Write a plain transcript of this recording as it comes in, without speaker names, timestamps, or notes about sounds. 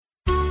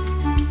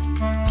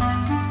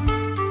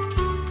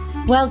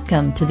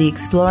Welcome to the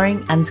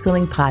Exploring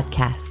Unschooling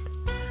podcast.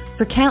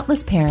 For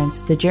countless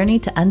parents, the journey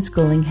to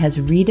unschooling has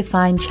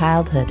redefined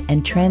childhood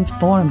and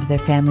transformed their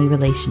family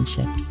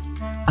relationships.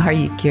 Are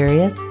you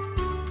curious?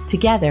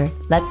 Together,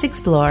 let's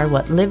explore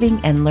what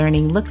living and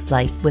learning looks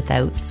like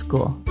without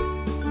school.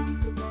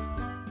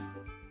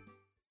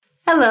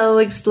 Hello,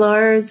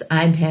 explorers.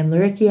 I'm Pam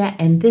Laricchia,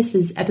 and this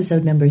is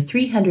episode number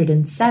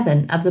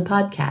 307 of the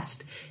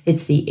podcast.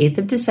 It's the 8th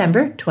of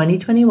December,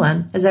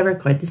 2021, as I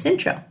record this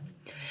intro.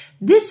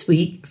 This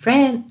week,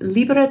 Fran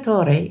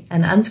Liberatore,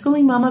 an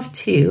unschooling mom of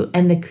two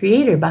and the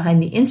creator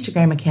behind the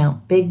Instagram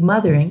account Big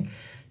Mothering,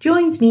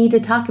 joins me to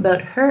talk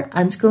about her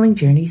unschooling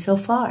journey so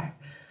far.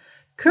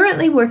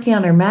 Currently working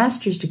on her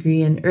master's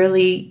degree in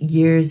early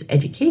years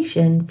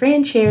education,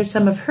 Fran shares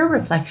some of her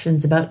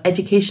reflections about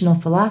educational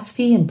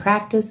philosophy and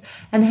practice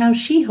and how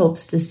she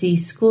hopes to see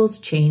schools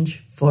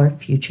change for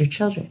future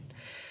children.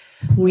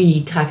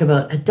 We talk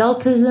about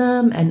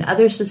adultism and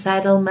other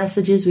societal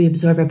messages we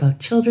absorb about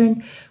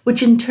children,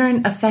 which in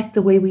turn affect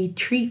the way we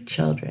treat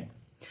children.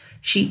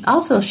 She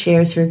also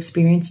shares her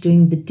experience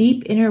doing the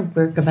deep inner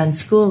work of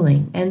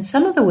unschooling and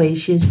some of the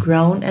ways she has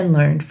grown and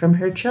learned from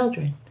her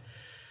children.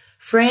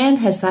 Fran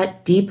has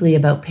thought deeply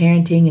about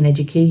parenting and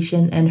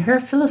education, and her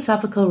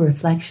philosophical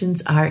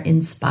reflections are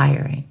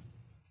inspiring.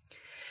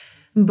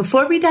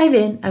 Before we dive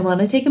in, I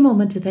want to take a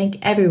moment to thank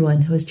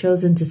everyone who has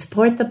chosen to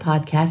support the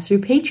podcast through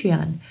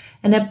Patreon,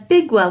 and a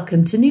big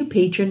welcome to new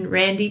patron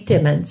Randy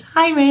Timmons.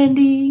 Hi,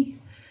 Randy.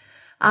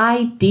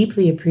 I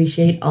deeply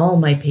appreciate all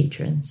my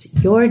patrons.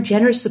 Your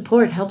generous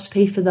support helps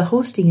pay for the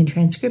hosting and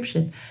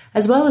transcription,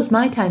 as well as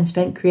my time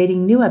spent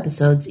creating new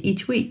episodes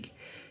each week.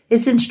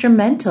 It's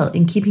instrumental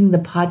in keeping the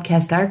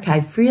podcast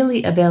archive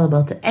freely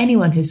available to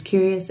anyone who's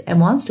curious and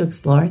wants to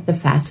explore the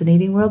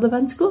fascinating world of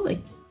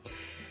unschooling.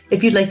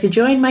 If you'd like to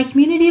join my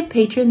community of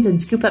patrons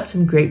and scoop up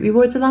some great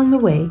rewards along the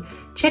way,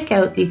 check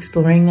out the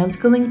Exploring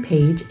Unschooling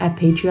page at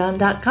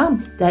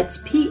patreon.com. That's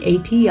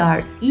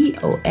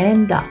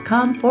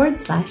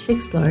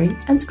patreon.com/exploring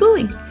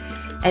unschooling.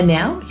 And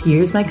now,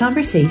 here's my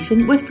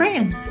conversation with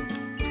Fran.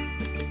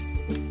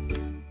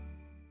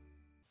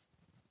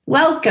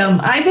 Welcome.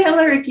 I'm Pam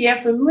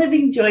Laricchia from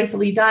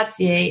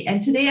livingjoyfully.ca,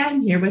 and today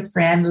I'm here with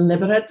Fran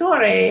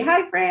Liberatore.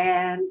 Hi,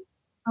 Fran.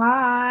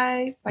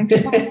 Hi. Thank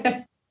you.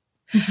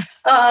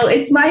 Oh,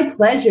 it's my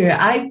pleasure.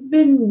 I've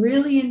been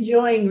really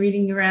enjoying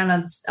reading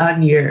around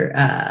on your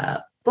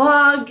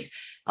blog,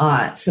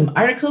 some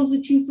articles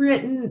that you've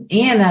written,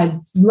 and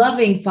I'm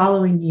loving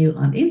following you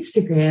on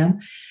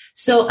Instagram.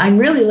 So I'm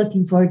really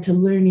looking forward to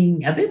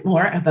learning a bit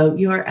more about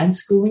your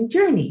unschooling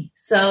journey.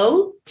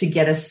 So to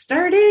get us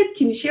started,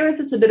 can you share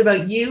with us a bit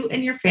about you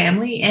and your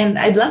family? And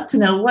I'd love to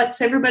know what's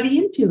everybody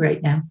into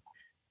right now.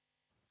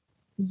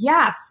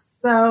 Yes.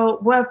 So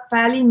we're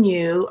fairly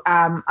new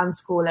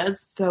unschoolers.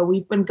 So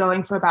we've been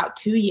going for about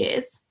 2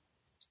 years.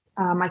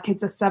 My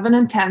kids are 7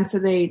 and 10, so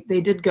they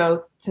did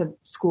go to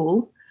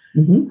school.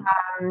 Mm-hmm.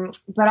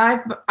 But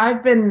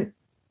I've been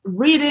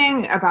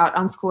reading about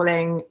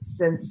unschooling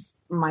since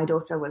my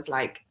daughter was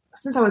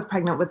since I was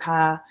pregnant with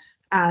her.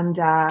 And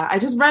I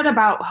just read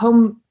about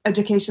home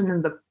education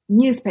in the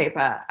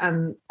newspaper.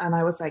 And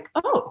I was like,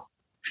 oh,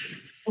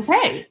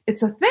 okay,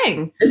 it's a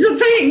thing. It's a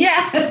thing,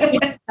 yeah.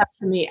 It's not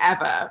to me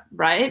ever,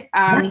 right?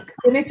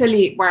 In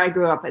Italy, where I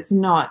grew up, it's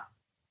not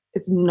a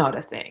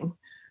thing.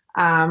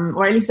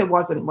 Or at least it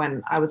wasn't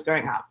when I was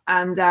growing up.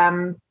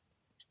 And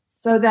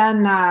so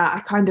then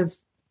I kind of,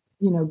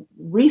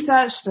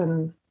 researched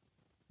and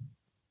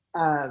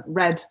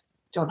read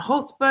John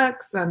Holt's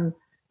books, and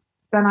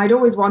then I'd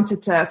always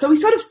wanted to. So we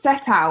sort of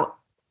set out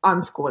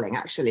unschooling,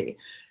 actually,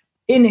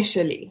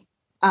 initially.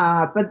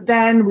 But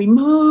then we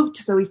moved.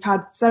 So we've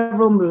had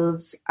several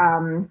moves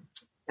in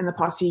the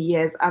past few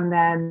years. And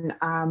then,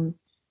 I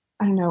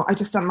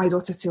just sent my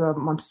daughter to a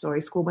Montessori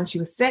school when she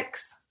was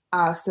 6.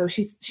 So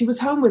she was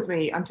home with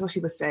me until she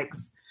was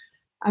 6.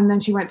 And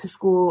then she went to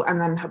school, and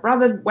then her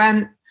brother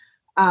went.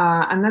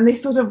 And then they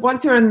sort of,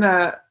 once you're in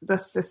the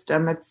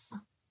system, it's,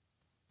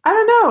 I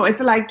don't know, it's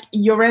like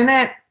you're in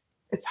it.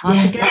 It's hard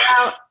to get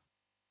out,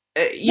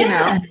 you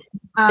know.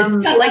 It's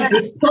got like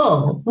this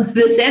pull,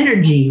 this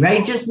energy,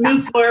 right? Just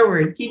move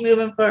forward, keep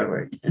moving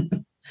forward.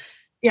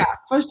 Yeah,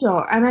 for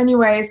sure. And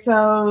anyway,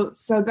 so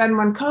then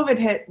when COVID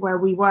hit, where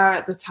we were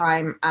at the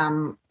time,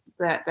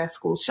 their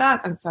school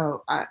shut. And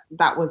so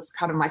that was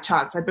kind of my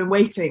chance. I'd been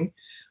waiting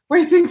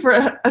for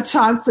a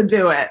chance to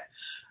do it.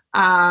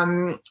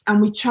 And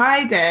we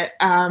tried it.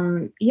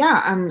 And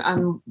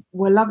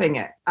we're loving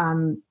it.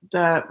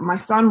 My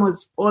son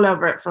was all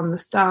over it from the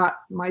start.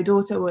 My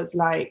daughter was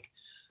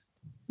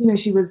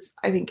she was,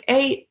 I think,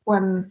 8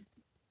 when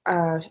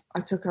I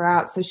took her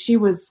out. So she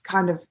was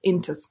kind of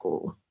into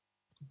school.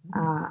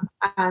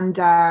 And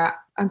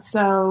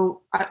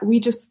so we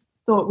just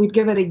thought we'd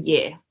give it a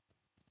year.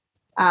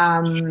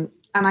 And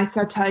I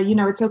said to her,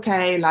 it's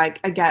okay. I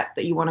get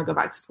that you want to go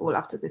back to school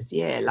after this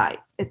year.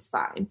 It's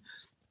fine.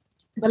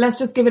 But let's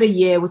just give it a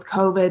year with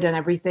COVID and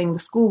everything. The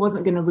school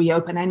wasn't going to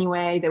reopen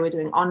anyway. They were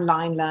doing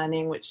online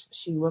learning, which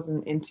she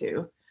wasn't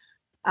into.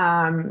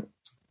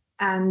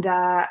 And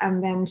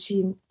then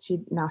she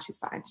now she's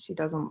fine. She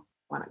doesn't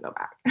want to go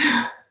back.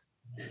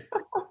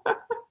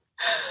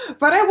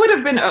 But I would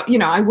have been,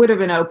 I would have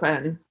been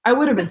open. I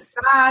would have been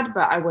sad,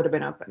 but I would have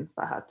been open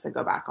for her to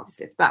go back,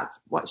 obviously, if that's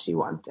what she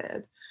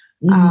wanted.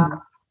 Mm-hmm.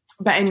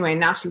 But anyway,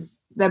 now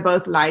they're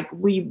both like,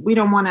 we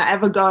don't want to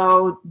ever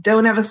go.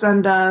 Don't ever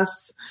send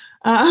us.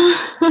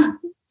 So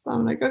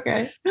I'm like,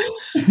 okay.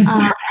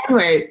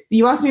 Anyway,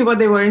 you asked me what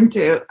they were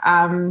into.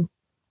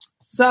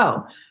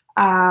 So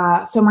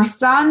my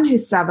son,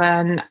 who's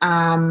 7,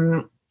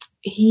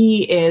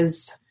 he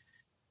is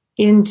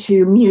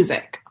into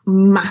music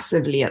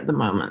massively at the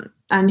moment.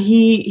 And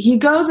he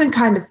goes in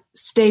kind of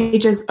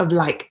stages of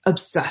like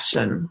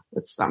obsession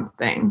with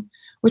something,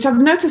 which I've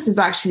noticed is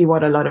actually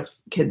what a lot of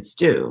kids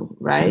do,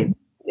 right?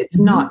 Mm-hmm. It's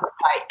not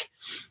like,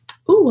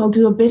 oh, I'll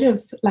do a bit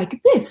of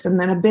like this and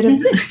then a bit of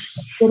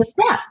this, a bit of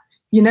that,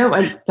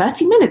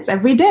 30 minutes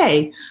every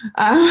day.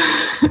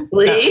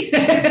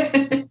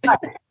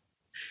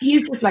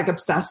 He's just like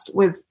obsessed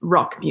with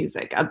rock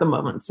music at the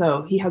moment.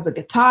 So he has a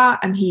guitar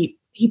and he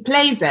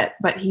plays it,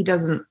 but he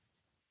doesn't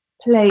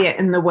play it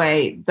in the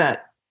way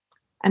that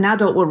an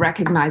adult will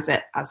recognize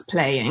it as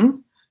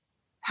playing.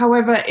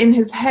 However, in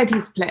his head,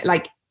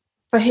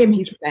 for him,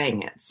 he's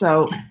playing it.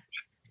 So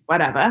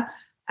whatever.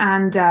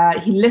 And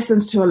he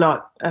listens to a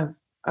lot of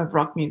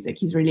rock music.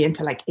 He's really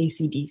into like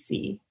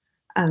AC/DC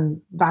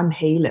and Van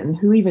Halen.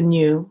 Who even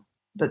knew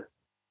that?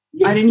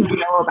 I didn't even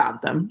know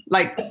about them.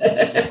 Like,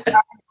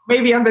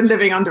 maybe I've been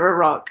living under a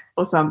rock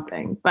or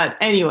something. But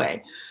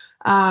anyway,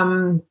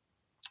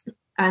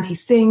 and he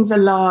sings a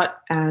lot,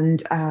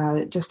 and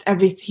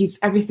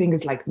everything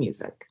is like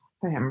music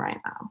for him right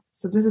now.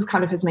 So this is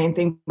kind of his main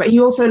thing. But he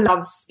also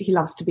loves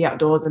to be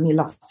outdoors, and he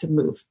loves to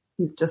move.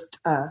 He's just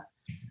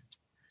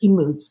he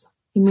moves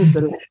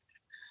a lot,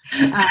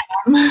 and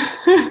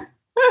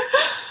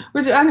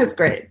it's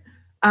great.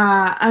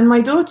 And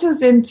my daughter's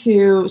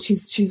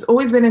she's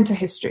always been into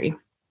history.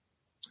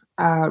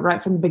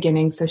 Right from the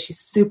beginning. So she's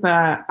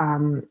super,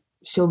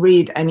 she'll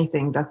read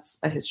anything that's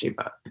a history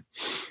book.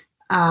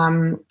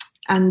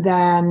 And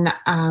then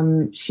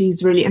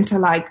she's really into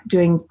like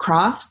doing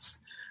crafts,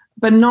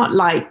 but not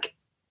like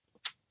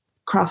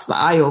crafts that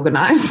I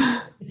organize.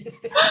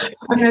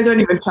 I mean, I don't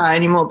even try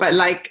anymore, but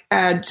like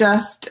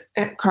just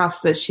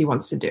crafts that she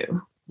wants to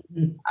do.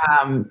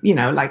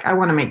 Mm-hmm. Like I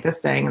want to make this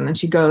thing, and then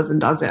she goes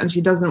and does it, and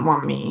she doesn't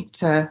want me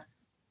to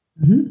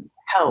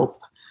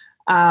help.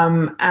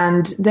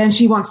 And then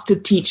she wants to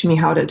teach me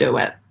how to do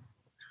it,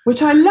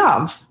 which I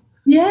love.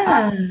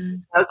 Yeah.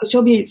 So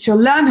she'll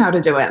learn how to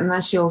do it, and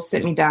then she'll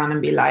sit me down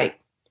and be like,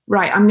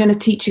 right, I'm going to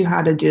teach you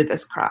how to do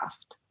this craft.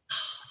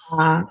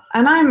 And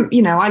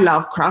I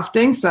love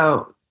crafting,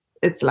 so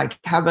it's like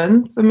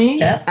heaven for me.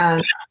 Yeah.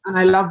 And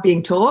I love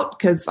being taught,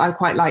 because I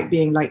quite like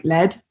being like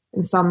led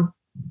in some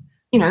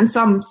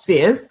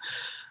spheres.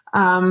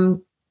 So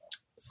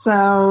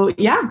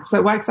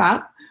it works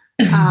out.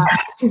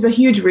 She's a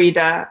huge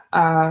reader.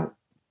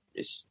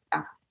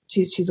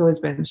 She's always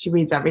been. She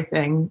reads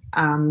everything.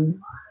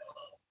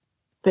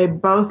 They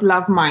both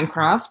love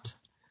Minecraft.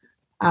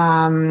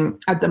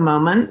 At the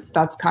moment,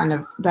 that's kind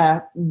of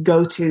their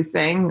go-to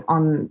thing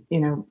on,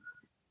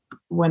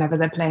 whenever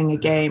they're playing a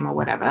game or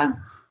whatever.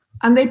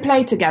 And they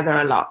play together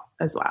a lot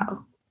as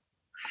well,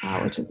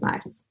 which is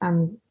nice.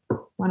 And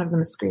one of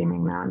them is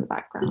screaming now in the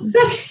background.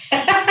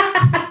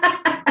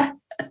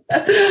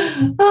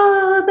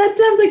 Oh, that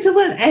sounds like so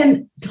fun.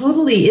 And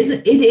totally,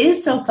 it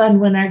is so fun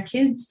when our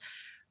kids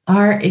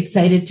are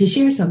excited to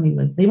share something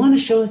with. They want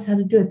to show us how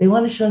to do it. They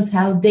want to show us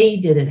how they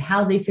did it,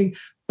 how they figured,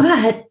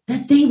 but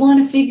that they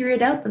want to figure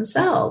it out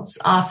themselves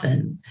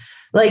often.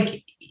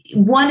 Like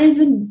one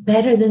isn't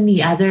better than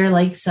the other.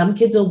 Like some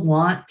kids will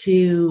want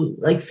to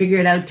like figure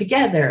it out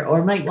together,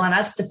 or might want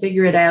us to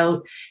figure it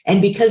out.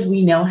 And because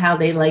we know how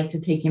they like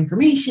to take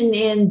information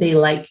in, they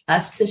like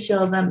us to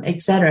show them,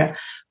 etc.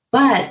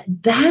 But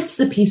that's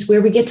the piece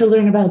where we get to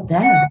learn about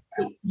them,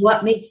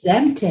 what makes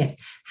them tick,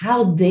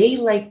 how they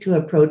like to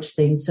approach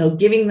things. So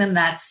giving them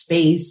that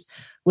space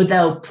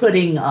without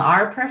putting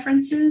our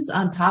preferences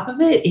on top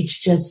of it, it's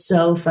just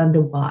so fun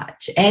to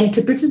watch and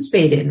to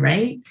participate in,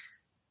 right?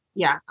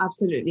 Yeah,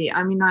 absolutely.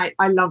 I mean, I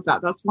love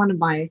that. That's one of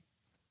my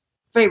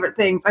favorite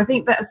things. I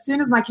think that as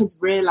soon as my kids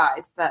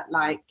realized that,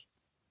 like,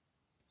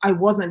 I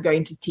wasn't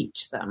going to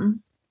teach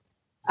them,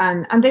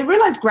 and they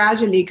realized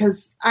gradually,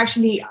 because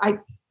actually I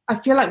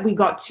feel like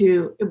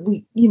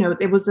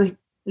it was a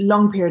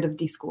long period of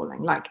deschooling,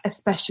 like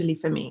especially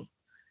for me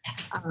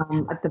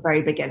at the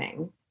very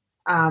beginning.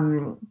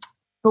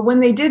 But when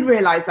they did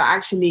realize that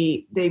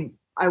actually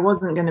I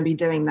wasn't going to be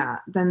doing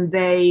that, then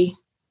they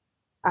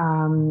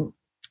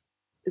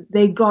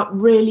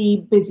got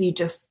really busy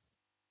just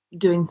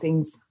doing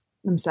things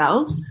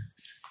themselves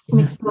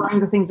and exploring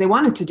the things they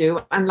wanted to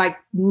do, and like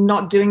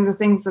not doing the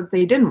things that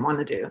they didn't want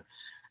to do.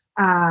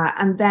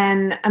 And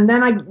then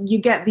you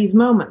get these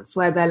moments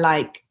where they're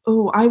like,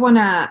 oh, I want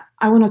to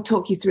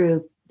talk you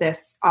through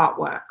this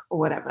artwork or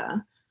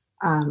whatever.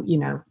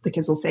 The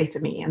kids will say to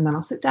me, and then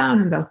I'll sit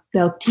down and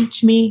they'll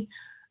teach me.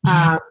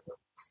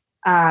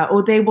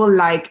 or they will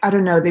like, I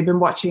don't know, they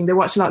watch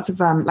lots of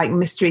like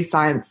mystery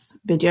science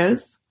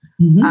videos.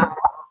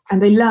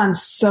 And they learn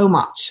so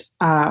much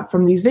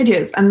from these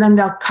videos. And then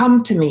they'll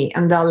come to me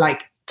and they'll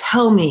like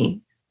tell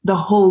me the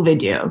whole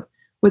video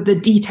with the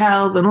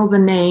details and all the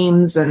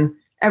names and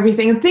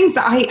everything, and things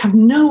that I have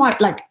no idea,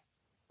 like,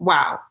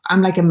 wow,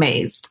 I'm like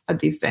amazed at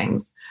these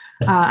things.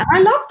 And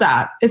I love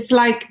that. It's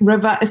like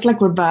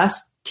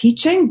reverse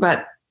teaching,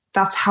 but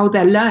that's how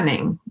they're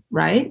learning,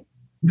 right?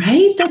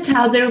 Right. That's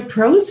how they're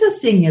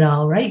processing it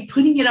all, right?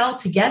 Putting it all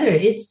together.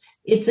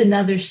 It's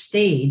another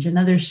stage,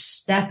 another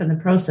step in the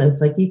process.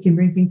 Like you can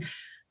bring things.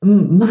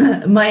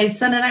 My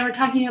son and I were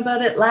talking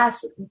about it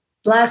last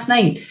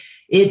night.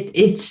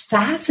 It's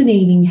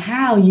fascinating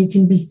how you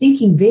can be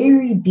thinking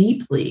very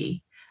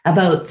deeply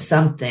about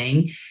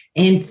something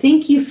and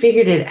think you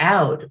figured it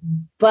out,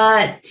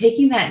 but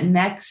taking that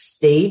next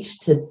stage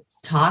to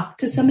talk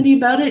to somebody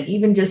about it,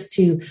 even just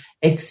to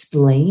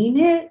explain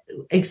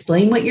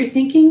what you're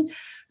thinking,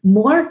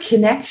 more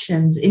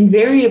connections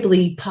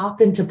invariably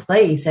pop into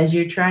place as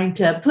you're trying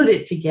to put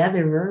it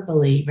together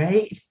verbally,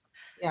 right?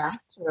 Yeah,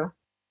 true.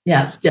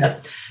 Yeah.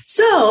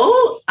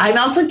 So I'm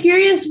also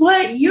curious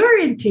what you're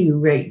into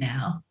right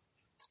now.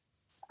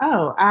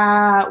 Oh,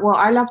 well,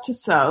 I love to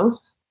sew.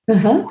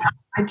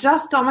 I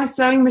just got my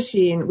sewing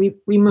machine.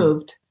 We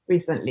moved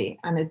recently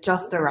and it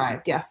just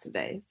arrived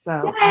yesterday.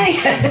 So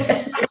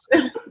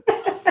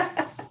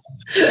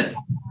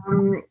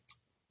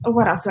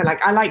what else do I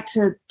like? I like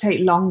to take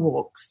long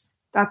walks.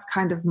 That's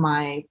kind of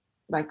my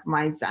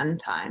zen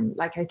time.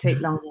 Like I take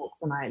long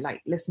walks and I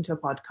like listen to a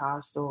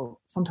podcast, or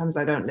sometimes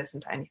I don't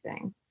listen to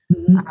anything.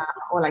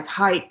 Or like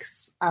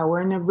hikes. We're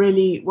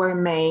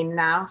in Maine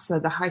now, so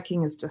the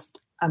hiking is just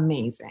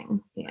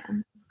amazing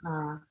here,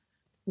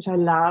 which I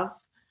love.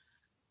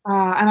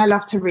 And I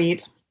love to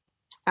read,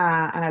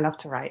 and I love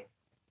to write.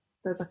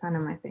 Those are kind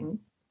of my things.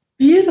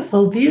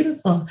 Beautiful,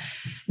 beautiful.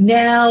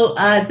 Now,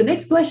 the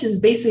next question is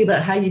basically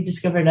about how you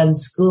discovered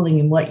unschooling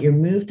and what your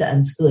move to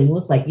unschooling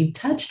looked like. You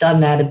touched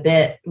on that a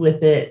bit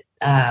with it,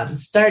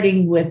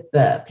 starting with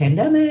the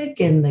pandemic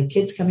and the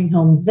kids coming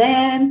home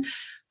then.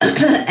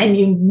 And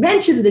you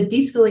mentioned the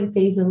deschooling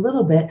phase a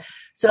little bit.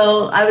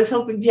 So I was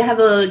hoping you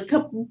have a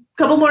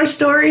couple more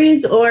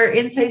stories or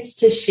insights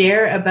to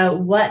share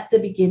about what the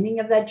beginning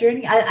of that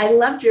journey. I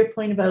loved your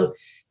point about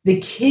the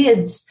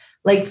kids.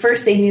 Like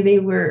first they knew they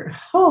were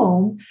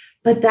home,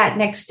 but that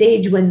next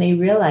stage when they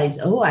realize,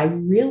 oh, I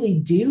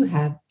really do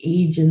have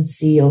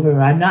agency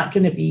over, I'm not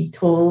going to be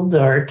told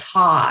or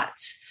taught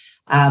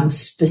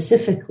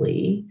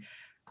specifically.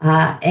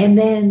 And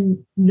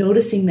then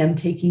noticing them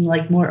taking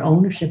like more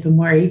ownership and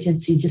more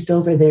agency just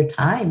over their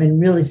time and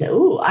really say,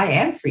 oh, I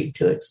am free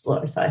to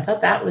explore. So I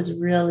thought that was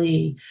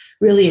really,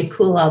 really a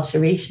cool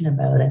observation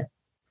about it.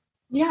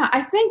 Yeah,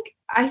 I think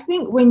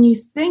when you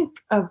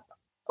think of,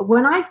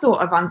 when I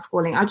thought of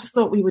unschooling, I just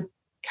thought we would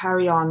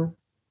carry on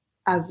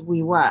as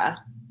we were.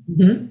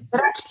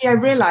 But actually I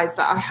realized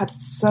that I had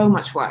so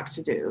much work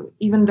to do,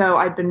 even though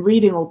I'd been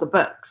reading all the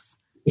books.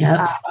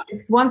 Yeah,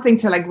 it's one thing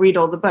to like read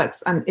all the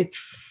books, and it's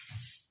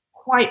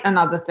quite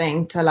another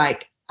thing to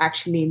like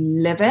actually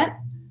live it.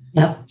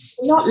 Yep.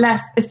 A lot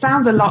less. It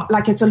sounds a lot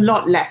like it's a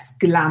lot less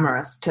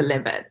glamorous to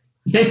live it.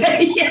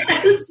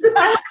 Yes.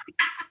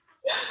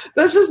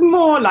 There's just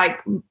more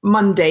like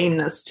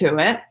mundaneness to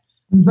it.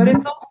 But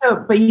it's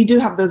also, but you do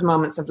have those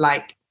moments of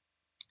like,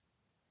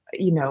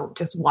 you know,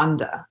 just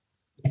wonder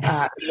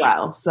as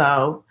well.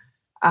 So,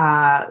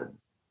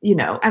 you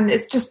know, and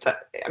it's just,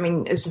 I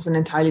mean, it's just an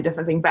entirely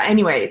different thing. But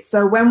anyway,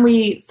 so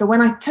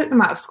when I took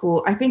them out of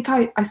school, I think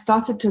I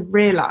started to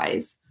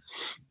realize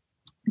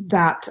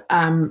that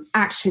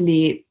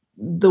actually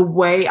the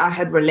way I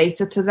had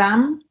related to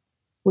them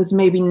was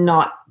maybe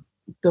not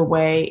the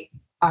way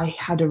I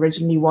had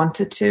originally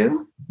wanted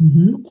to.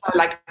 So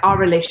like our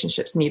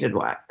relationships needed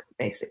work,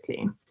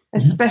 basically,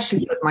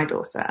 especially with my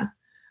daughter,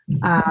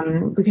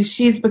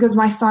 because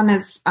my son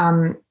is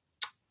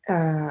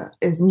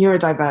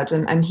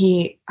neurodivergent and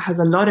he has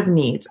a lot of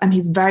needs and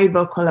he's very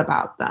vocal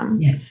about them.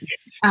 Yes.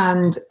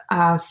 And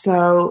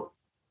so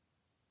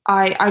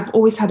I've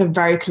always had a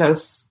very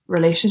close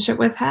relationship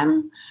with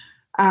him,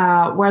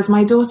 whereas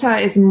my daughter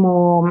is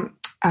more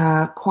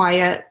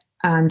quiet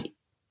and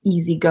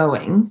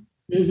easygoing.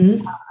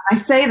 I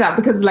say that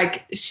because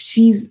like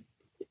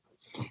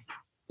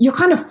you're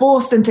kind of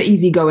forced into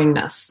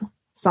easygoingness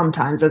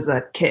sometimes as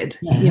a kid,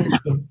 you know,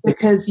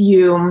 because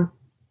you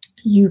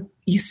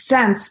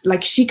sense,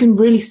 like she can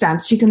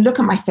look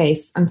at my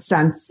face and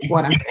sense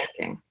what I'm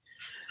thinking.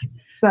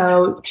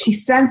 So she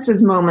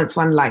senses moments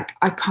when like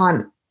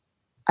I'm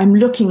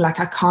looking like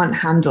I can't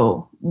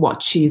handle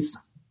what she's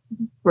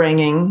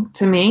bringing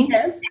to me.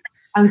 Yes.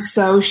 And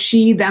so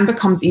she then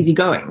becomes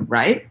easygoing,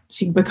 right?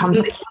 She becomes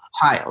a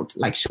child,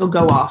 like she'll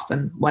go off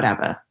and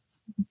whatever,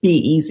 be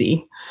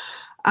easy.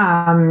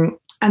 And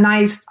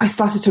I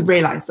started to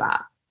realize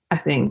that, I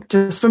think,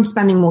 just from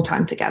spending more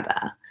time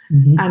together.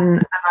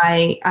 And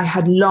I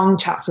had long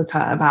chats with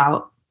her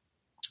about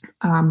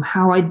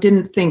how I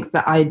didn't think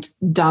that I'd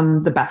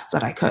done the best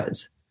that I could.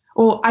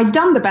 or I'd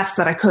done the best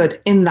that I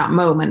could in that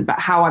moment, but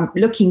how I'm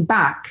looking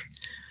back,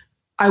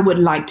 I would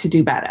like to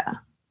do better.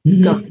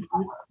 Mm-hmm.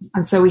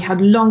 And so we had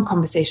long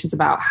conversations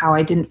about how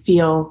I didn't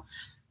feel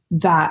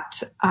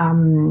that,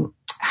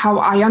 how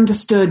I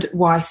understood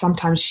why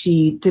sometimes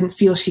she didn't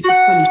feel she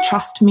could fully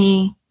trust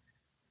me.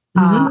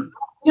 Mm-hmm.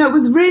 It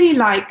was really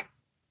like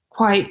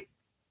quite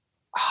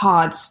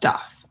hard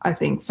stuff, I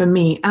think, for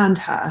me and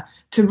her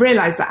to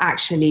realize that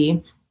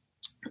actually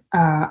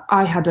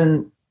I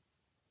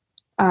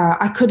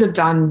could have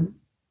done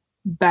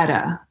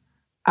better.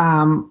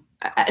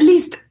 At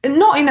least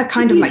not in a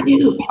kind of like,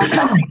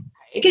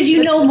 because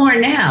you know more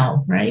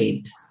now,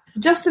 right?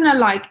 Just in a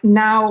like,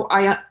 now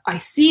I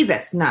see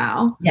this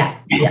now. Yeah.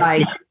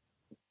 Like,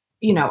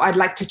 I'd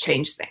like to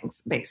change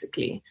things,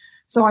 basically.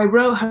 So I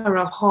wrote her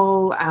a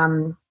whole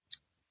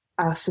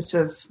sort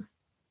of,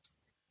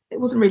 it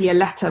wasn't really a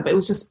letter, but it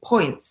was just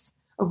points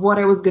of what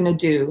I was going to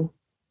do,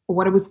 or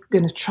what I was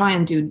going to try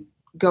and do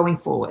going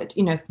forward.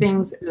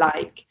 Things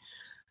like,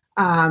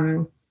 I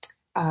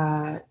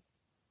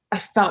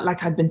felt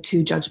like I'd been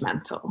too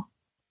judgmental.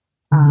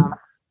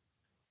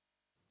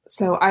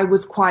 So I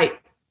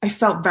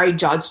felt very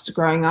judged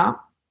growing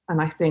up.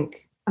 And I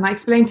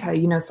explained to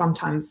her,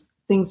 sometimes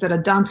things that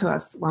are done to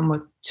us when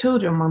we're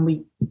children, when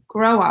we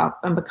grow up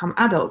and become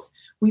adults,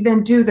 we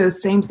then do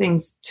those same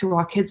things to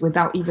our kids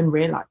without even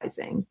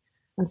realizing.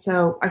 And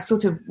so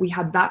we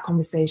had that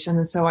conversation.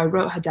 And so I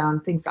wrote her down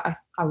things that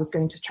I was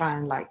going to try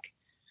and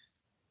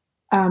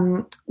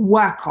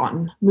work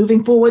on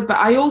moving forward. But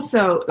I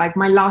also,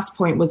 my last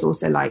point was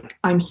also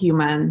I'm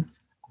human.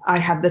 I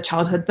had the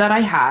childhood that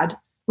I had,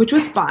 which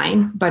was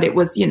fine, but it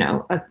was,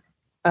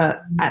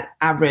 an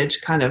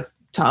average kind of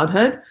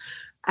childhood.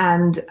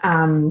 And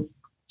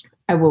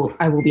I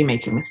will be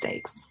making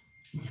mistakes.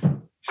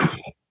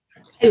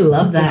 I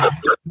love that.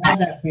 Love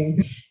that.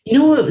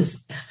 What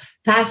was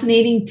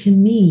fascinating to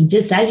me,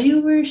 just as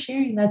you were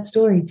sharing that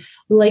story,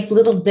 like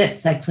little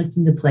bits that clicked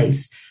into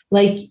place,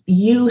 like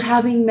you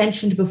having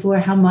mentioned before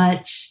how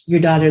much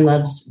your daughter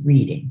loves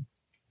reading,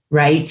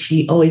 right?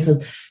 She always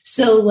loves.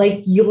 So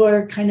like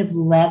your kind of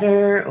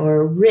letter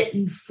or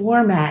written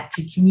format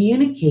to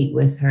communicate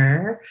with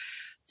her,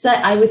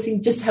 that I was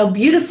thinking just how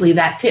beautifully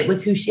that fit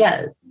with who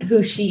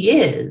she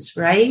is,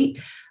 right?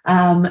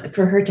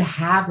 For her to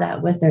have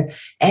that with her.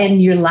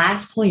 And your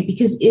last point,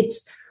 because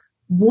it's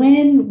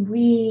when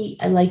we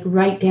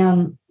write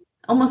down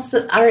almost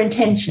our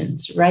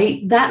intentions,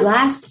 right? That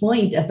last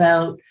point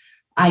about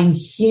I'm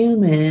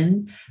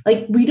human,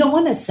 we don't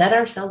want to set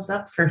ourselves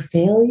up for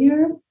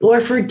failure or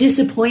for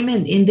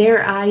disappointment in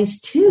their eyes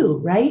too,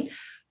 right?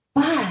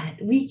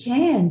 But we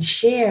can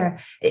share.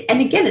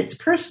 And again, it's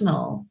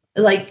personal,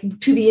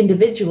 to the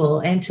individual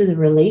and to the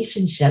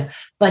relationship,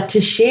 but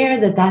to share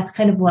that that's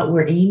kind of what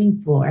we're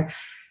aiming for.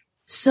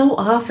 So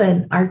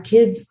often our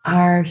kids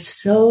are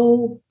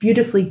so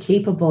beautifully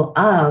capable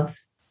of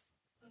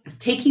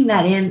taking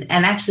that in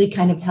and actually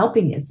kind of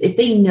helping us. If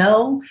they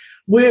know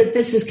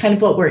this is kind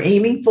of what we're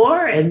aiming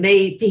for and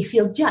they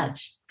feel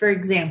judged, for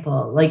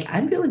example,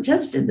 I'm feeling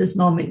judged in this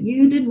moment.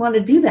 You didn't want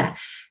to do that.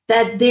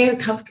 That they're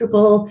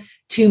comfortable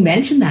to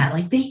mention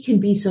that. They can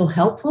be so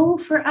helpful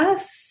for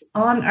us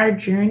on our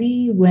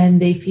journey when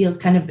they feel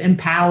kind of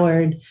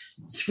empowered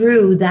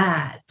through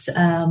that,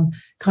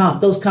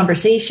 those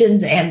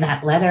conversations and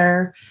that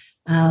letter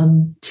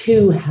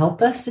to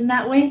help us in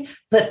that way,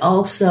 but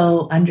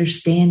also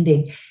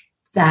understanding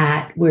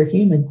that we're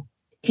human.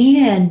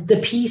 And the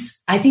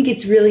piece, I think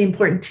it's really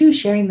important too,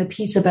 sharing the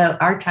piece about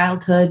our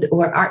childhood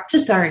or our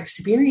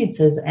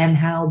experiences and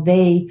how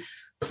they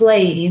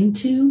play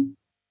into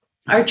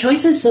our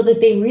choices so that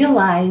they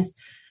realize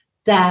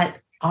that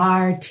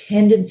our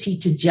tendency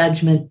to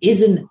judgment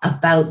isn't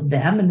about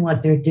them and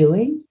what they're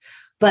doing,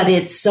 but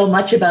it's so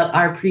much about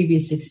our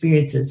previous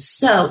experiences.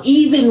 So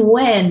even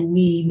when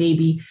we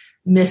maybe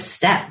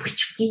misstep,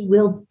 which we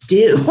will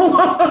do,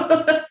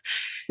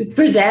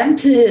 for them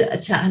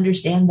to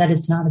understand that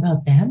it's not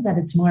about them, that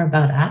it's more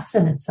about us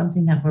and it's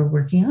something that we're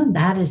working on,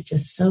 that is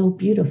just so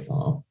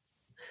beautiful.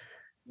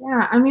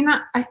 Yeah,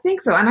 I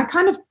think so. And I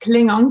kind of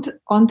cling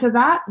onto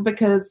that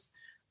because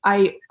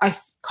I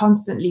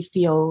constantly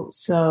feel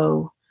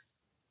so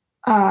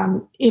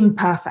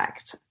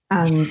imperfect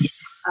and,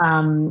 just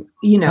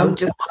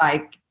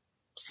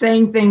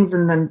saying things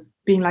and then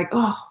being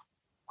oh,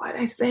 why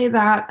did I say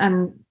that?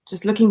 And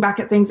just looking back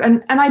at things.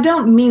 And I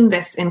don't mean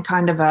this in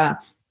kind of a,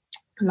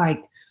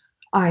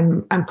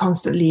 I'm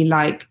constantly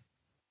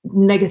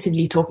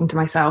negatively talking to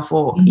myself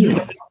or,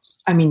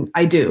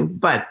 I do,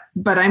 but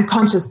I'm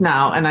conscious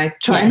now and I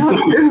try not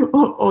to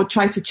or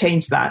try to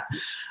change that.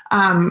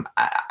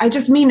 I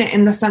just mean it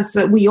in the sense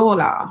that we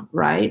all are,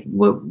 right?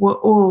 We're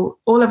all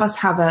of us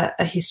have a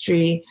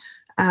history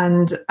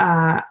and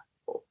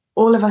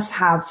all of us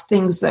have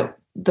things that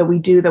we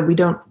do that we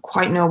don't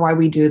quite know why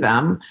we do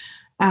them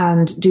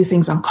and do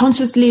things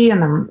unconsciously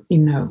and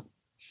then,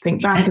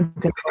 think back and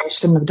think, I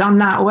shouldn't have done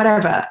that or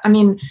whatever.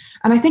 And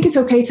I think it's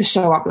okay to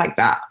show up like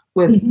that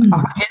with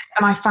our kids.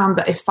 And I found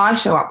that if I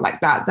show up like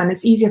that, then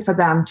it's easier for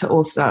them to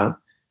also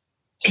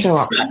show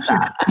up like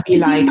that and be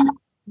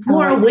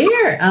more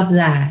aware of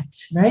that,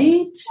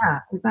 right? Yeah,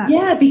 exactly.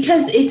 Yeah,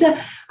 because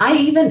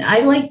I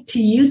like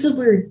to use the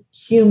word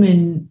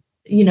human,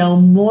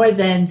 more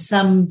than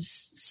some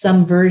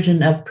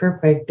version of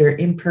perfect or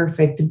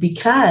imperfect,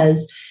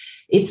 because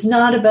it's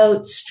not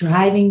about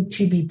striving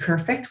to be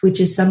perfect, which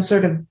is some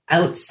sort of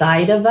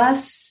outside of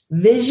us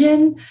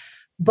vision,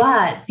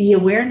 but the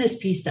awareness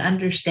piece to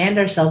understand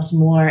ourselves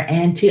more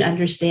and to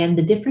understand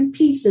the different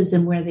pieces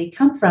and where they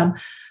come from.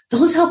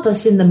 Those help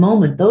us in the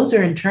moment. Those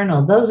are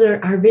internal. Those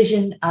are our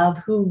vision of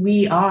who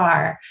we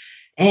are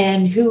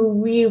and who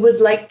we would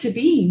like to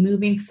be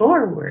moving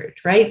forward,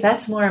 right?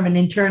 That's more of an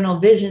internal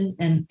vision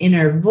and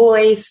inner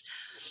voice,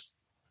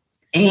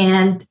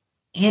 and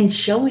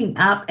showing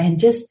up and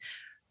just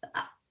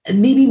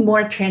maybe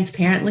more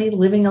transparently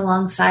living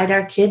alongside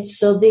our kids,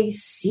 so they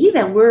see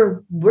that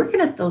we're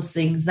working at those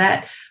things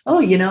that,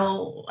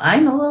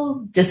 I'm a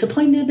little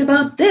disappointed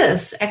about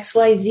this,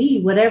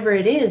 XYZ, whatever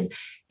it is.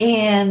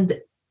 And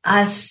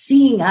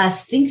seeing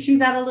us think through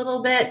that a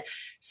little bit,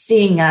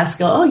 seeing us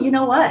go, oh, you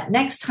know what,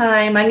 next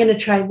time I'm going to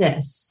try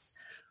this.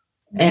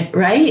 And,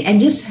 right. And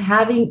just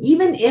having,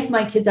 even if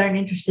my kids aren't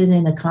interested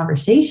in a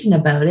conversation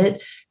about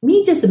it,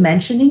 me just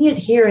mentioning it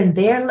here and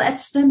there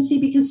lets them see,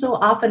 because so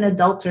often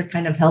adults are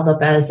kind of held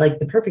up as like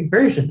the perfect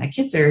version that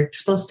kids are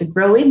supposed to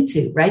grow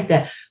into, right?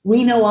 That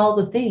we know all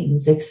the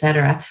things,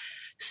 etc.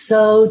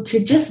 So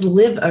to just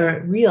live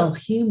a real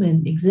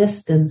human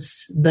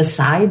existence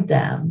beside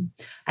them,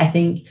 I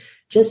think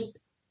just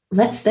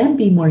lets them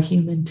be more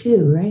human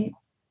too, right?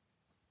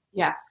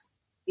 Yes.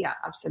 Yeah,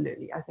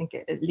 absolutely. I think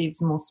it leaves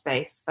more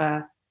space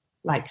for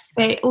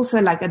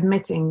also like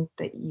admitting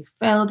that you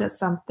failed at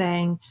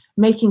something,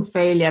 making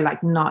failure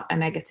like not a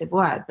negative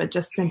word, but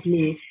just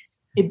simply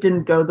it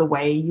didn't go the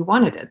way you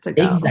wanted it to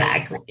go.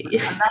 Exactly. And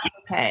that's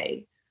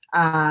okay.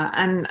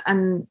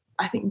 And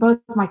I think both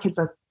my kids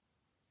are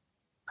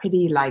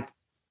pretty like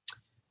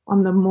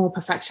on the more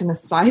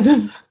perfectionist side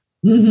of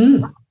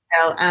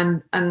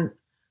and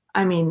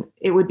I mean,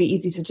 it would be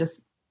easy to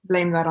just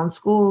blame that on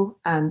school,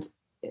 and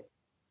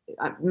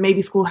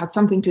maybe school had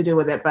something to do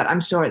with it, but I'm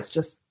sure it's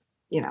just,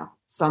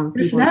 some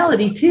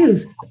personality too,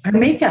 our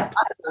makeup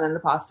in the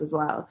past as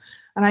well.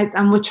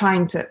 And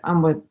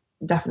we're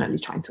definitely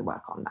trying to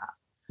work on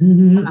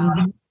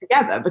that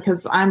together,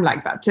 because I'm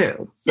like that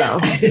too. So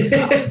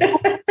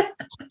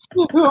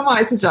who am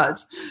I to judge?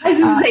 I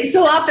just say,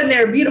 so often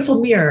they're a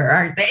beautiful mirror,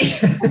 aren't they?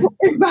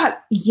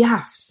 Exactly.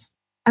 Yes.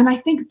 And I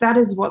think that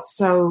is what's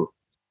so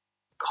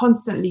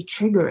constantly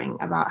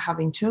triggering about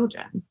having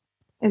children,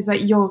 is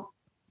that you're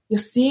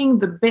seeing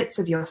the bits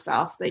of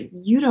yourself that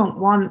you don't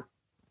want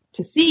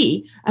to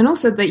see, and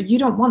also that you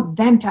don't want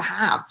them to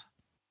have.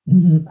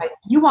 Like,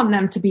 you want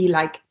them to be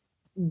like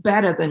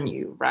better than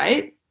you,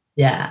 right?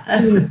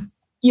 Yeah.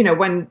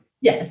 When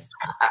yes,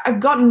 I've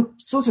gotten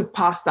sort of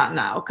past that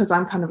now, because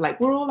I'm kind of like,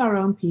 we're all our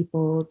own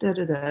people,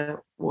 we're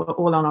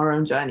all on our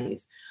own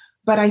journeys.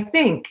 But I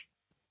think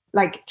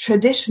like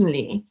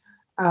traditionally,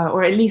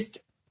 or at least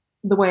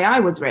the way I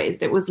was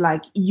raised, it was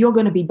like, you're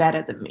going to be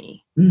better than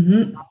me.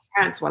 My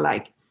parents were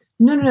like,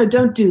 no,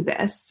 don't do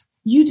this.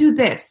 You do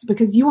this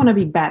because you want to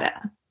be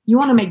better. You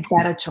want to make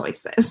better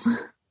choices.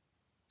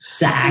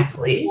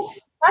 Exactly.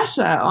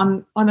 Pressure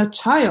on a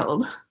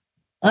child.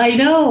 I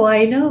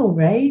know,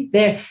 right?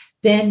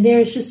 Then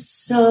there's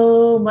just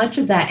so much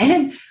of that.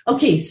 And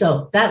okay,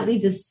 so that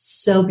leads us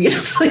so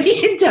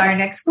beautifully into our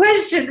next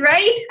question,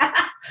 right?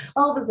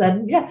 All of a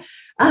sudden, yeah.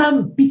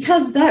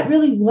 Because that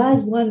really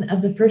was one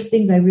of the first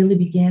things I really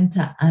began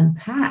to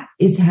unpack,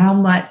 is how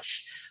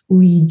much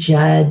we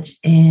judge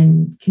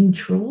and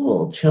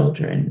control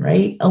children,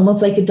 right?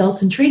 Almost like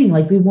adults in training,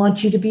 like, we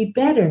want you to be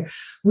better.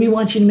 We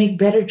want you to make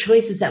better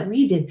choices that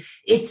we did.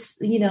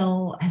 It's,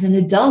 as an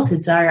adult,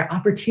 it's our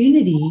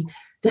opportunity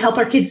to help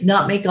our kids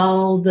not make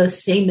all the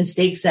same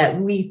mistakes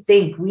that we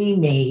think we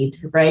made,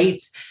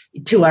 right?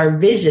 To our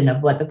vision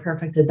of what the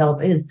perfect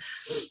adult is.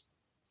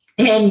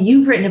 And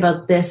you've written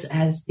about this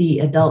as the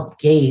adult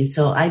gaze.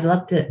 So I'd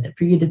love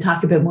for you to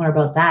talk a bit more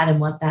about that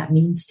and what that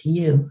means to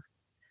you.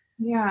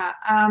 Yeah.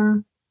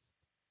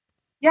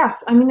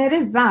 Yes. I mean, it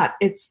is that.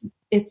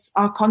 It's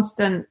our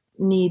constant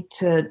need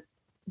to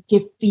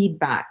give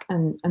feedback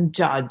and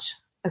judge,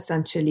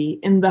 essentially,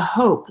 in the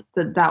hope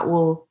that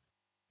will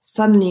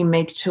suddenly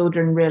make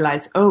children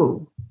realize,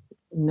 oh,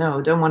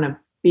 no, don't want to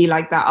be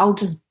like that. I'll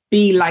just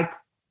be like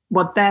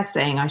what they're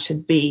saying I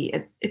should be.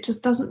 It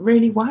just doesn't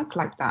really work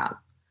like that.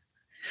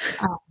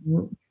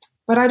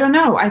 But I don't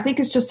know. I think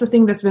it's just a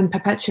thing that's been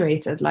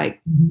perpetuated,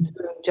 like,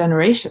 through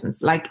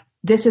generations. Like,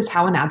 this is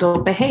how an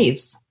adult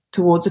behaves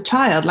towards a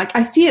child. Like,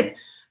 I see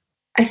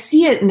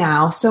it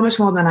now so much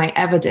more than I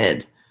ever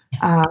did.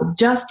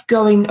 Just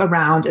going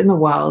around in the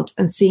world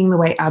and seeing the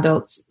way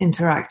adults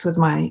interact with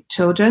my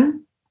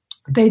children.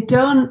 They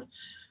don't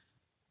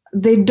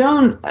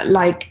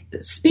like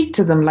speak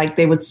to them like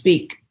they would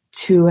speak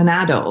to an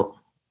adult.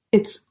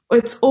 It's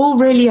all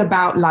really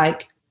about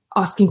like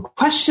asking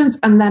questions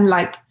and then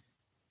like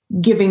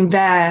giving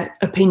their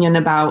opinion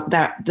about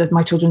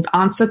my children's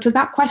answer to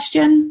that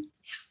question.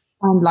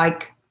 And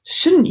like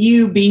shouldn't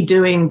you be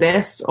doing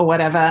this or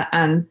whatever?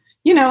 And,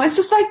 it's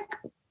just like,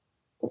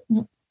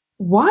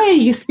 why are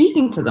you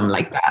speaking to them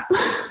like that?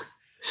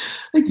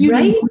 Like you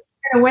Right?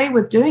 get away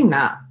with doing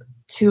that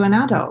to an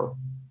adult.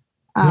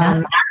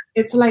 Yeah.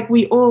 It's like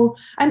we all,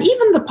 and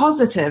even the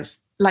positive,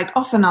 like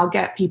often I'll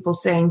get people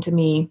saying to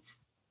me,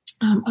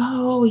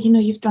 oh,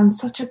 you've done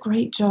such a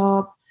great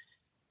job.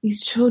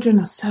 These children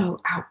are so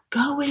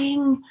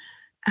outgoing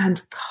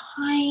and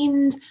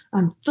kind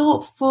and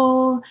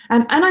thoughtful.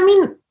 And I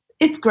mean,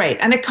 it's great.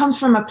 And it comes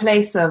from a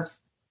place of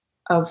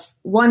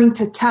wanting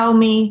to tell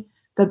me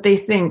that they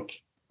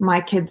think my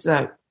kids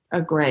are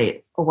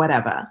great or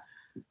whatever.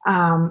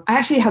 I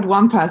actually had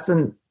one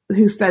person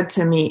who said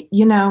to me,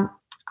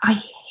 I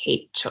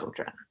hate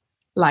children.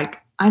 Like,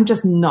 I'm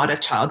just not a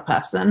child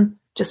person.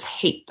 Just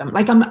hate them.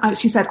 Like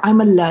she said,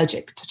 I'm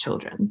allergic to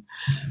children.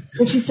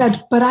 But she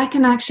said, but I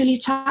can actually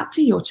chat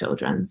to your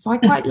children. So I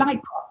quite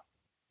like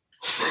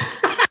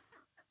that.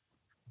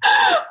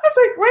 I was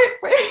like,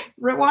 wait,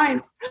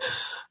 rewind.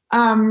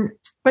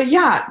 But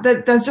yeah,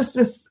 there's just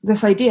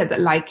this idea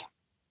that like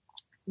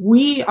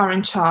we are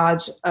in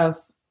charge of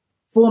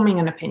forming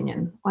an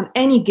opinion on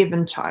any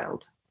given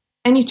child,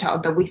 any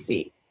child that we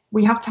see.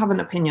 We have to have an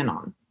opinion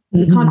on.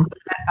 We can't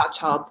let that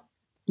child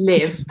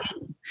live,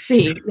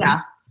 see,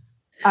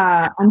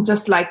 and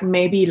just like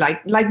maybe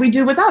like we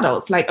do with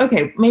adults. Like,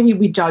 okay, maybe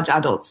we judge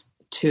adults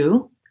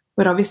too,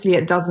 but obviously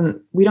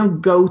we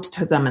don't go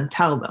to them and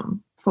tell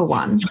them, for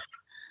one.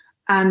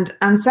 And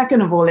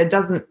second of all, it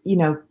doesn't,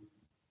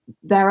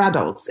 they're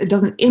adults. It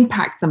doesn't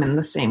impact them in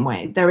the same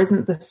way. There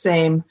isn't the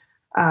same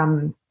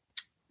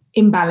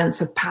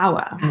imbalance of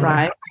power,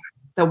 right?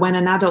 That when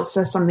an adult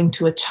says something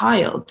to a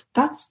child,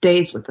 that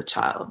stays with the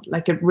child.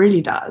 Like it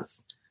really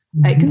does.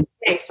 It can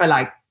stay for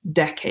like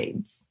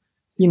decades,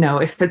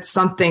 if it's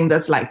something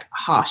that's like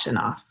harsh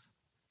enough.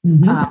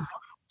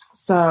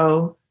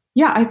 So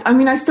yeah, I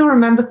mean, I still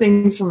remember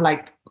things from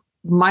like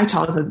my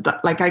childhood.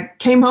 Like I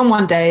came home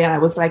one day and I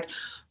was like,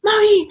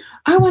 Mommy,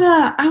 I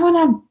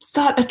wanna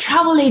start a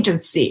travel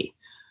agency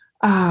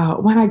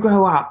when I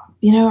grow up.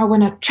 I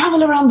want to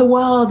travel around the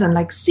world and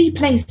like see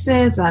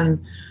places.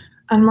 And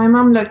my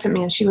mom looked at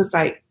me and she was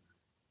like,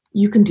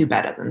 you can do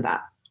better than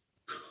that.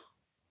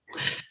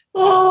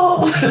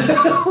 Oh,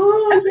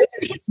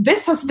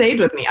 this has stayed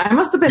with me. I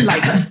must have been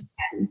like 10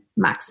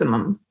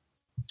 maximum.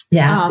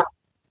 Yeah.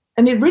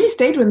 And it really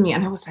stayed with me.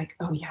 And I was like,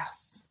 oh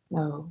yes,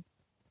 no,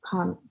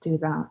 can't do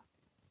that.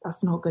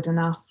 That's not good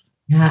enough.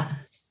 Yeah.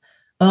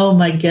 Oh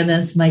my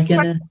goodness.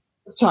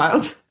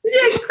 Child.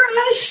 It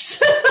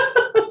crashed.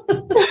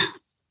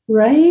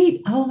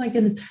 Right? Oh my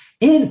goodness.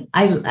 And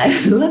I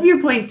love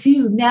your point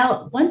too.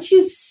 Now, once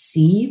you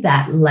see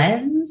that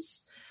lens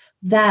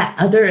that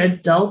other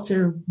adults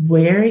are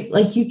wearing,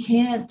 like you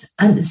can't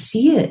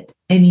unsee it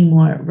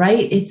anymore,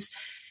 right?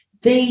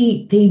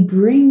 They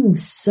bring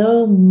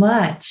so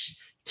much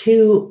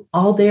to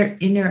all their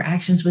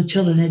interactions with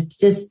children.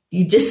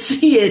 You just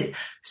see it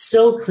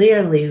so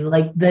clearly,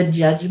 like the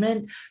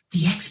judgment,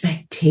 the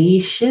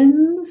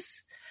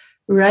expectations,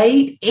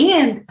 right?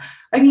 And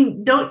I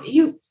mean,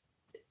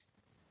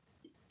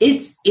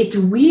 it's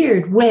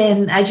weird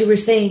when, as you were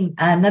saying,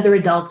 another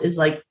adult is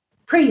like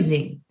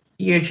praising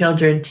your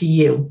children to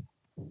you.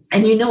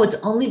 And it's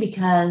only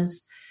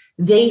because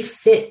they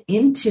fit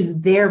into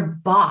their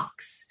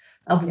box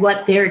of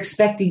what they're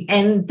expecting.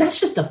 And that's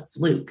just a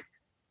fluke.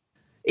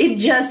 It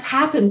just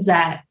happens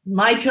that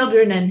my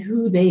children and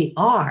who they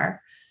are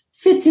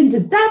fits into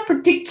that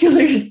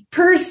particular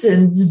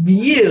person's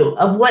view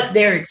of what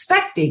they're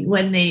expecting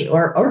when they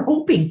or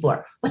hoping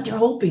for, what they're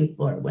hoping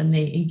for when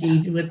they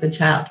engage with the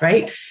child,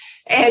 right?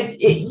 And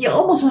you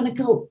almost want to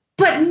go,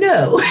 but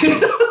no.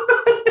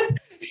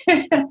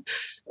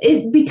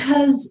 It's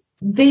because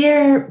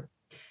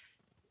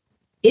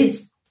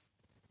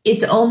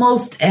it's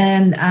almost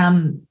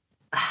an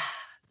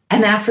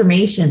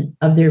affirmation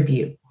of their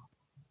view.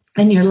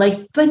 And you're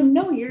like, but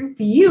no, your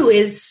view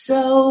is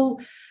so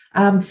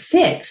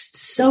fixed,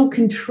 so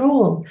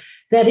controlled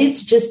that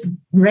it's just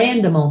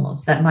random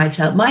almost that my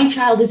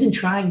child isn't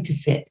trying to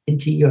fit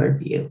into your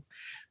view,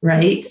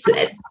 right?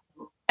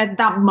 At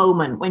that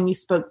moment when you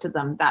spoke to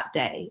them that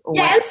day. Or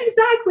yes,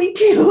 exactly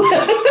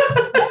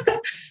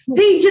too.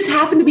 They just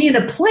happen to be in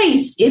a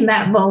place in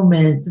that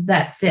moment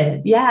that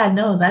fit. Yeah,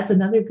 no, that's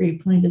another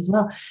great point as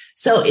well.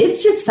 So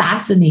it's just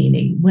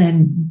fascinating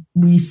when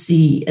we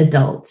see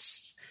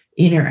adults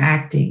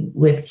interacting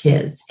with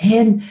kids.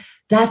 And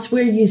that's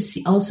where you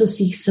also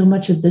see so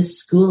much of the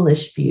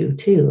schoolish view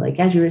too. Like,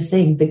 as you were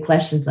saying, the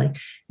questions like,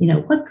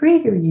 what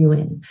grade are you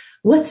in?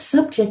 What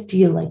subject do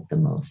you like the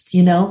most?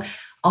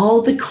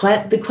 All the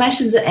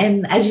questions.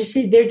 And as you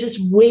say, they're just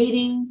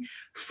waiting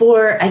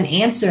for an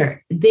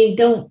answer. They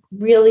don't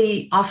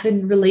really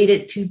often relate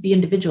it to the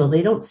individual.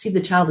 They don't see the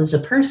child as a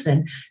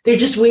person. They're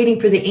just waiting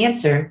for the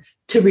answer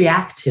to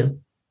react to.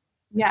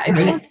 Yeah, it's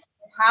right?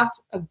 Have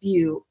a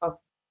view of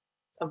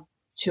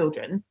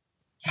children.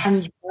 Yes. And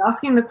they're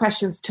asking the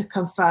questions to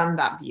confirm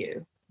that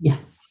view in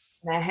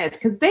their head,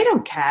 because they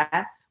don't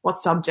care what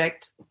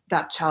subject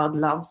that child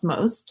loves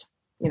most.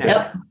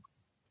 Yep.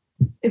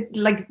 it's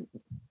like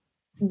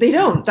they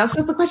don't. That's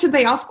just the question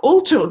they ask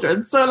all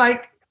children. So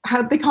like,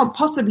 how they can't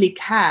possibly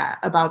care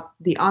about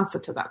the answer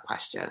to that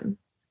question.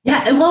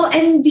 Yeah, well,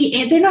 and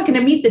they're not going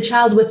to meet the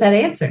child with that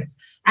answer.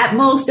 At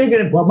most, they're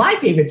going to, well, my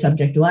favorite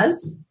subject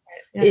was,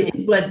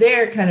 is what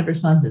their kind of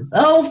response is.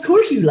 Oh, of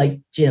course you like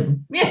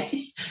gym.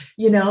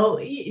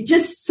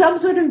 Just some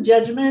sort of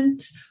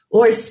judgment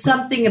or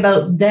something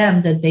about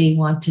them that they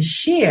want to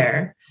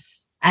share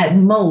at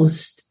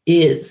most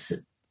is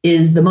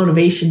the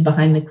motivation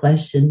behind the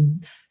question.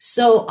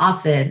 So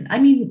often, I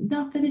mean,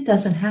 not that it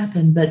doesn't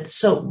happen, but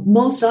so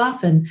most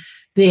often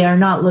they are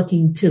not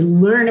looking to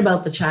learn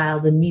about the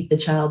child and meet the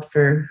child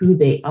for who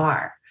they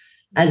are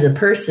as a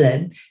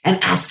person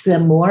and ask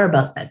them more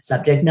about that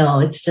subject. No,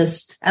 it's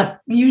just,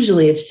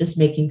 usually it's just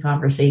making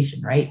conversation,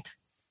 right?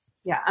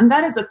 Yeah. And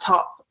that is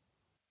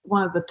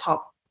one of the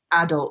top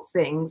adult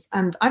things.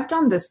 And I've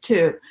done this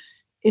too,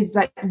 is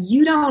that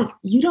you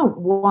don't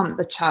want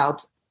the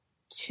child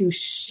to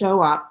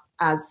show up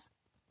as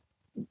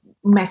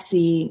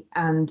messy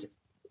and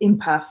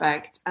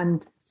imperfect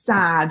and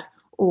sad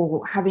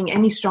or having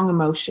any strong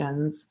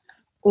emotions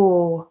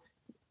or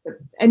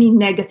any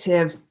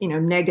negative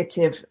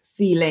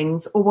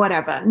feelings or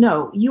whatever.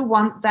 No, you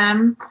want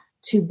them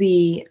to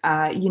be,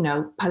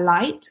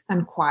 polite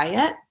and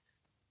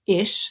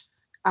quiet-ish,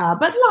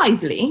 but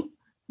lively.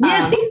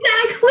 Yes,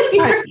 exactly.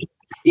 Right.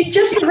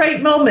 Just the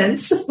right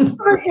moments.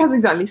 Yes,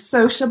 exactly.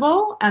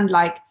 Sociable and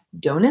like,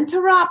 don't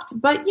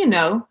interrupt, but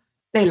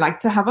they like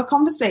to have a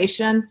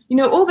conversation,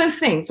 all those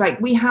things.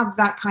 Like we have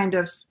that kind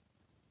of,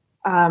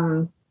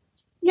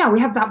 we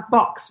have that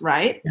box,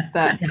 right? Yeah.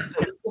 That we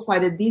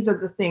decided these are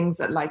the things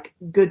that like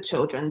good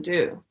children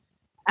do.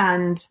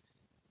 And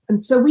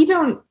so we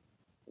don't,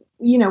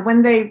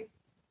 when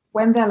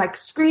they're like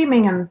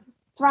screaming and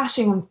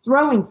thrashing and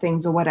throwing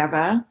things or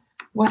whatever,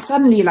 we're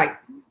suddenly like,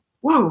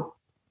 whoa,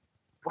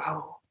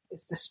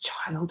 is this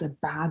child a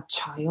bad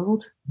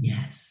child?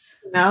 Yes.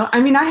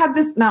 I mean, I have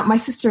this now. My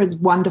sister is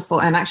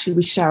wonderful, and actually,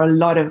 we share a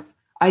lot of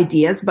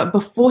ideas. But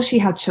before she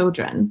had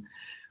children,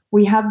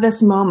 we had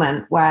this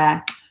moment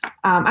where,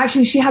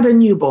 actually, she had a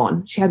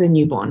newborn.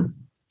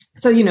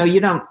 So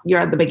you're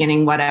at the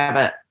beginning,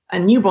 whatever.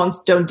 And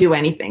newborns don't do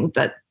anything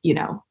that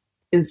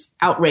is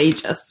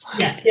outrageous.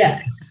 Yeah.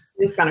 They're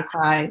just gonna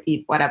cry,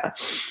 eat, whatever.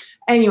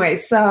 Anyway,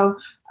 so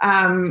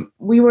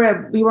we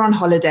were on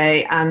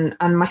holiday, and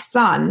my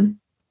son,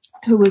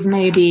 who was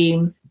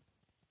maybe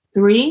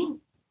 3.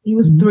 He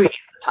was 3 at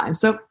the time,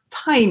 so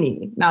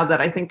tiny now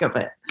that I think of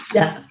it.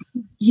 Yeah.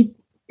 He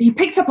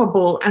picked up a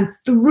ball and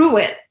threw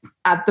it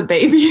at the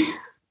baby.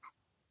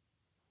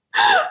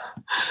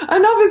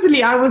 And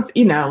obviously I was,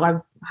 I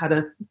had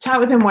a chat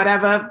with him,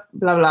 whatever,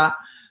 blah, blah.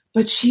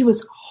 But she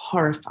was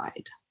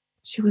horrified.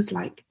 She was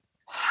like,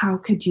 how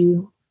could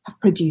you have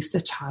produced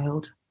a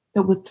child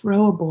that would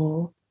throw a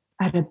ball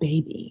at a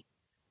baby?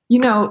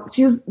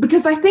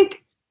 Because I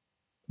think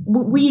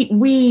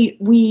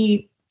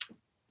we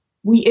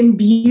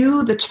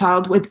imbue the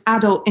child with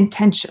adult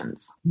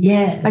intentions.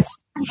 Yes. Like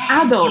an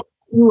adult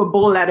threw a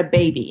ball at a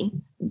baby,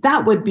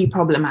 that would be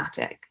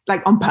problematic.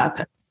 Like on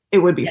purpose, it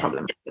would be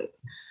problematic.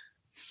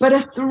 But a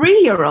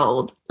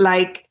 3-year-old,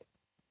 like,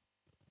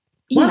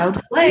 what's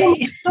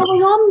going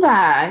on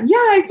there?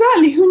 Yeah,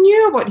 exactly. Who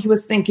knew what he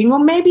was thinking? Or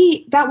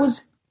maybe that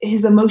was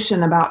his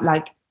emotion about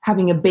like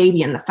having a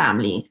baby in the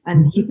family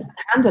and he couldn't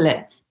handle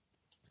it.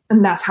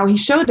 And that's how he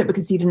showed it,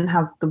 because he didn't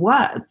have the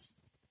words.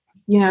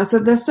 So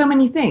there's so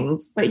many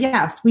things. But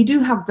yes, we do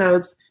have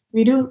those.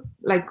 We do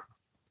have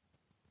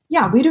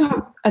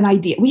an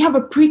idea. We have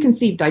a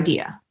preconceived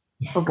idea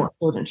of what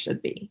children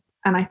should be.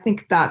 And I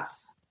think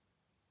that's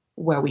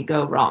where we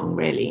go wrong,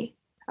 really.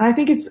 And I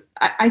think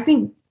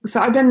so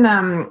I've been,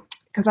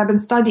 because I've been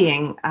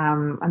studying,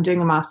 I'm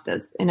doing a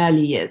master's in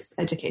early years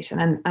education.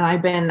 And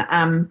I've been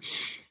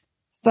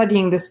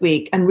studying this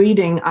week and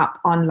reading up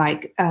on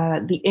like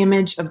the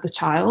image of the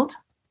child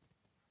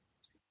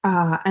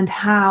and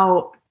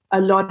how a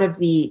lot of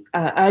the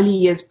early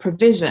years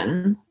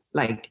provision,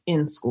 like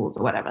in schools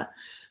or whatever,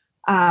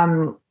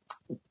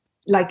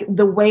 like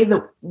the way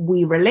that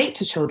we relate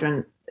to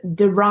children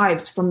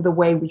derives from the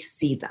way we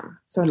see them.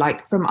 So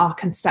like from our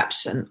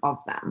conception of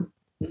them.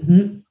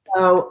 Mm-hmm.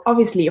 So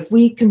obviously if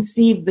we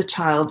conceive the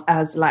child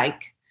as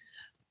like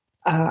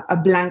a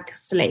blank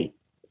slate,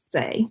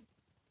 say,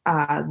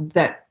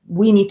 that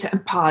we need to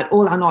impart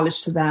all our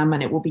knowledge to them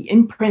and it will be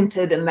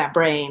imprinted in their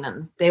brain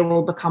and they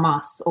will become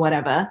us or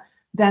whatever,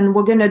 then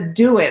we're going to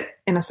do it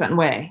in a certain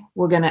way.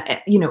 We're going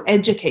to,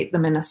 educate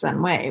them in a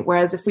certain way.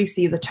 Whereas if we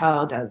see the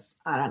child as,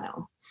 I don't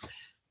know,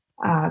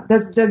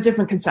 there's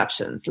different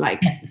conceptions.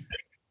 Like,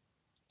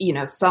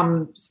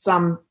 some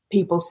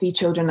people see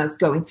children as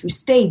going through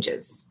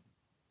stages,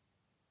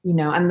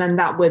 and then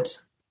that would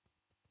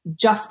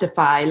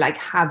justify like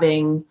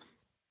having,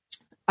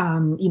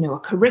 a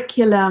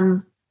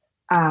curriculum,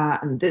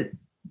 and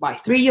by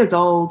 3 years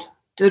old,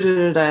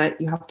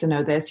 you have to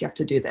know this, you have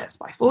to do this.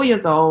 By 4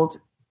 years old,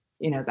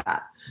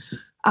 that.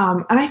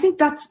 And I think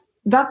that's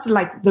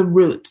like the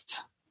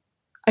root.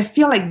 I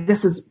feel like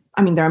this is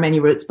I mean, there are many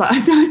roots, but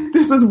I feel like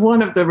this is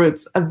one of the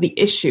roots of the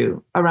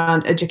issue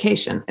around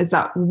education, is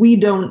that we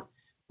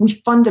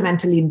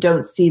fundamentally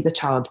don't see the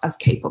child as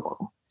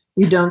capable.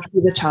 We don't see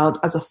the child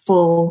as a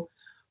full,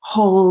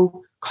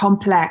 whole,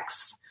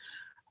 complex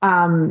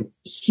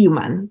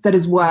human that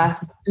is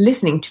worth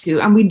listening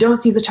to. And we don't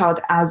see the child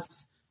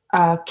as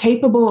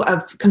capable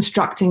of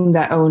constructing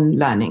their own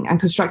learning and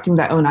constructing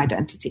their own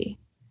identity.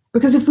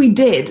 Because if we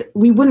did,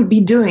 we wouldn't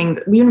be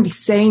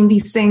saying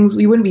these things.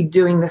 We wouldn't be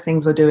doing the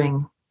things we're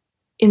doing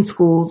in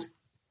schools,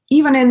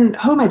 even in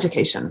home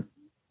education.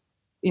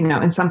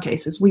 In some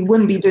cases, we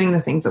wouldn't be doing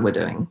the things that we're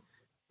doing.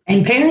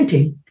 And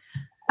parenting.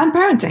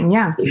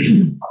 Yeah.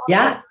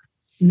 Yeah.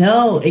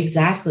 No,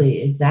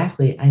 exactly.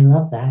 I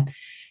love that.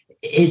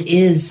 It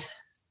is.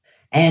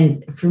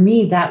 And for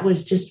me, that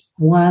was just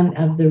one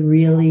of the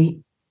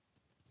really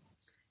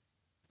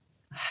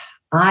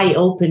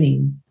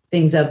eye-opening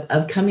things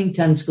of coming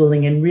to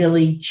unschooling and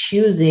really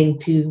choosing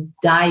to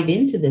dive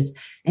into this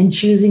and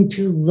choosing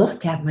to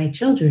look at my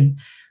children.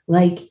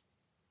 Like,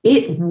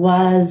 it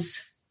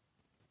was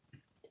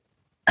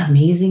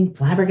amazing,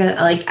 flabbergasted.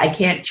 Like, I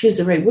can't choose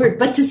the right word,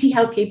 but to see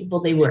how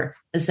capable they were,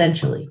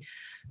 essentially.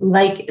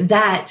 Like,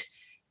 that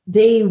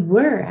they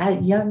were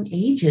at young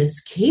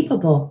ages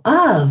capable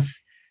of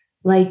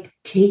like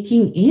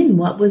taking in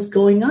what was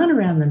going on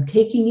around them,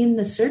 taking in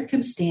the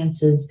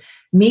circumstances,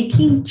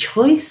 making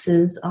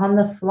choices on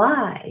the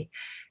fly.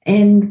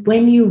 And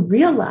when you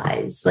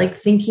realize, like,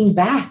 thinking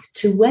back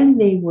to when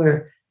they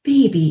were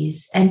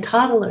babies and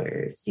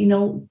toddlers,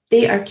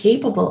 they are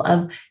capable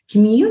of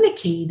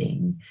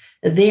communicating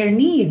their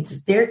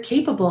needs. They're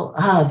capable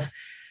of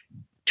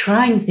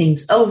trying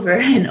things over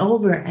and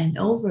over and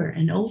over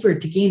and over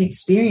to gain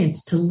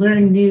experience, to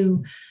learn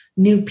new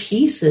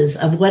pieces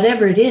of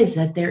whatever it is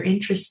that they're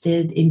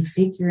interested in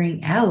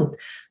figuring out,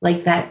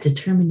 like that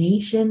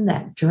determination,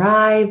 that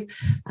drive,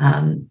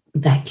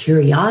 that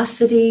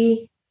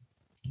curiosity,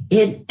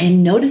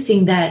 and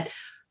noticing that,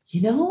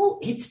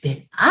 it's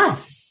been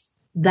us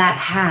that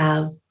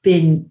have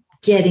been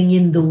getting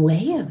in the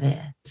way of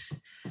it.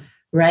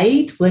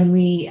 Right?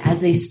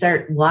 As they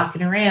start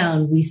walking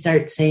around, we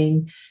start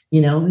saying,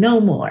 no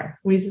more.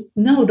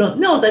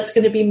 No, that's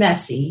going to be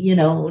messy.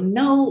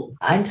 No,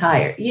 I'm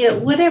tired.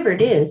 Whatever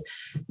it is.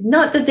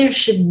 Not that there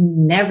should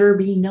never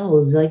be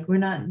no's. Like, we're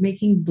not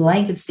making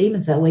blanket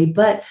statements that way,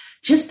 but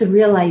just the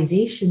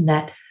realization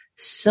that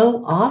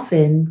so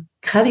often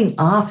cutting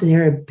off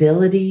their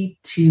ability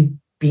to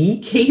be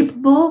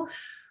capable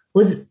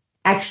was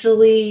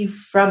actually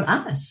from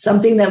us,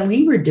 something that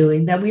we were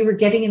doing, that we were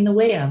getting in the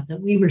way of, that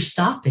we were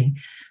stopping.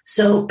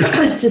 So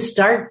to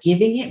start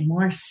giving it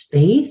more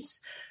space,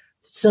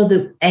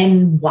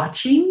 and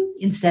watching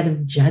instead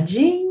of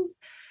judging,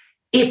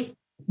 it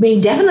may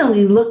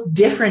definitely look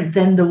different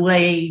than the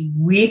way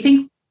we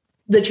think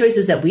the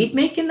choices that we'd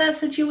make in that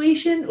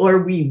situation,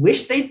 or we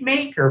wish they'd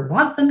make or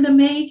want them to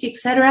make,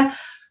 etc.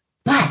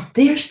 But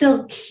they're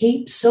still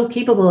so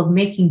capable of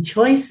making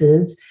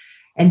choices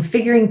and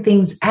figuring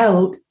things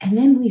out. And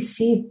then we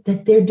see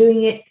that they're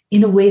doing it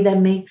in a way that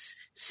makes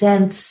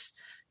sense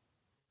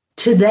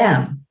to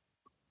them,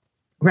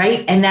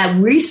 right? And that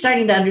we're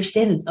starting to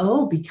understand is,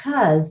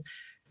 because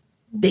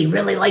they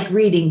really like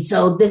reading.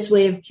 So this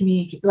way of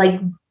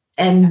communicating,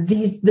 and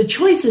the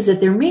choices that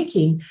they're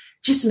making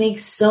just make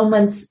so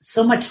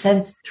much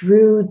sense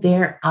through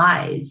their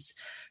eyes,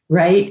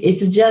 right?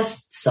 It's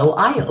just so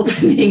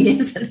eye-opening,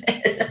 isn't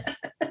it?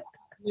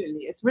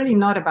 Absolutely. It's really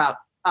not about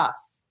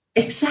us.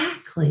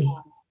 Exactly.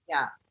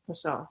 Yeah, for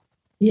sure.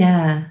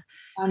 Yeah.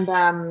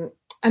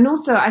 And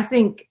also, I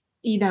think,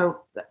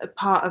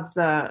 part of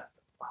the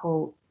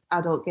whole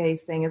adult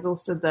gaze thing is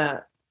also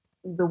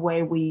the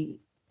way we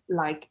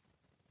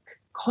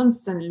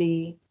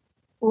constantly,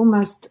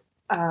 almost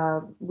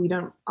we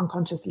don't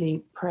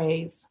unconsciously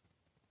praise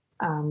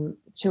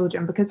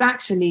children, because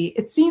actually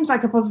it seems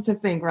like a positive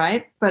thing,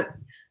 right? But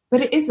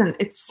it isn't.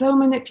 It's so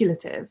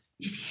manipulative.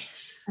 It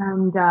is.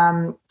 And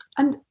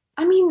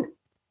I mean,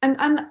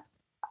 and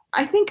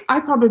I think I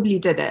probably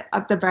did it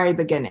at the very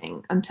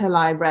beginning until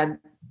I read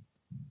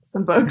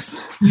some books.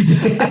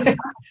 I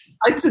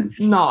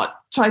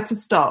try to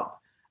stop,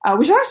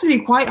 which is actually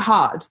quite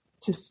hard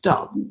to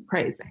stop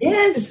praising.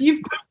 Yes. If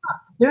you've grown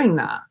up doing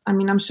that. I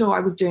mean, I'm sure I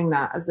was doing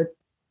that as a,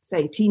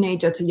 say,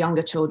 teenager to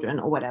younger children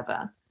or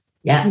whatever.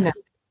 Yeah.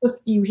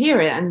 You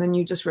hear it and then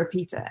you just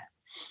repeat it.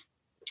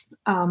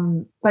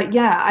 But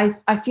yeah,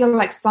 I feel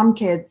like some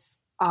kids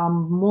are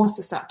more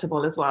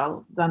susceptible as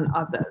well than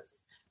others.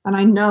 And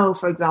I know,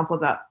 for example,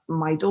 that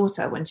my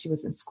daughter, when she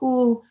was in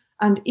school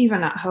and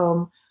even at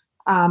home,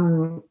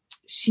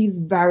 she's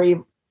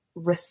very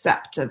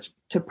receptive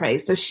to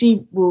praise. So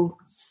she will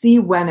see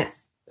when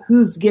it's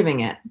who's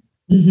giving it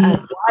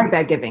and why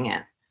they're giving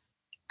it,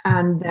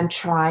 and then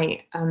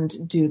try and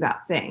do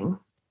that thing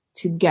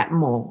to get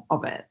more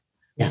of it.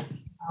 Yeah.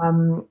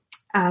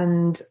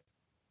 And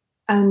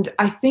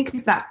I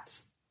think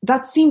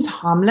that seems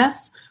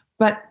harmless,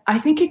 but I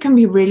think it can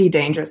be really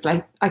dangerous.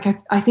 I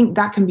think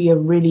that can be a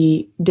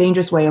really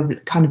dangerous way of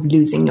kind of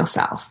losing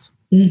yourself.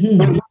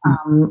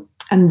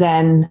 and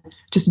then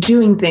just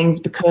doing things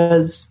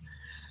because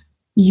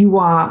you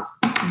are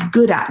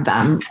good at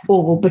them,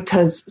 or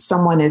because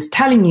someone is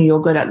telling you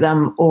you're good at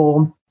them,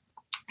 or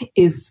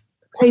is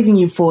praising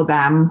you for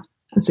them,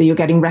 and so you're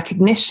getting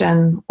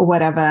recognition or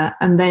whatever,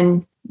 and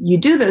then you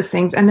do those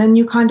things, and then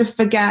you kind of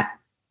forget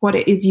what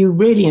it is you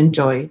really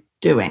enjoy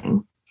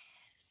doing.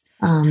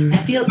 I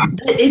feel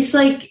it's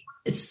like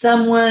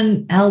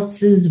someone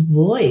else's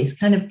voice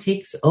kind of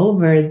takes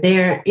over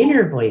their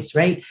inner voice,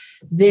 right?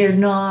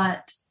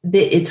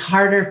 It's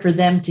harder for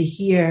them to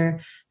hear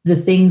the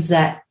things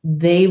that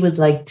they would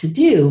like to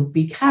do,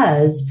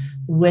 because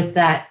with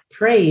that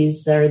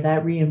praise or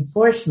that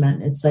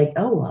reinforcement, it's like,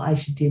 oh, well, I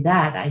should do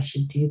that. I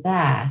should do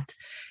that.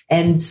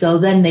 And so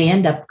then they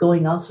end up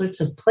going all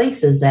sorts of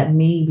places that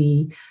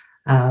maybe,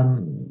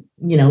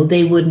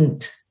 they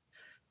wouldn't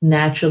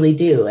naturally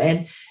do.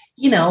 And,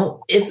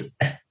 it's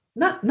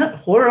not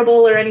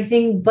horrible or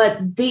anything,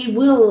 but they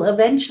will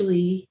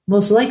eventually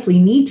most likely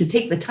need to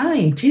take the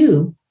time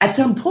to, at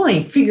some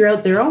point, figure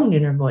out their own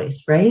inner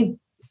voice, right?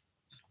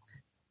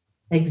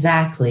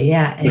 Exactly.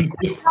 Yeah. And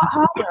it's not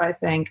harder, I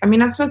think. I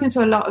mean, I've spoken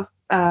to a lot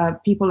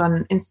of people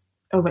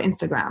over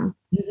Instagram,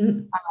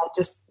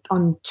 just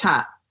on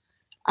chat,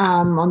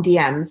 on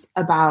DMs,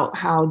 about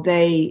how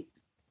they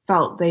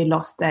felt they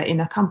lost their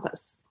inner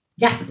compass.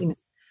 Yeah.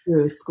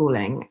 Through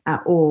schooling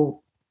or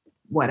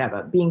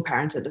whatever, being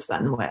parented a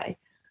certain way,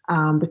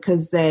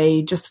 because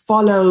they just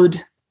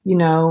followed,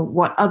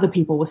 what other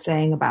people were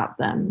saying about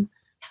them,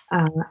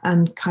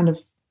 and kind of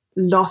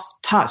lost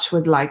touch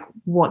with like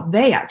what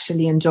they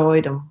actually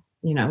enjoyed and,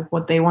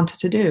 what they wanted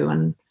to do.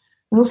 And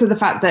also the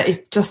fact that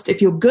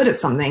if you're good at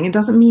something, it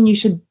doesn't mean you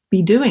should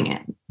be doing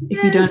it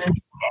if you don't enjoy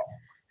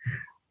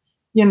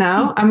it.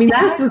 I mean,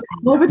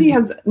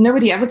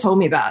 nobody ever told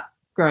me that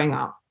growing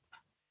up.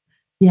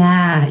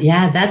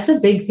 Yeah, that's a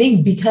big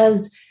thing,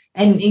 because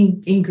and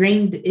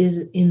ingrained is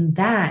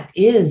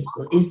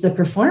the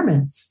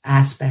performance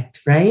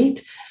aspect,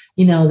 right?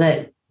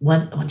 That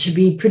one should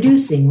be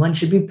producing, one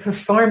should be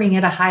performing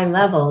at a high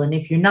level, and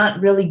if you're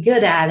not really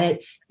good at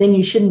it, then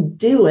you shouldn't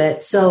do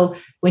it. So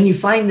when you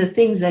find the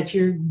things that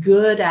you're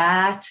good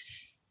at,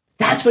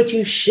 that's what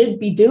you should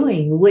be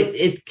doing.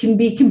 It can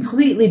be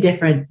completely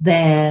different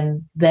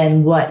than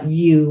what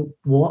you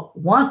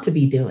want to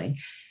be doing.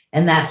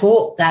 And that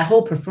whole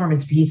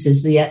performance piece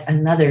is yet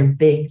another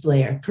big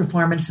layer.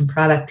 Performance and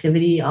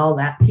productivity, all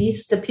that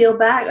piece to peel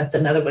back. That's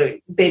another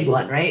big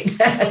one, right?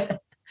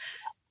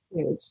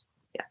 Huge.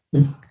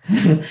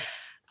 Yeah.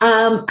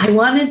 I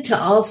wanted to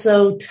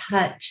also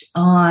touch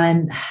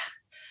on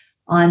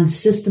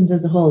systems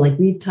as a whole. Like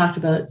we've talked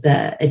about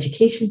the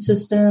education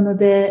system a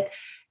bit.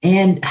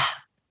 And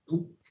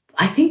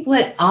I think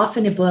what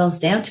often it boils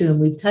down to,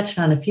 and we've touched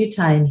on a few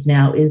times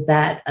now, is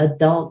that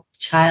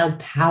adult-child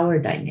power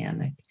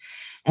dynamic.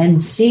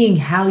 And seeing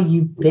how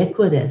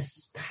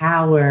ubiquitous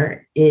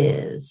power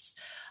is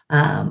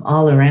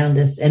all around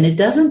us. And it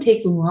doesn't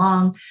take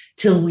long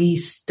till we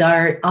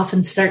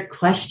often start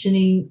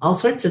questioning all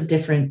sorts of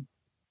different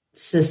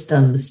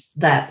systems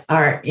that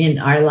are in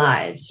our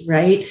lives,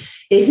 right?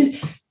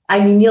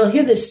 You'll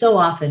hear this so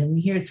often.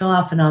 We hear it so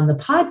often on the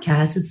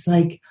podcast. It's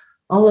like,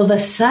 all of a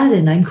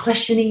sudden, I'm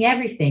questioning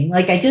everything.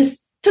 Like I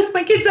just took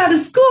my kids out of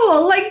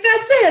school. Like,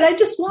 that's it. I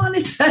just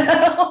wanted to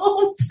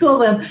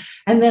homeschool them.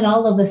 And then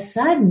all of a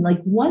sudden,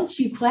 like once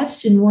you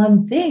question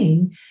one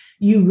thing,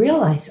 you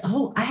realize,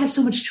 oh, I have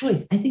so much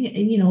choice. I think,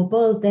 it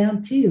boils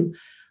down to,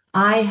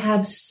 I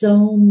have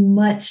so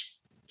much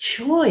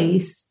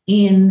choice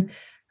in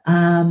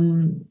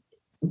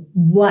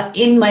what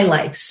in my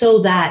life, so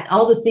that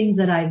all the things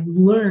that I've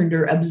learned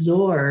or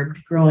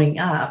absorbed growing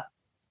up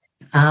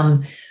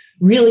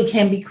really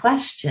can be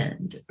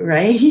questioned,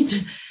 right?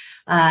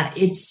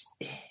 It's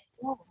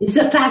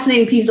a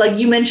fascinating piece. Like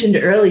you mentioned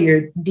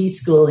earlier,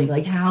 deschooling,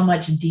 like how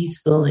much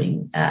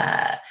deschooling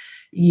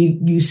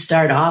you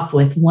start off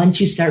with once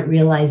you start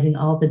realizing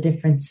all the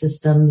different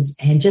systems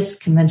and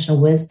just conventional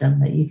wisdom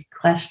that you could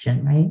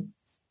question, right?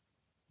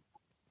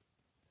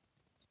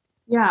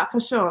 Yeah, for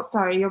sure.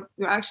 Sorry, you're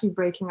actually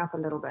breaking up a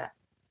little bit.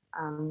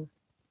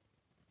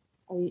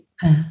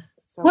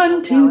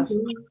 One, two.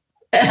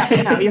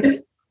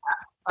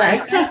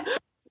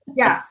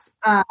 Yes,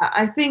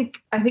 I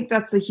think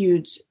that's a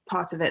huge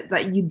part of it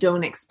that you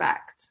don't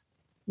expect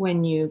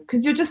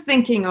because you're just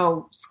thinking,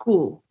 oh,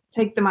 school,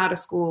 take them out of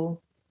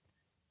school,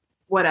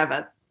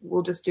 whatever,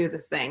 we'll just do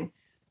this thing.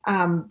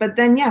 But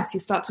then, yes,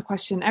 you start to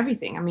question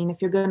everything. I mean,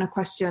 if you're going to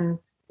question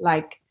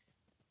like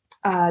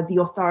the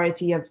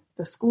authority of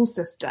the school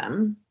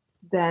system,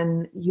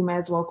 then you may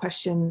as well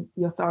question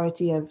the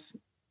authority of,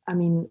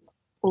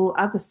 all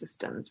other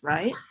systems,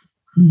 right?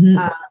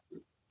 Mm-hmm.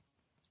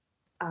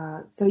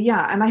 So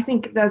yeah, and I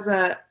think there's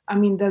a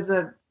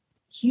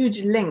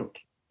huge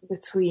link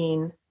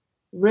between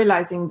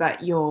realizing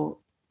that your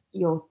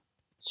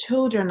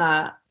children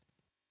are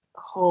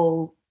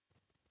whole,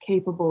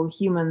 capable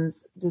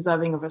humans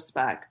deserving of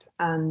respect,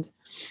 and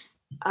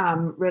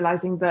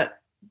realizing that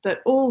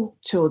all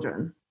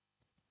children,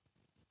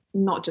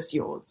 not just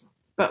yours,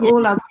 but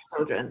all other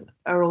children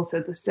are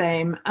also the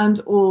same,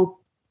 and all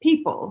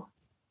people.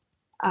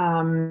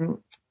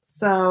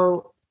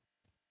 So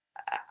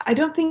I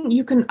don't think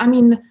you can, I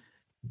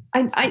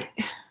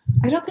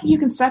don't think you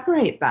can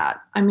separate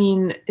that. I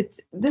mean,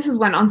 this is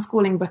when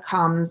unschooling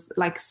becomes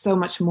like so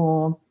much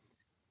more.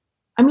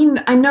 I mean,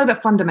 I know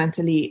that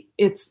fundamentally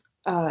it's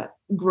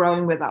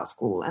growing without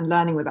school and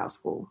learning without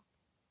school.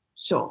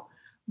 Sure.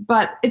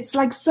 But it's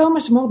like so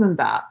much more than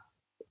that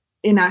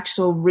in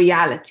actual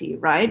reality,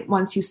 right?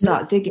 Once you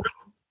start digging,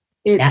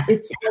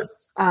 it's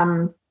just,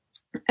 and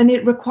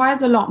it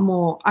requires a lot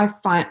more. I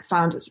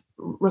found it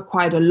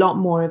required a lot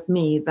more of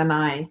me than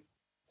I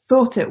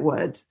thought it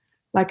would.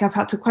 Like I've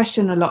had to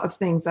question a lot of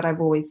things that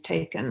I've always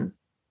taken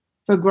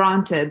for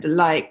granted.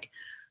 Like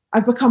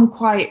I've become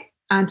quite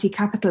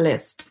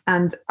anti-capitalist,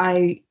 and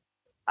it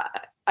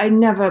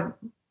never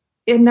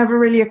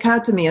really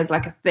occurred to me as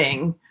like a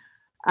thing.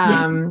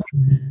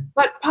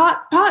 But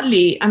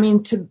partly, I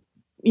mean,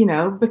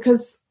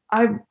 because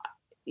I've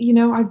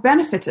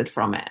benefited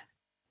from it.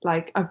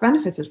 Like I've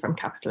benefited from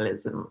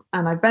capitalism,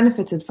 and I've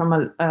benefited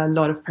from a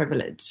lot of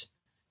privilege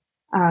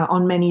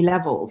on many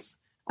levels.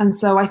 And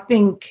so I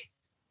think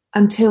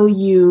until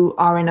you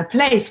are in a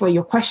place where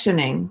you're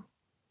questioning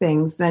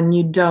things, then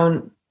you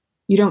don't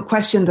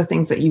question the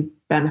things that you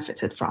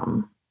benefited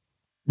from.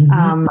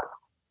 Mm-hmm.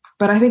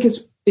 But I think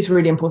it's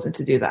really important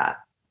to do that.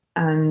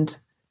 And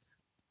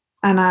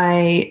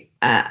I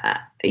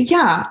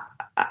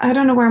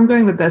don't know where I'm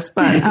going with this,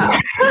 but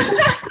I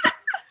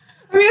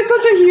mean, it's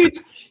such a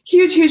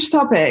huge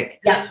topic.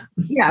 Yeah.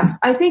 Yes.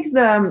 I think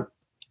the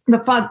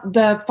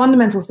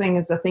fundamental thing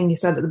is the thing you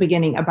said at the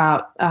beginning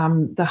about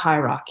the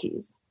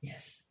hierarchies.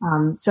 Yes.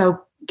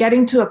 So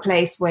getting to a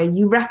place where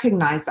you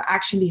recognize that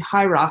actually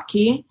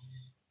hierarchy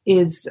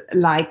is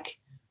like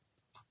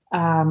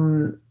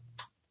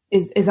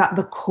is at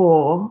the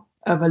core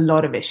of a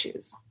lot of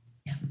issues.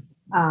 Yeah.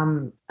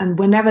 And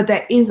whenever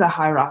there is a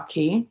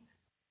hierarchy,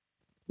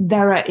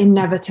 there are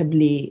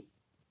inevitably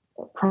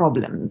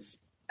problems,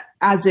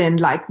 as in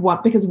like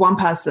because one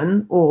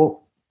person or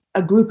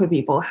a group of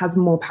people has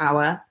more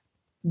power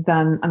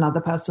than another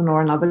person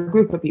or another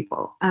group of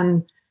people.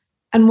 And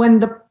when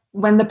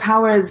the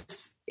power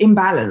is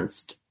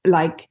imbalanced,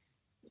 like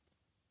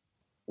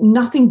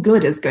nothing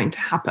good is going to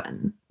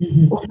happen,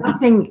 mm-hmm. or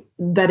nothing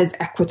that is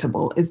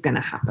equitable is going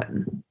to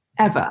happen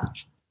ever.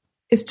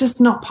 It's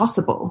just not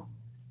possible.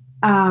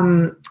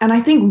 And I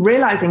think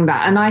realizing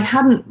that, and I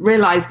hadn't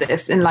realized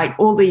this in like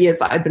all the years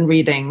that I've been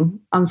reading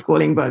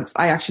unschooling books,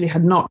 I actually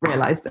had not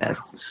realized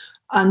this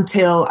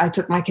until I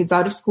took my kids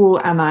out of school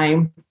and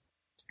I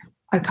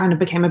kind of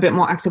became a bit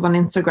more active on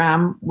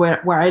Instagram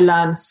where I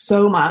learned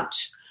so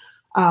much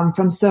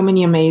from so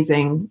many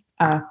amazing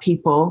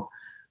people,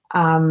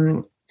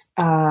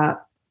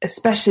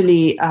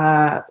 especially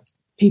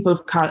people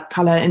of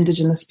color,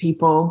 Indigenous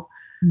people,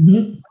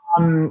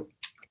 mm-hmm.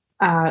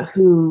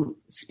 Who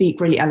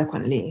speak really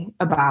eloquently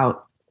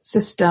about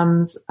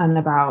systems and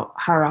about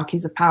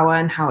hierarchies of power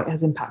and how it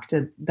has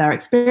impacted their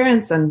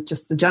experience and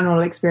just the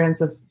general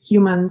experience of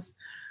humans.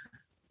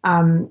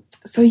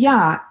 So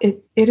yeah,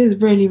 it is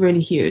really,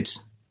 really huge.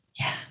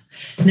 Yeah.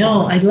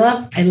 No, I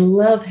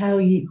love how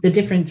the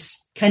different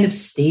kind of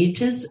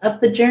stages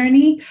of the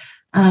journey.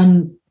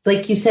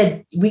 Like you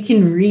said, we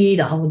can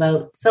read all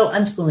about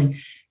unschooling,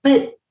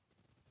 but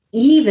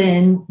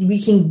even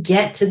we can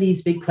get to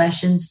these big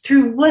questions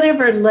through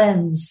whatever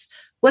lens,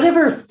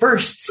 whatever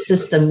first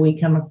system we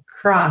come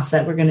across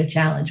that we're going to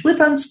challenge. With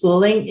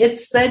unschooling,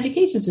 it's the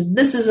education system.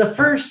 This is a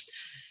first.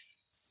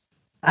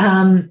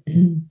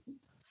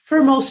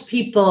 For most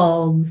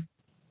people,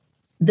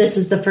 this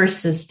is the first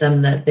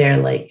system that they're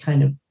like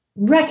kind of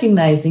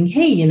recognizing,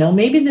 hey,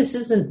 maybe this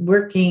isn't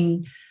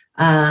working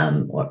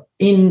or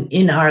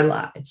in our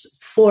lives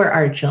for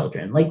our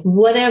children, like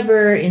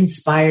whatever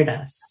inspired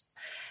us.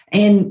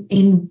 And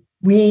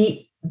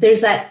there's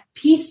that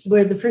piece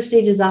where the first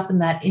stage is often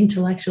that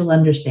intellectual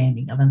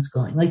understanding of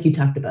unschooling, like you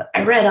talked about.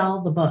 I read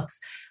all the books.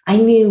 I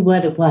knew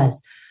what it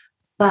was.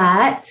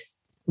 But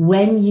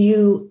when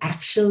you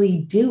actually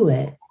do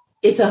it,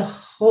 it's a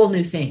whole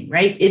new thing,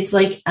 right? It's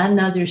like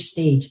another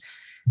stage.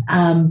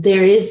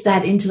 There is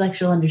that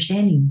intellectual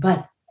understanding,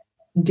 but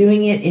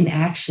doing it in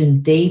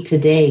action day to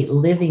day,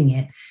 living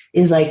it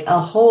is like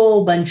a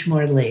whole bunch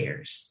more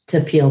layers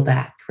to peel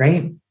back,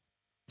 right?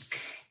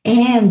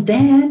 And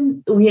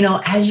then,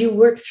 as you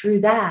work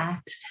through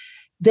that,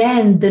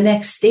 then the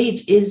next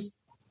stage is,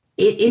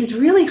 it is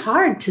really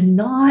hard to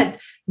not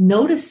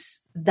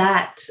notice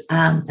that,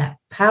 that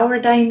power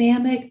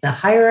dynamic, the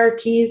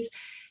hierarchies,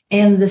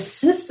 and the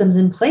systems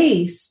in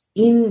place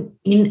in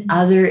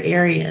other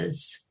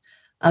areas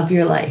of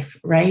your life,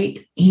 right?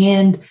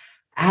 And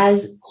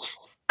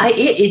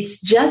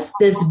it's just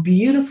this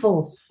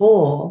beautiful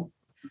hole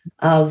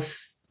of,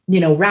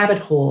 rabbit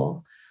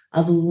hole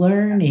of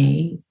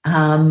learning.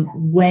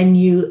 When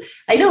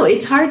I know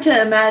it's hard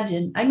to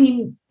imagine. I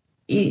mean,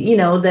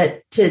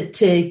 that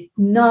to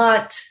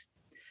not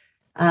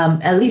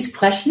at least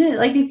question it,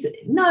 like it's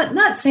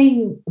not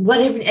saying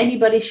whatever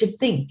anybody should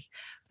think,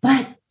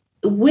 but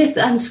with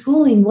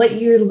unschooling,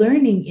 what you're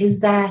learning is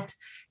that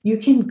you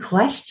can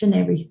question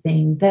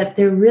everything, that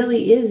there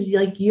really is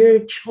like your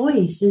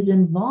choice is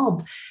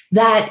involved,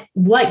 that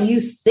what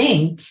you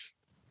think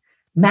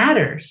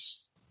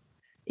matters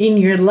in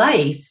your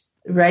life,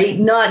 right?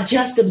 Not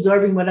just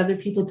absorbing what other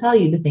people tell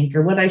you to think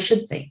or what I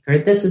should think, or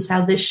this is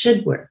how this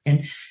should work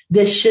and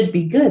this should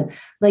be good.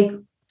 Like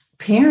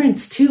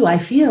parents too, I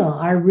feel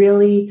are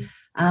really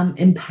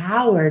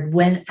empowered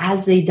when,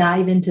 as they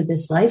dive into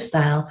this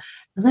lifestyle,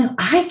 like,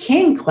 I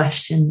can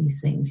question these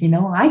things.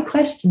 I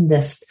question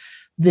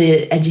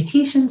the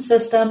education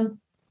system,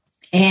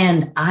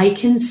 and I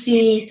can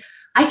see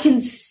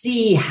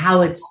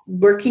how it's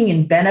working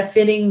and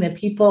benefiting the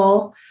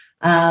people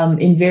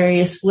in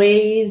various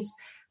ways.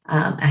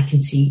 I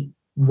can see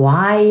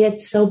why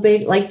it's so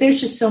big. Like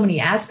there's just so many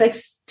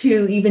aspects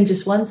to even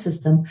just one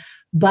system,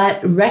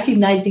 but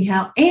recognizing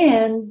how,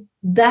 and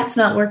that's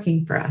not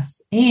working for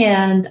us.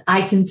 And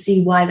I can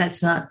see why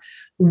that's not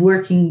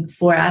working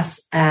for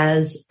us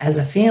as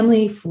a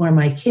family, for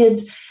my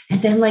kids.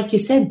 And then, like you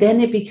said,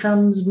 then it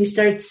becomes, we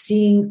start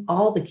seeing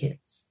all the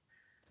kids,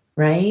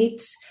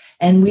 right?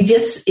 And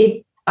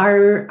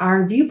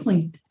our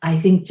viewpoint, I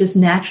think, just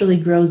naturally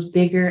grows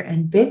bigger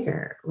and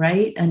bigger,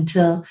 right?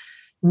 Until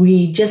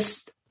we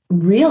just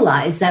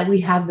realize that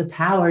we have the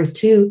power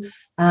to,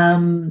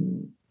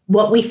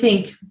 what we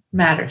think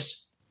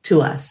matters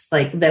to us,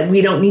 like that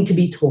we don't need to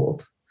be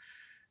told.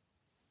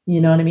 You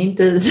know what I mean?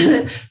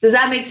 Does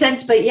that make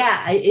sense? But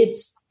yeah,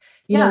 it's,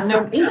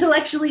 from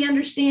intellectually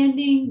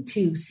understanding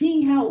to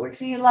seeing how it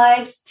works in your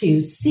lives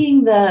to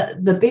seeing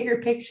the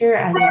bigger picture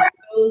as it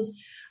goes.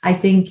 I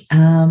think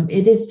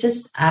it is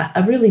just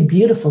a really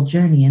beautiful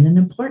journey and an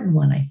important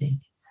one, I think.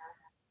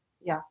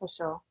 Yeah, for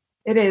sure.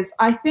 It is.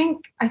 I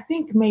think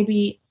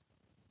maybe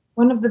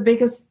one of the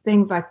biggest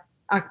things I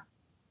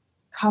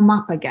come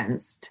up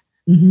against,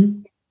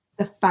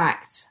 the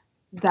fact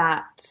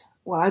that,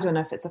 well, I don't know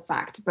if it's a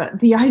fact,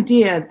 but the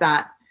idea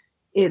that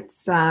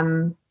it's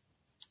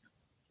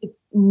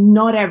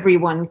not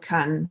everyone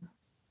can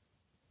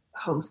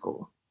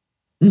homeschool,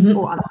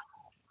 or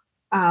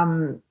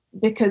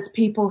because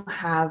people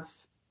have,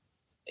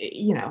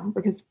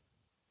 because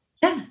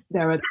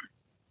there are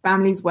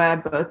families where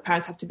both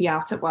parents have to be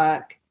out at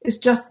work. It's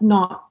just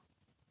not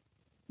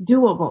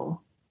doable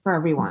for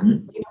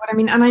everyone. You know what I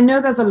mean? And I know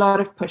there's a lot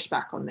of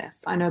pushback on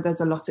this. I know there's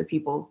a lot of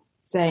people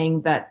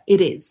saying that it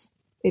is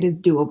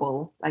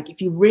doable. Like if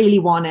you really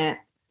want it,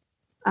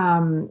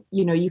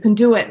 you can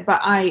do it.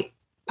 But I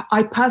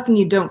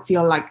personally don't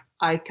feel like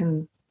I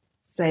can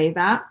say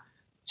that,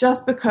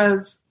 just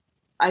because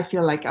I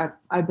feel like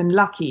I've been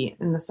lucky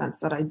in the sense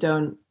that I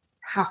don't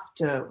have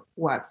to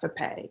work for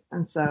pay.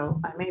 And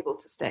so I'm able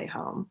to stay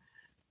home.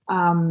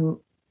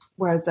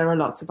 Whereas there are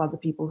lots of other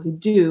people who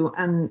do,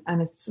 and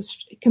it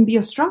can be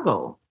a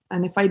struggle.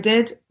 And if I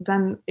did,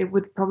 then it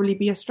would probably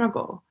be a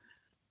struggle.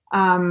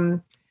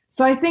 So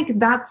I think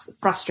that's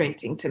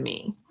frustrating to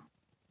me,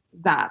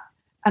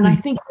 and I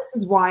think this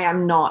is why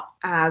I'm not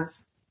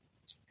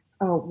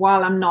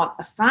while I'm not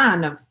a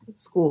fan of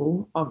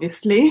school,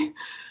 obviously,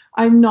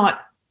 I'm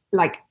not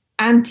like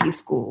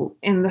anti-school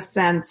in the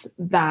sense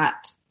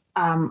that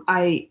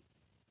I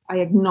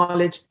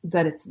acknowledge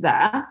that it's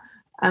there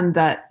and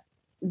that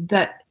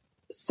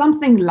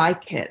something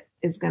like it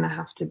is going to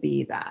have to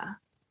be there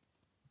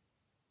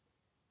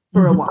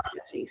for a while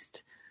at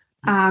least.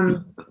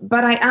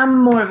 But I am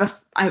more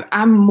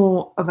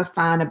of a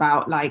fan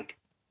about like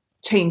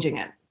changing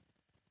it.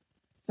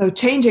 So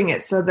changing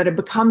it so that it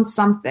becomes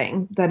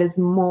something that is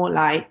more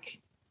like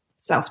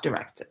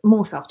self-directed,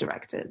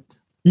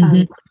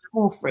 and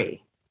more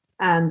free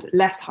and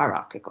less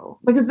hierarchical,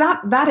 because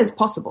that is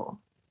possible.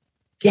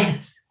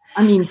 Yes.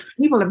 I mean,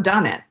 people have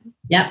done it.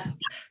 Yep.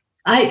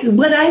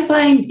 What I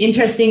find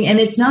interesting, and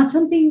it's not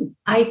something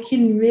I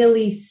can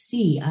really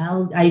see,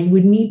 I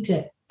would need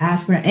to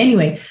ask for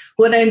anyway.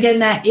 What I'm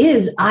getting at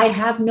is I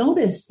have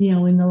noticed,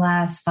 in the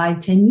last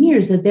 5-10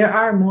 years that there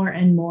are more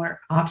and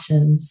more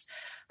options,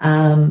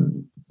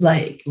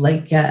 like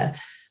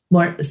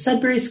more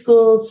Sudbury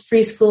schools,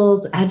 free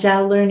schools,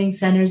 agile learning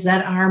centers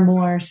that are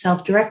more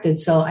self-directed.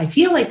 So I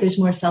feel like there's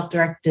more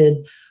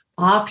self-directed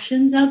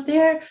options out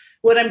there.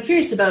 What I'm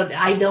curious about,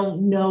 I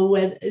don't know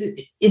whether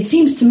it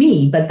seems to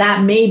me, but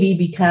that may be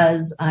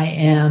because I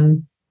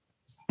am,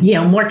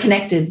 more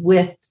connected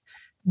with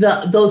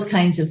those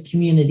kinds of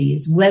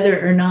communities,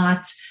 whether or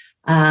not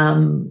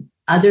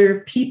other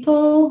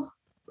people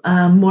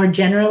more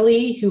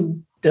generally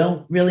who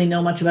don't really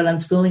know much about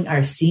unschooling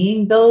are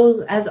seeing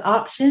those as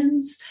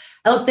options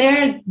out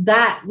there.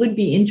 That would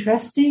be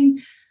interesting.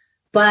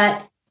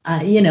 But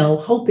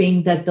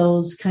hoping that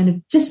those kind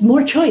of just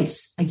more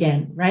choice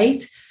again,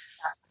 right?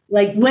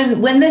 Like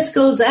when this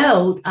goes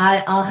out,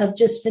 I'll have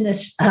just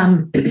finished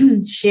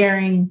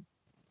sharing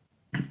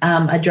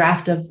a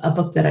draft of a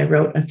book that I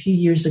wrote a few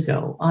years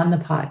ago on the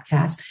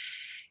podcast.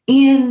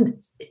 And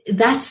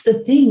that's the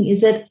thing,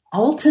 is that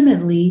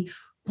ultimately,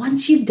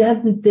 once you've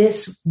done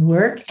this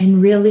work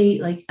and really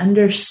like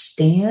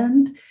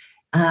understand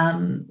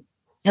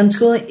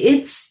unschooling,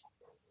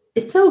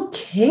 it's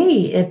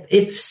okay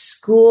if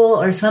school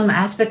or some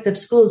aspect of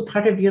school is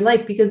part of your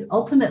life, because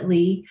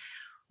ultimately,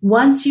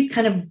 once you've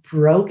kind of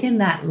broken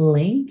that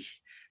link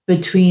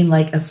between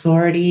like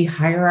authority,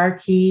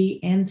 hierarchy,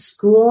 and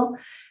school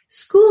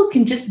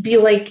can just be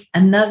like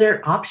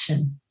another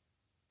option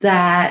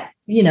that,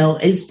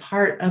 is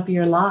part of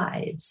your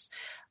lives.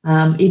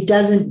 You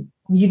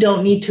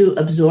don't need to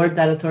absorb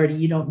that authority.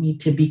 You don't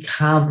need to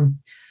become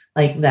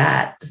like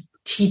that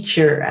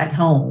teacher at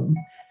home,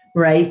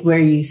 right? Where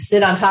you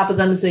sit on top of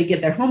them so they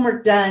get their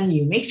homework done.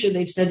 You make sure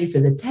they've studied for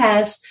the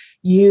test.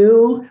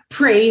 You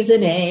praise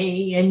an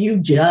A and you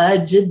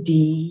judge a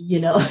D,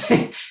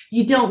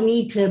 You don't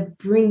need to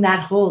bring that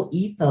whole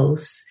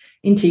ethos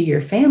into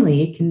your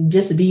family. It can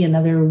just be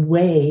another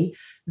way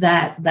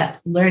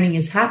that learning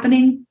is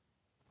happening,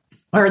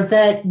 or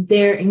that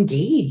they're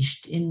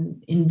engaged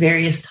in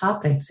various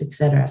topics,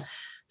 etc.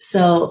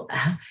 So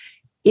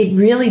it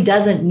really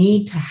doesn't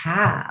need to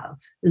have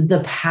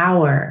the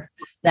power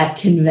that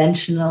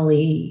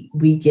conventionally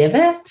we give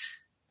it.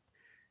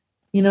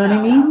 You know what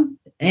I mean?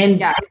 And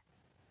yeah,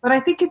 but I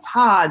think it's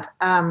hard.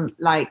 I'm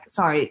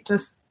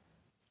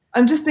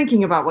just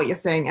thinking about what you're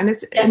saying, and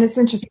it's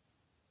interesting.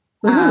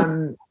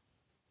 Mm-hmm.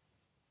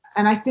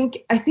 And I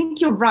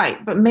think you're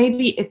right, but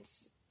maybe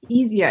it's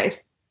easier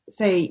if,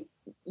 say,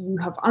 you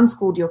have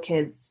unschooled your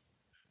kids,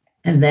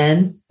 and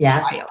then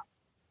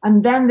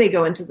and then they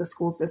go into the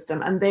school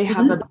system and they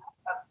have a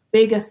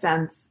bigger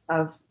sense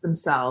of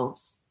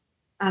themselves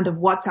and of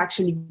what's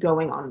actually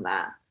going on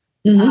there.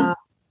 Mm-hmm.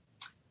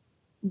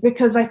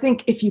 Because I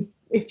think if your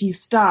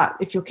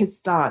kids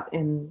start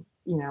in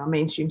a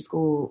mainstream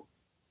school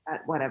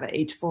at whatever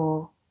age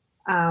 4,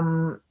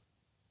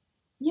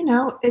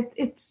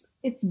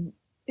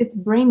 it's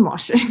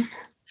brainwashing.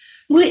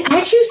 Well,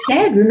 as you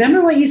said,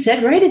 remember what you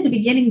said right at the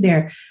beginning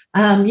there.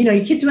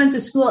 Your kids went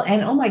to school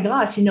and, oh my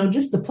gosh,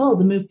 just the pull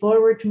to move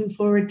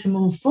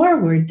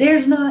forward.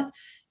 There's not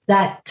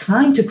that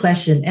time to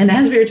question. And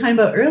as we were talking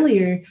about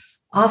earlier,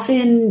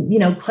 often,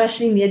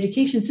 questioning the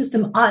education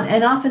system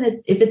and often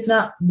if it's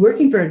not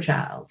working for a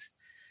child,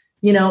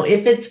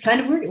 if it's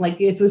kind of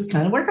like it was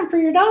kind of working for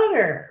your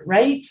daughter,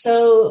 right?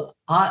 So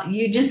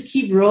you just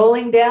keep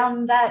rolling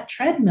down that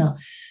treadmill.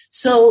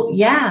 So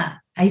yeah,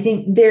 I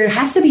think there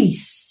has to be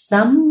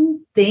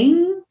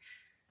something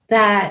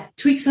that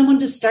tweaks someone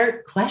to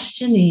start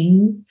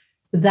questioning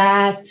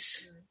that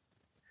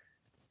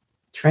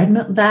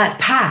treadmill, that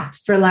path,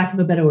 for lack of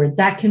a better word,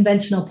 that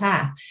conventional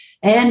path.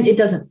 And it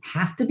doesn't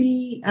have to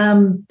be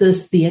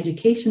the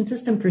education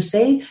system per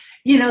se.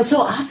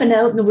 So often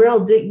out in the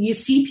world, you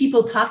see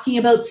people talking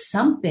about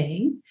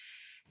something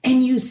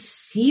and you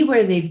see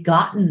where they've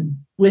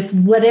gotten with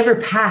whatever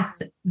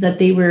path that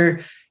they were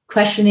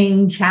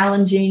questioning,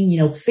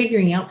 challenging,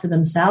 figuring out for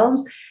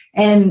themselves.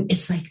 And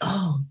it's like,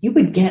 oh, you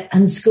would get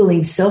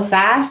unschooling so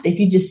fast if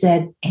you just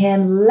said,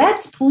 and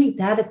let's point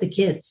that at the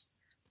kids.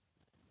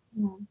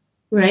 Yeah.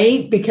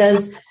 Right?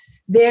 Because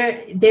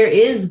there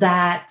is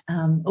that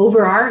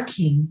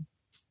overarching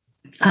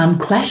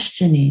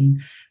questioning.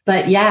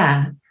 But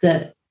yeah,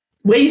 the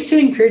ways to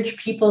encourage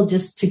people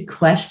just to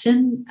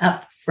question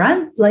up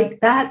front,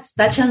 like that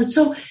challenge.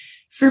 So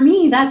for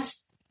me,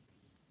 that's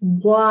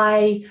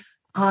why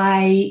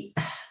I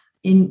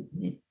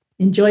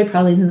enjoy,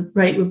 probably isn't the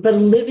right word, but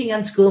living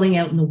unschooling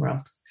out in the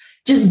world,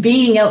 just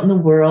being out in the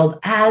world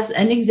as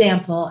an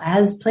example,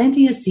 as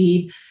planting a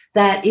seed,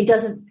 that it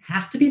doesn't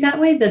have to be that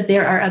way, that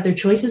there are other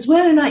choices,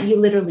 whether or not you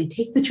literally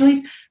take the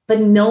choice,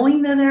 but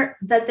knowing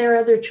that there are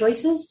other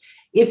choices,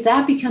 if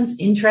that becomes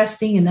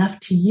interesting enough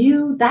to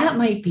you, that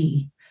might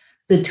be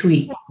the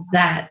tweak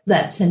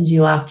that sends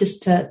you off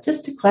just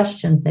to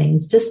question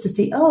things, just to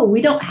see, oh,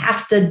 we don't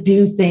have to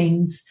do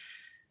things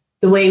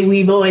the way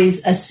we've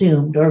always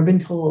assumed or been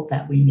told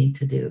that we need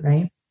to do,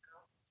 right?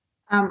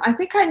 I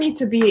think I need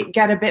to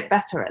get a bit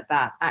better at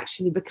that,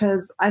 actually,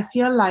 because I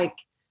feel like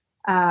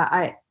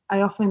I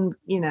often,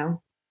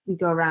 we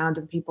go around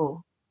and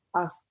people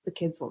ask the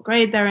kids what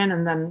grade they're in,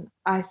 and then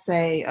I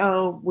say,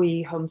 oh,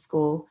 we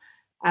homeschool.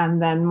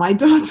 And then my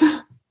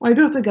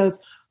daughter goes,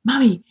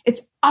 Mommy,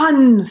 it's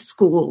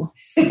unschool.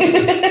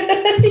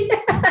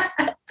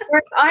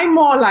 I'm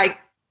more like,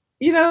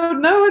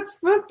 no, it's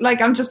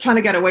like, I'm just trying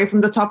to get away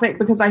from the topic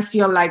because I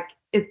feel like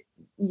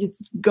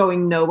it's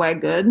going nowhere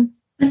good.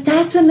 But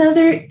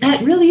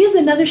that really is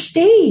another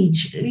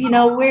stage,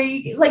 where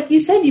you, like you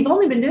said, you've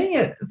only been doing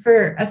it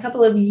for a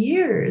couple of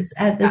years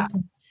at this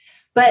point.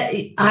 But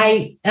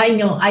I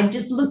know, I'm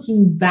just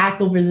looking back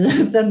over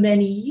the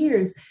many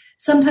years.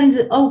 Sometimes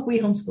we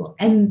homeschool,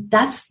 and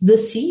that's the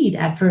seed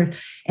at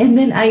first. And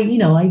then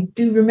I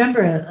do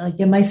remember, like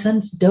in my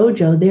son's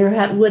dojo,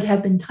 there would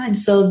have been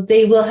times, so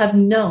they will have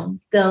known,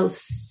 they'll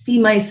see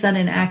my son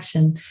in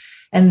action,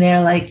 and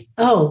they're like,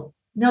 oh,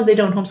 no, they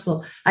don't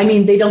homeschool. I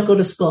mean, they don't go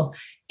to school.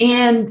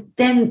 And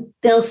then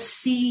they'll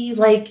see,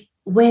 like,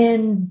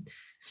 when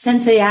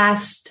Sensei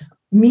asked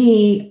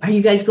me, are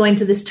you guys going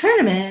to this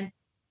tournament?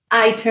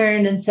 I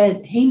turned and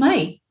said, hey,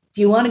 Mike,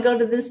 do you want to go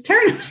to this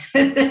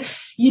tournament?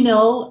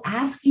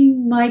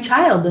 Asking my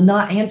child and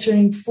not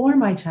answering for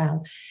my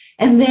child.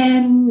 And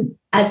then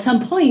at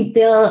some point,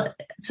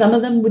 some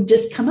of them would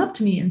just come up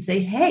to me and say,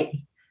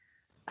 hey,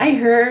 I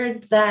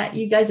heard that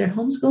you guys are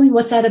homeschooling.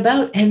 What's that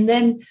about? And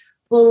then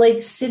we'll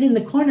like sit in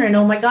the corner and,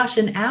 oh my gosh,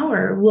 an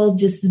hour will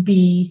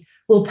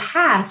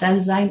pass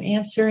as I'm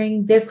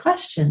answering their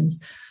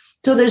questions.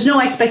 So there's no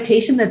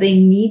expectation that they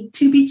need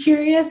to be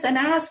curious and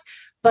ask,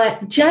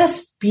 but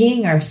just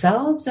being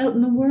ourselves out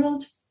in the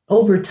world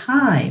over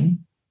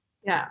time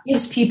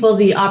gives people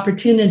the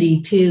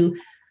opportunity to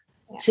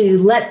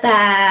let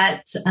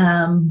that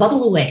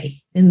bubble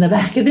away in the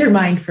back of their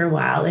mind for a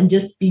while and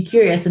just be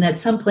curious. And at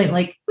some point,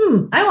 like,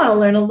 I want to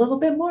learn a little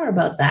bit more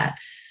about that.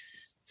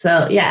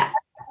 So, yeah.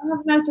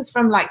 I've noticed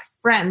from like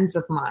friends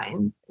of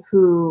mine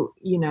who,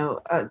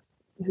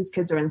 whose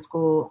kids are in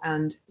school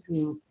and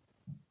who,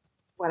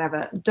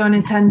 whatever, don't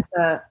intend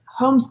to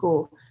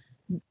homeschool,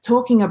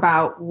 talking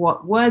about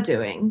what we're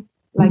doing,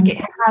 like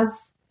it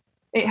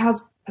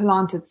has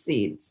planted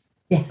seeds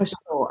for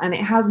sure. And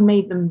it has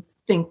made them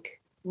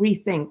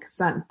rethink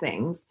certain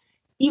things,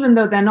 even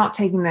though they're not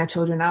taking their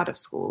children out of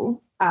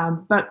school.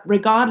 But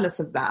regardless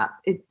of that,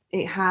 it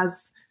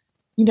has,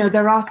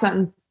 there are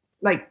certain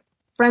like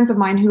friends of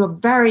mine who are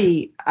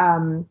very,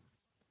 I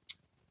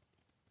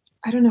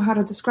don't know how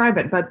to describe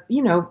it, but,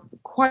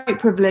 quite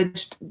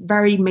privileged,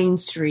 very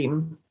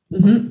mainstream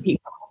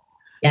people.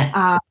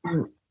 Yeah.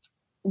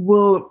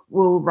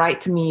 Will write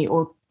to me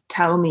or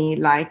tell me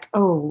like,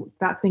 oh,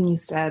 that thing you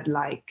said,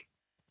 like,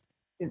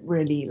 it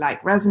really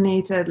like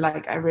resonated.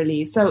 Like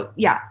so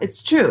yeah,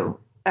 it's true.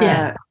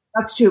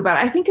 That's true. But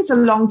I think it's a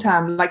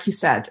long-term, like you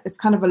said, it's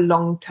kind of a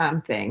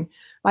long-term thing.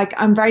 Like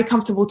I'm very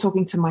comfortable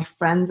talking to my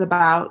friends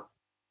about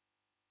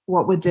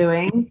what we're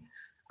doing.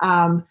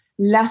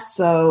 Less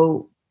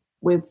so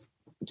with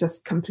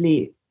just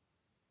complete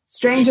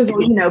strangers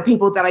or,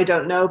 people that I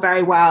don't know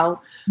very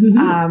well.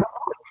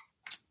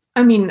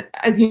 I mean,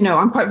 as you know,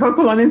 I'm quite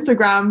vocal on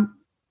Instagram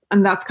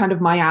and that's kind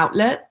of my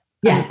outlet.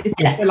 It's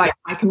like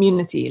my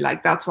community.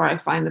 Like that's where I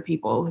find the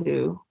people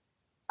who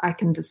I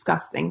can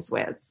discuss things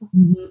with.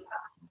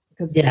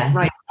 Because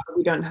right now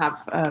we don't have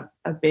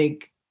a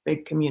big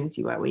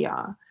community where we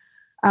are,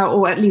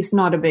 or at least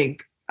not a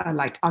big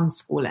like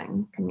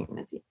unschooling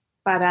community.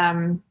 But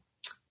I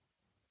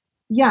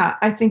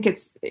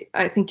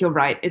think you're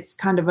right. It's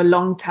kind of a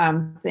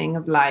long-term thing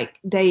of like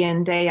day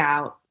in, day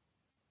out,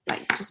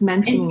 like just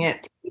mentioning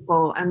it to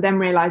people and then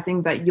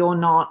realizing that you're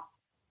not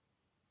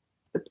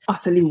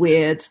utterly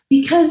weird.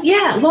 Because,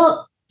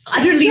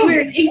 utterly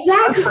weird.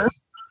 Exactly.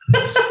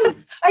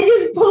 I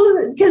just pulled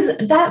it because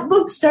that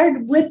book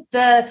started with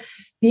the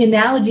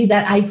analogy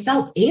that I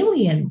felt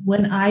alien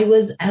when I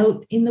was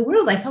out in the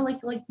world. I felt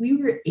like we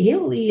were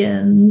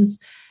aliens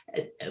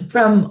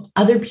from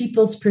other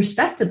people's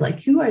perspective.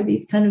 Like, who are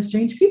these kind of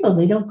strange people?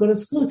 They don't go to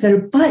school,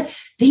 etc. But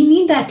they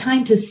need that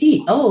time to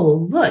see,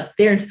 oh, look,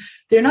 they're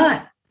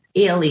not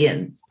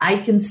alien. I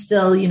can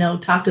still,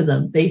 talk to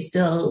them. They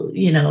still,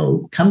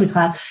 come to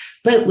class.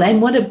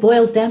 And what it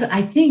boils down to,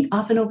 I think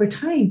often over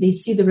time, they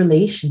see the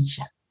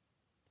relationship,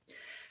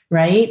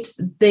 right?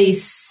 They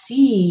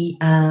see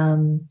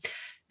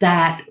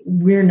that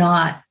we're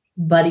not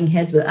butting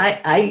heads with.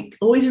 I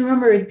always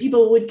remember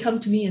people would come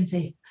to me and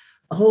say,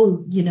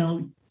 oh,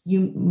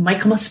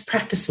 Michael must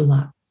practice a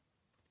lot.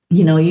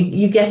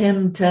 You get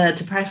him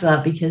to practice a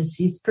lot because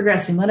he's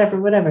progressing,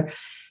 whatever.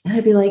 And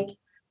I'd be like,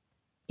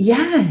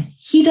 yeah,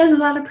 he does a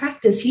lot of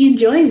practice. He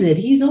enjoys it.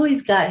 He's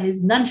always got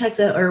his nunchucks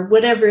out or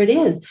whatever it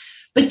is.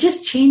 But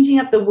just changing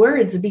up the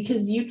words,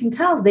 because you can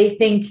tell they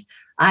think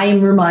I am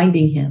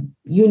reminding him,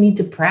 you need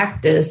to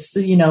practice, for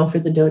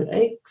the dodo,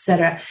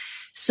 etc.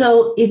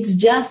 So it's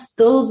just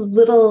those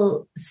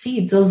little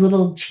seeds, those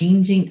little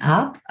changing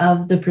up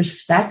of the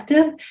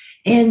perspective,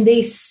 and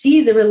they see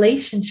the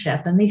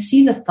relationship and they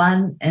see the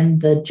fun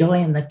and the joy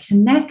and the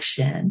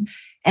connection.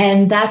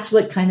 And that's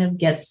what kind of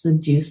gets the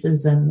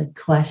juices and the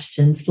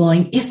questions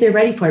flowing if they're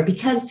ready for it.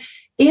 Because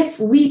if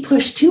we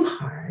push too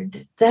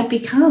hard, that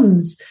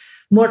becomes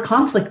more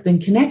conflict than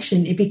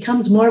connection. It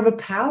becomes more of a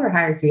power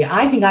hierarchy.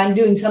 I think I'm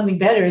doing something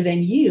better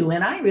than you,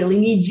 and I really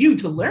need you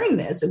to learn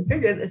this and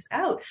figure this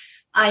out.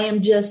 I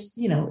am just,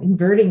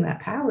 inverting that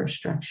power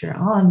structure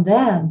on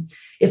them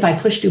if I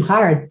push too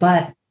hard.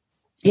 But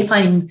if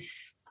I'm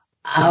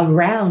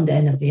around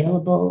and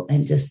available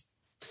and just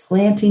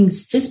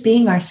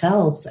being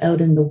ourselves out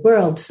in the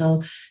world.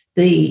 So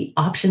the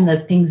option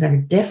that things are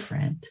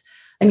different.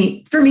 I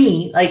mean, for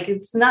me, like,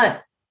 it's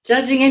not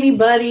judging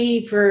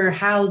anybody for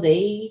how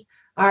they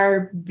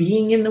are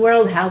being in the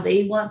world, how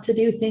they want to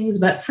do things.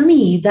 But for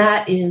me,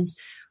 that is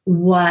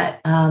what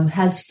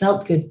has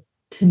felt good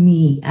to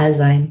me as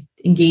I'm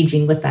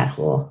engaging with that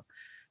whole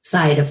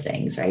side of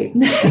things, right?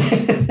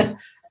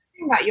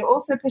 You're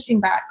also pushing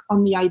back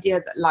on the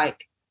idea that,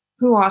 like,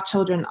 who our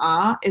children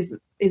are is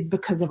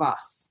because of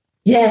us.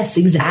 Yes,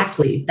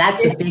 exactly.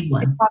 That's a big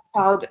one. If our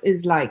child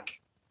is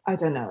like, I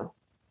don't know,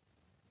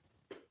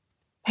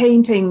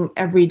 painting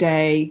every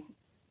day,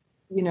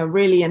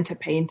 really into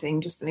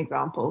painting, just an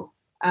example,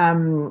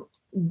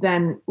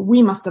 then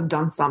we must have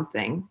done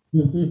something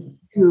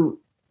to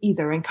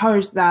either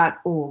encourage that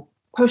or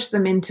push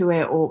them into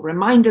it or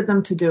reminded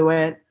them to do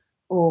it,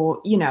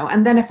 or,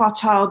 and then if our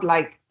child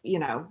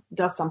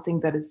does something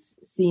that is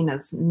seen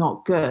as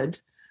not good,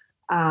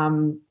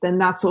 then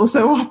that's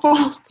also our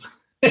fault.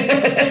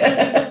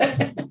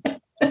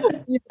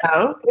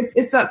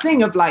 It's that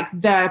thing of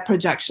their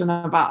projection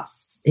of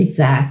us.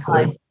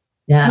 Exactly.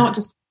 Yeah. Not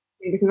just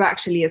because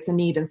actually it's a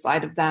need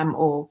inside of them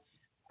or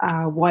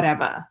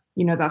whatever,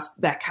 that's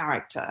their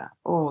character,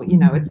 or, it's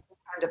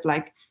kind of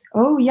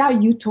oh yeah,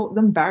 you taught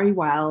them very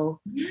well.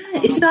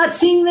 Yeah, it's not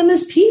seeing them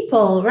as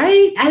people,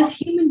 right? As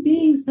human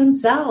beings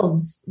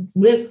themselves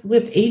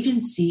with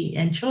agency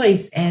and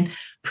choice and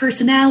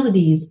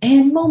personalities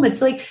and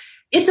moments.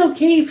 It's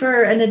okay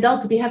for an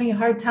adult to be having a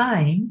hard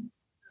time.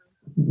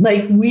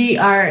 We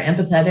are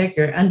empathetic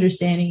or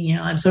understanding,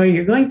 I'm sorry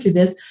you're going through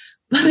this.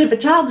 But if a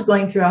child's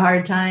going through a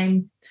hard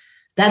time,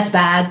 that's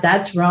bad,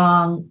 that's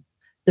wrong.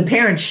 The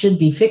parents should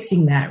be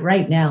fixing that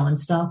right now and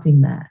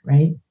stopping that,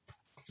 right?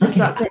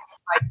 Okay.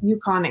 You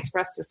can't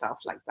express yourself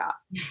like that.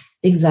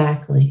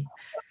 Exactly.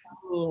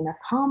 In a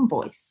calm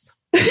voice.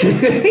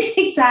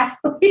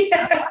 Exactly.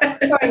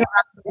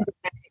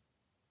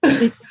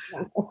 A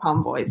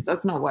calm voice.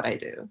 That's not what I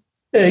do.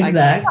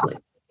 Exactly.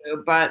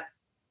 But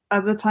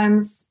other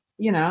times,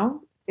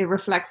 it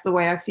reflects the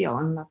way I feel,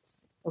 and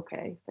that's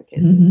okay for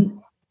kids. Mm-hmm.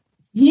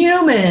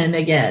 Human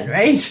again,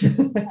 right?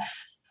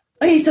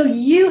 Okay, so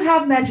you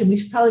have mentioned, we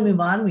should probably move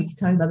on. We could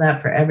talk about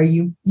that forever.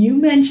 You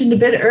mentioned a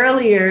bit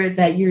earlier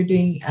that you're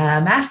doing a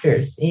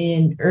master's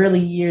in early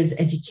years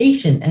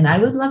education, and I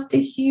would love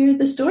to hear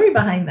the story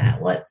behind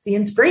that. What's the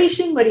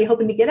inspiration? What are you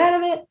hoping to get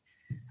out of it?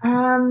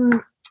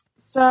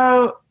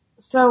 So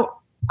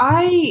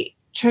I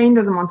trained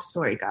as a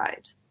Montessori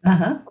guide.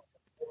 Back.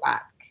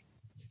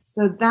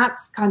 So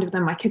that's kind of,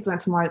 then my kids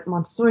went to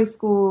Montessori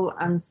school,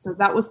 and so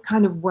that was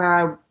kind of where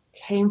I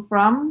came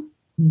from.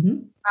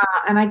 Mm-hmm.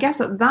 And I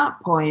guess at that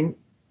point,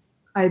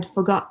 I'd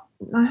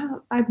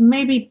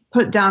maybe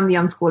put down the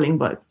unschooling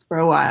books for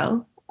a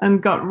while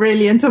and got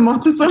really into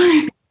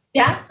Montessori.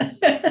 Yeah.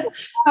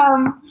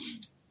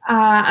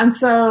 And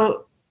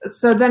so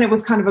then it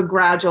was kind of a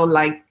gradual,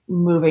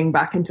 moving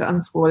back into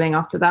unschooling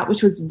after that,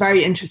 which was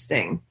very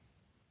interesting.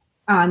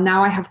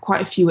 Now I have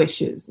quite a few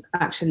issues,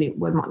 actually,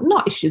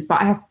 not issues,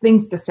 but I have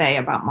things to say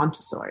about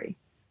Montessori.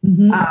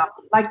 Mm-hmm.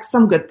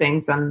 Some good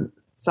things and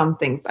some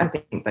things I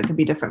think that could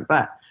be different.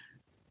 But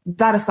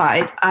that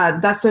aside,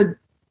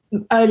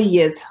 early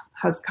years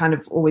has kind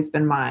of always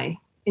been my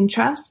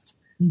interest.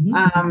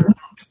 Mm-hmm.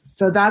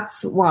 So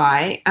that's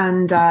why.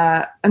 And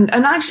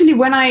actually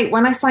when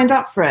I signed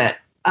up for it,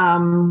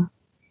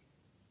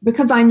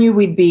 because I knew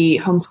we'd be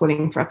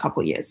homeschooling for a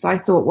couple of years. So I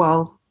thought,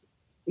 well,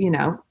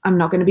 I'm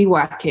not going to be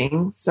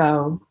working,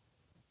 so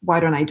why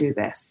don't I do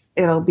this?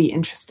 It'll be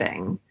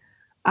interesting.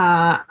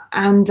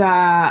 And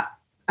I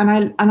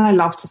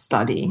love to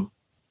study,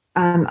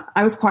 and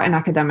I was quite an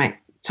academic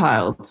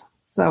child.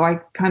 So I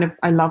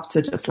love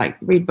to just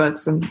read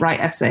books and write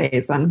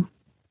essays, and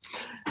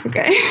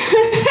okay.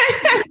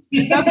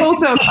 That's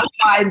also a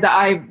side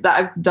that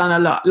I've done a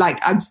lot.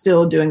 I'm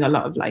still doing a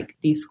lot of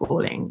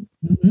deschooling,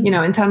 mm-hmm.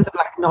 In terms of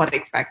not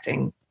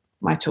expecting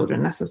my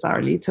children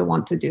necessarily to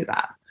want to do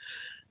that.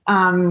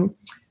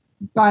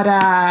 But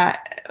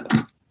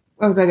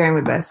where was I going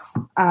with this?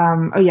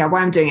 Why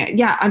I'm doing it.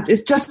 Yeah,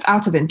 it's just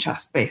out of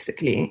interest,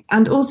 basically.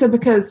 And also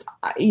because,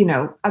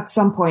 at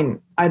some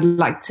point I'd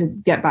like to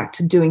get back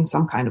to doing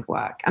some kind of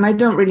work. And I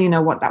don't really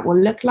know what that will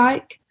look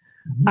like.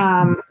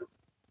 Mm-hmm.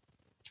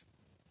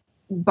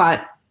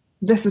 But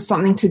this is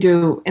something to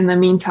do in the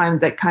meantime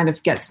that kind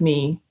of gets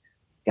me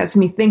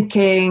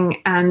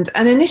thinking. And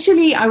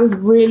initially I was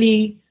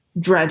really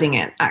dreading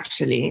it,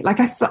 actually.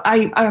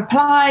 I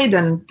applied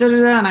and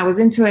and I was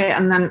into it,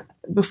 and then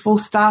before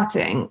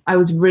starting I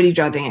was really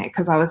dreading it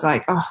because I was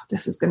like, oh,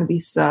 this is going to be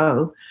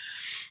so,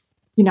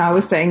 I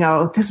was saying,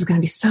 oh, this is going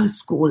to be so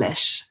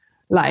schoolish,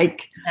 because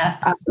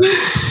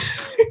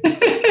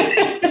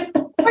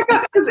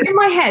in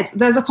my head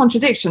there's a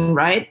contradiction,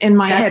 right? In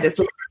my head it's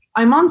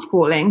I'm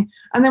unschooling,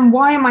 and then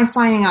why am I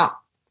signing up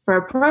for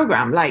a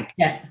program? Why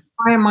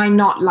am I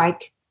not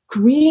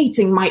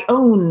creating my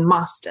own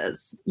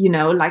masters,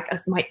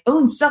 as my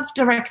own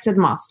self-directed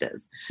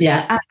masters.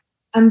 Yeah.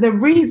 And the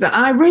reason,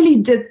 and I really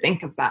did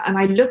think of that, and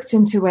I looked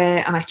into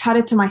it, and I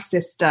chatted to my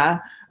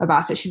sister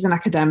about it. She's an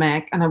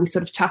academic, and then we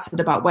sort of chatted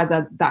about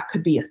whether that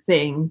could be a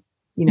thing,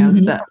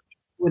 mm-hmm. that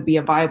would be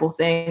a viable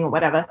thing or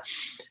whatever.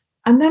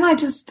 And then I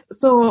just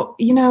thought,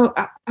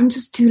 I'm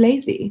just too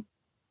lazy.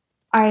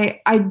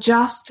 I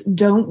just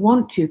don't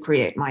want to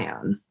create my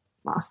own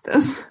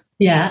masters.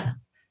 Yeah.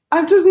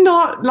 I'm just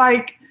not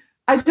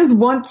I just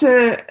want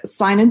to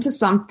sign into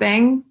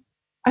something.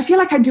 I feel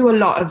like I do a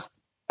lot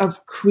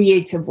of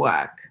creative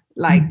work,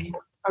 mm-hmm.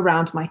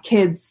 around my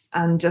kids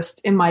and just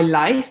in my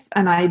life.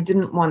 And I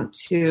wanted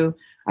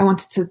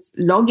to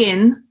log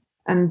in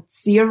and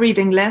see a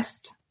reading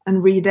list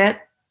and read it.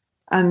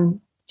 And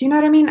do you know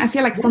what I mean? I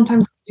feel like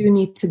sometimes you do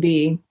need to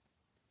be,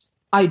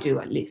 I do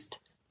at least.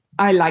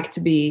 I like to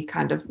be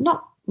kind of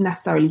not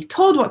necessarily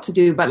told what to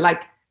do, but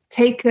like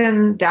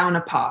taken down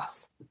a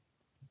path,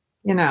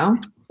 you know.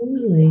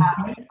 Totally.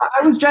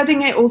 I was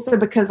dreading it also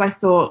because I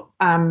thought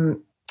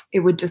it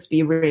would just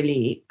be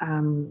really,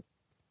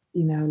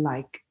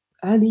 like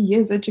early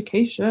years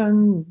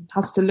education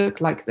has to look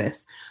like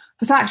this.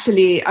 But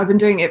actually, I've been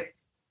doing it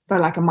for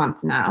like a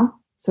month now,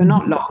 so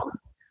not long.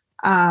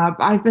 But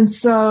I've been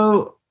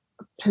so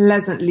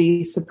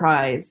pleasantly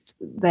surprised.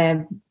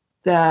 The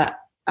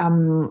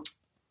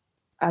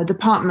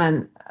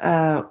Department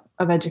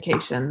of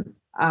Education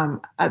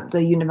at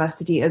the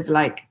university is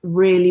like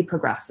really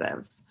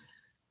progressive.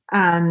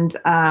 And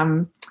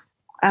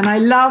I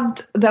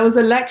loved, there was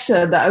a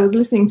lecture that I was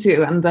listening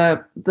to, and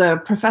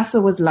the professor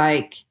was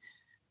like,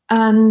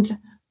 and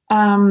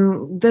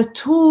the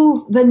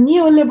tools, the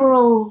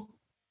neoliberal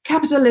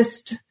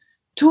capitalist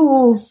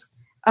tools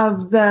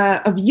of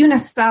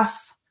UNICEF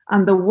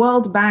and the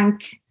World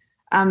Bank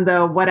and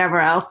the whatever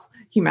else,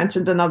 he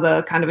mentioned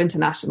another kind of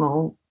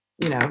international,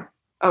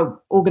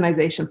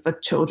 organization for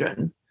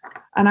children.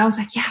 And I was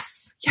like,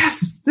 yes,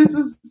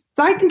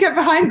 I can get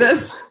behind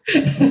this.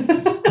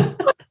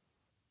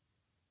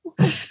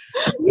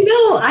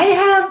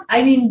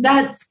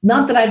 That's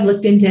not that I've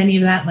looked into any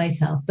of that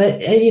myself,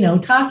 but,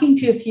 talking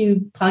to a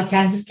few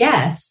podcast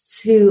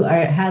guests who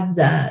have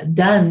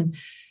done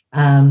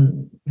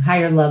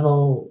higher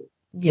level,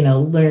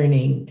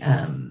 learning,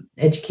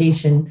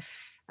 education,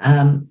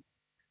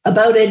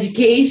 about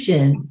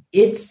education,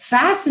 it's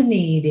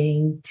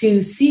fascinating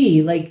to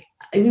see, like,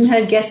 I even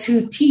had guests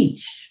who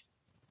teach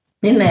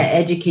in the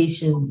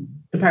education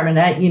department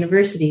at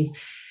universities,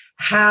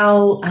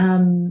 how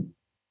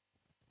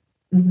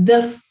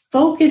the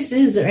focus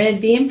is, or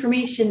the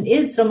information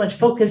is so much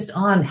focused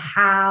on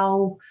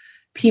how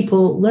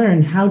people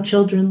learn, how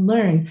children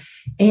learn,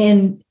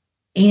 and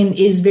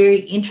is very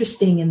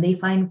interesting, and they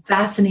find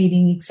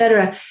fascinating,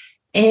 etc.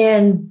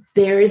 And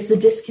there is the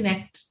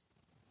disconnect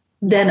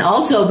then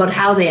also about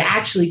how they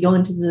actually go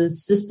into the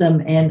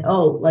system, and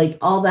all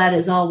that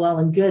is all well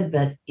and good,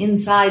 but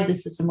inside the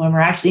system, when we're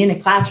actually in a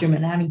classroom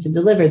and having to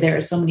deliver, there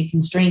are so many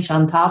constraints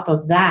on top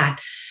of that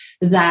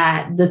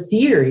the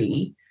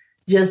theory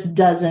just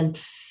doesn't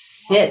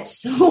fit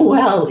so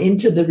well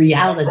into the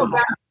reality.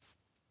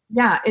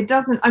 Yeah, it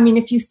doesn't. I mean,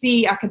 if you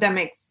see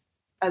academics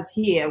as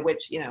here,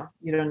 which, you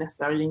don't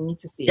necessarily need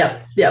to see.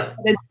 Yep.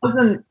 It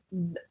doesn't,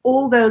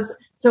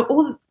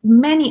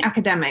 many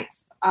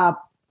academics are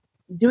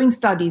doing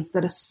studies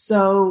that are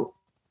so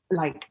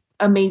like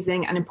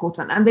amazing and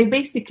important. And they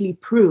basically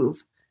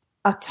prove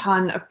a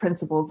ton of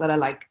principles that are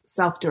like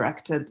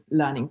self-directed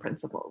learning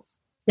principles.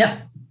 Yep.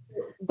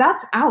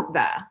 That's out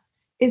there.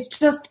 It's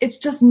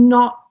just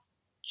not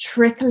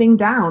trickling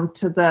down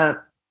to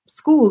the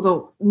schools,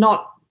 or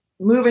not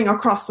moving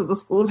across to the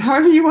schools,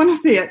 however you want to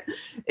see it.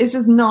 It's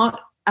just not,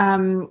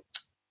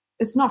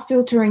 it's not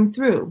filtering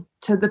through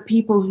to the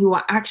people who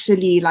are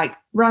actually like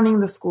running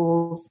the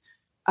schools,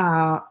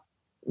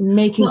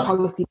 making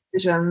policy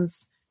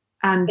decisions.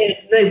 And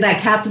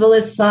that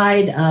capitalist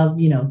side of,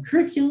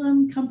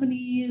 curriculum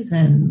companies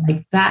and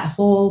like that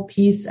whole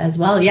piece as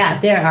well. Yeah,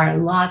 there are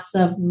lots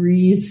of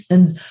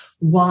reasons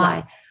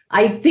why.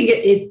 I think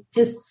it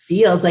just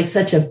feels like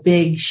such a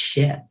big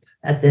ship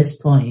at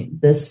this point,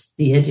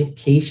 the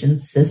education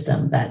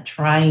system, that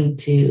trying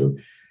to,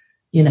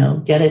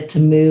 get it to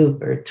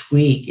move or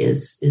tweak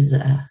is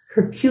a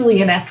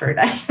Herculean effort,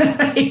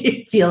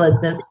 I feel at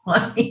this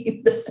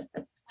point.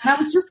 I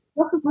was just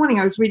this morning,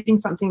 I was reading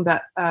something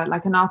that,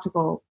 like an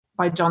article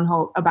by John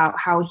Holt about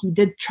how he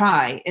did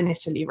try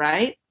initially,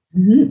 right?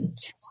 Mm-hmm.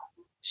 To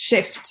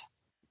shift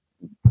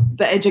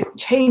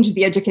change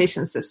the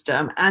education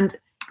system. And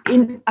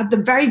at the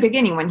very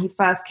beginning, when he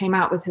first came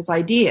out with his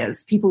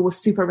ideas, people were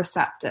super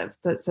receptive.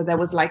 So there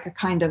was like a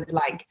kind of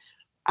like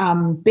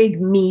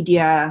big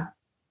media,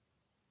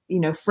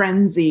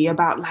 frenzy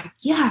about like,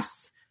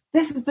 yes,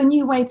 this is the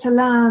new way to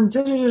learn.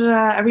 Da, da, da,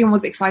 da. Everyone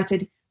was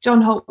excited.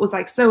 John Holt was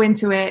like so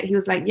into it. He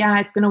was like, yeah,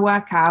 it's going to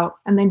work out.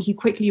 And then he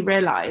quickly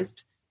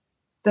realized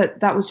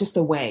that was just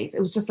a wave.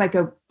 It was just like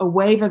a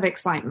wave of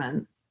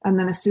excitement. And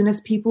then as soon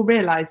as people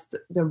realized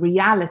the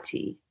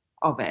reality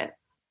of it,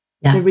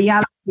 the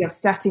reality of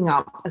setting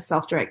up a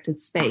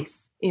self-directed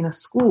space in a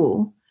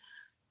school,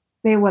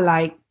 they were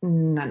like,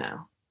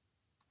 no.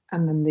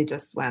 And then they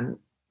just went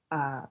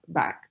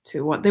back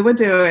to what they were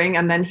doing.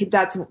 And then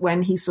that's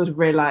when he sort of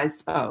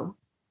realized, oh,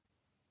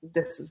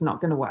 this is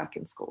not going to work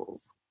in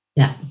schools.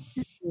 Yeah.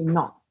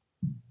 Not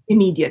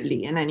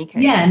immediately in any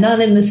case. Yeah,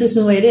 not in the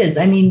system the way it is.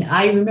 I mean,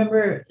 I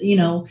remember,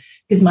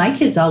 because my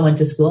kids all went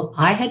to school.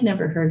 I had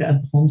never heard of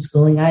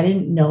homeschooling. I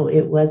didn't know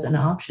it was an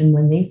option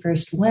when they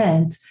first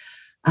went.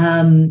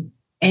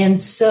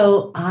 And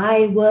so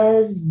I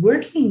was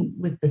working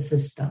with the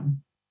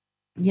system,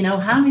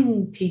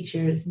 having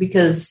teachers,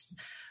 because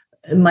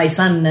my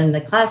son and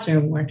the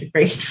classroom weren't a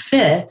great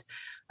fit.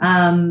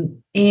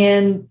 And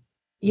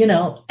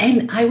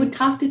I would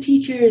talk to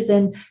teachers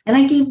and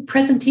I gave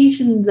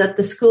presentations at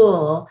the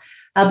school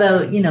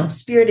about,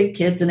 spirited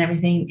kids and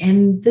everything.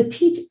 And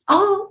the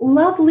all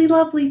lovely,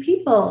 lovely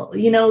people,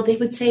 they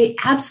would say,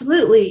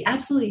 absolutely,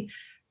 absolutely.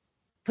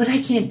 but I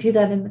can't do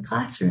that in the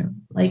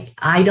classroom. Like,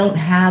 I don't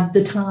have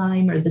the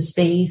time or the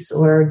space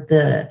or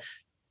the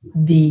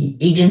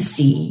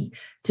agency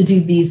to do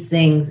these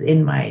things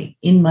in my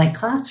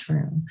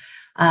classroom.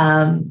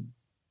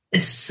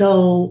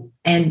 So,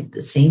 and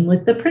the same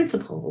with the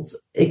principals,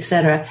 et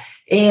cetera.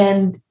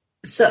 And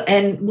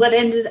what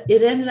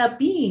ended up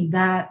being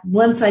that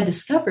once I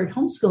discovered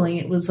homeschooling,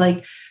 it was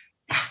like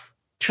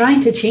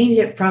trying to change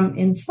it from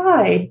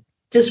inside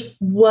just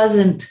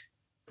wasn't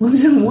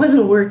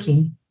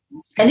working.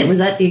 And it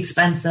was at the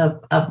expense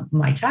of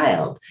my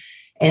child.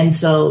 And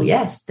so,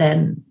 yes,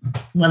 then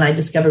when I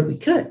discovered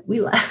we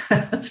left.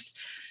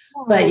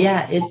 But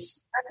yeah, I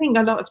think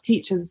a lot of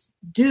teachers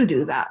do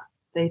that.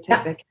 They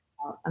take their kids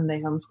out and they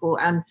homeschool.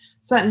 And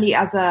certainly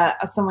as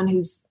someone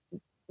who's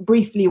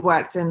briefly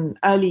worked in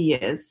early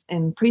years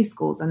in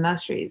preschools and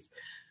nurseries,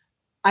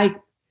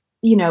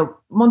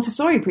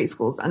 Montessori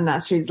preschools and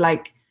nurseries,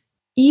 like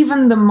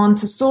even the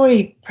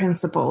Montessori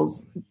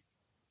principles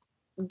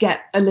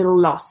get a little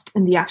lost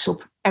in the actual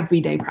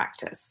everyday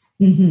practice.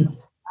 Mm-hmm.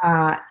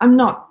 I'm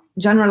not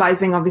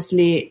generalizing,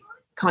 obviously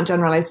can't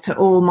generalize to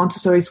all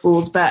Montessori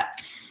schools, but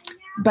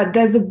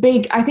there's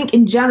I think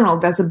in general,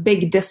 there's a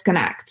big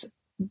disconnect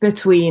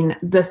between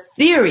the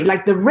theory,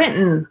 like the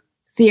written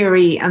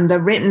theory and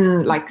the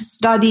written like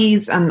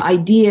studies and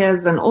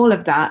ideas and all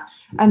of that,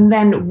 and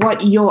then what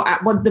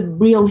the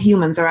real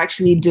humans are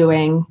actually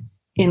doing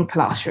in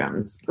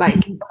classrooms,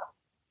 like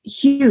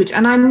huge.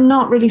 And I'm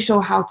not really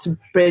sure how to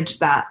bridge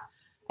that.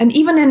 And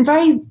even in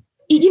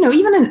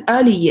even in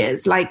early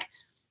years, like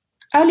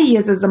early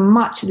years is a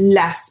much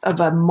less of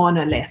a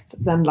monolith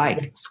than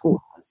like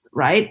school is,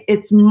 right?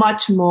 It's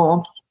much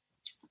more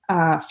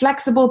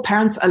flexible.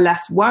 Parents are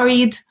less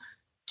worried,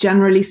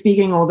 generally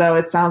speaking, although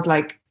it sounds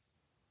like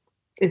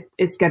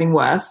it's getting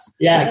worse.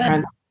 Yeah. Like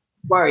parents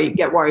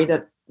get worried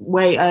at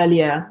way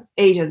earlier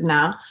ages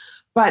now.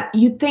 But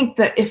you'd think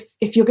that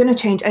if you're going to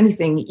change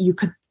anything, you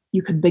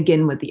could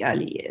begin with the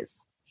early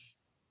years.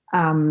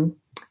 And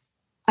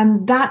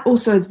that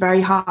also is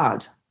very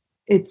hard.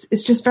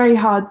 It's just very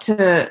hard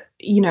to,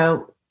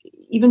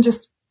 even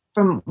just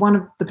from one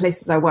of the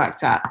places I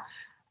worked at,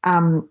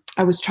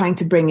 I was trying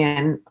to bring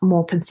in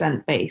more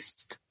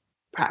consent-based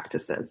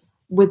practices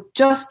with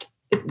just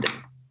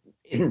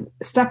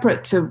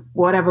separate to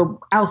whatever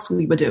else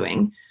we were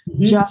doing,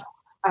 just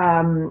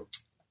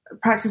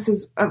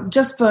practices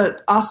just for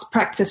us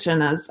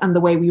practitioners and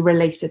the way we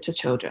related to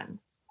children,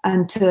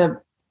 and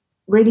to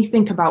really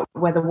think about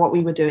whether what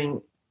we were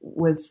doing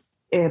was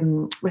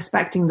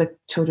respecting the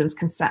children's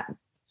consent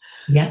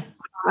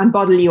and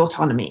bodily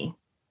autonomy.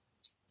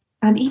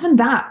 And even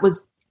that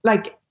was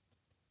like,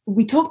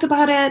 we talked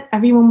about it,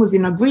 everyone was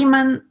in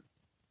agreement,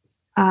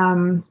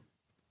 and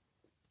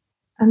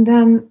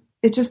then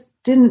it just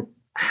didn't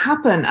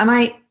happen. And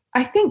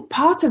I think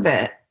part of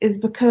it is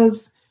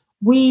because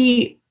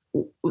we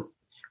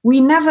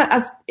never,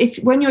 if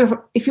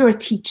you're a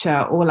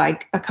teacher or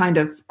like a kind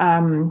of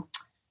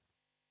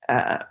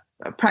a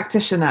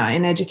practitioner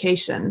in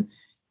education,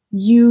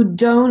 you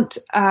don't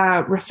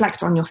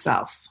reflect on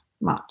yourself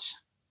much,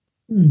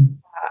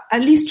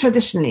 at least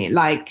traditionally.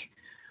 Like,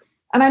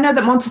 and I know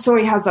that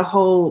Montessori has a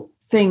whole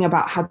thing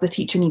about how the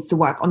teacher needs to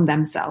work on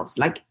themselves.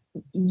 Like,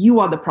 you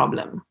are the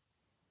problem.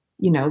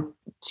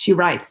 She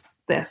writes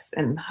this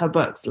in her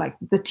books, like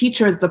the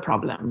teacher is the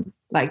problem.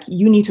 Like,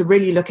 you need to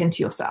really look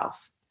into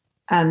yourself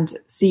and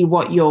see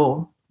what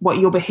your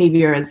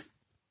behavior is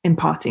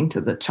imparting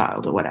to the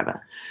child or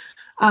whatever.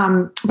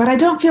 But I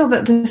don't feel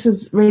that this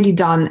is really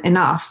done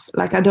enough.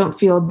 Like, I don't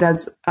feel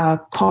there's a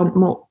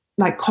more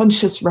like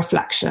conscious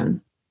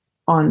reflection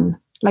on,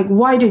 like,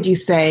 why did you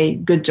say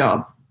good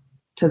job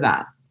to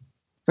that,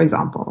 for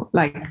example?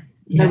 Like,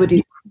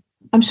 nobody.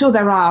 I'm sure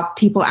there are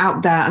people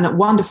out there and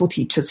wonderful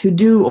teachers who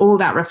do all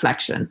that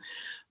reflection,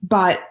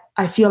 but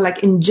I feel like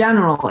in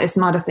general, it's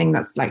not a thing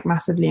that's like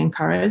massively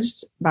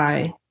encouraged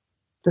by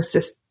the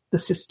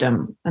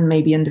system and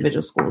maybe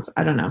individual schools.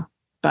 I don't know,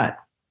 but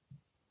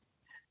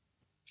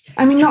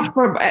I mean,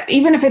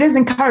 even if it is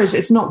encouraged,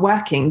 it's not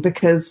working,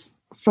 because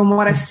from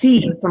what I've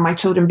seen from my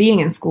children being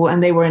in school,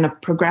 and they were in a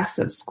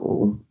progressive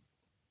school,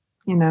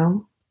 as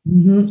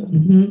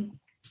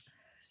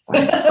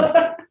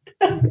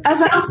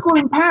an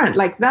unschooling parent,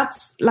 like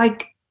that's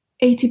like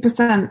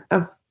 80%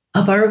 of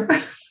our,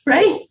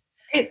 right?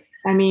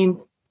 I mean,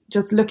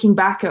 just looking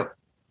back at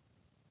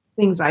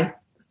things I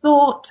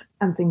thought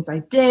and things I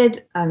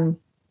did, and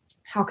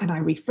how can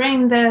I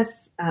reframe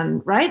this?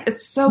 And right,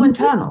 it's so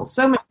internal,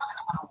 so much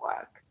internal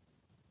work.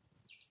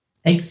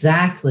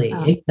 Exactly.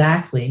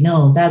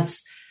 No,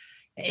 that's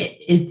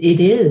it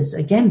is,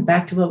 again,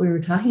 back to what we were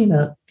talking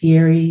about,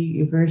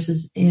 theory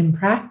versus in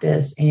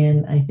practice.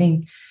 And I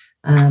think,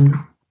 I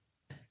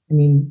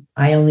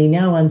only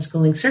know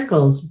unschooling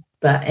circles,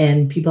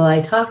 and people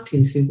I talk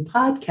to through the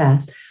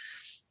podcast,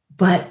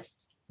 but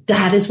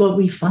that is what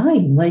we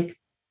find. Like,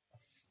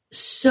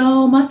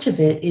 so much of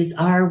it is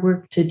our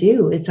work to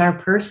do. It's our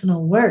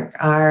personal work,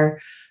 our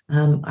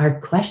our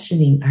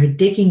questioning, our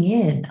digging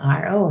in,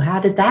 our, oh, how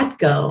did that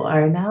go?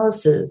 Our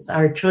analysis,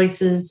 our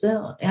choices.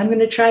 Oh, I'm going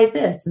to try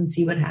this and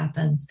see what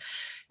happens,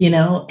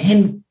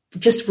 and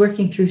just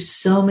working through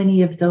so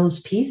many of those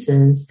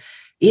pieces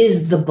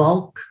is the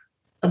bulk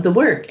of the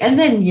work. And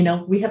then,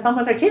 we have fun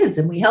with our kids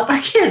and we help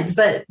our kids,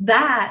 but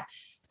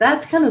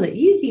that's kind of the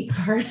easy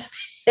part of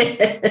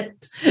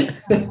it.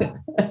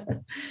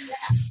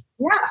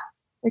 Yeah,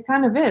 it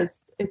kind of is.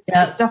 It's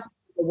definitely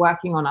the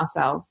working on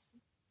ourselves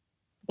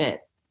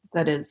bit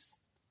that is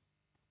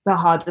the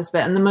hardest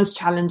bit and the most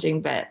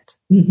challenging bit.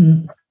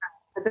 Mm-hmm.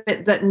 The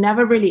bit that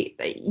never really,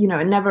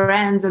 it never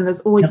ends, and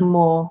there's always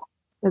more.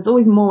 There's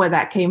always more where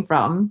that came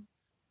from.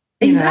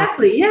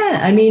 Exactly. Yeah.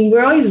 I mean,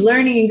 we're always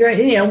learning and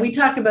growing. We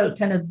talk about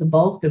kind of the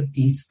bulk of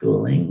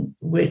deschooling,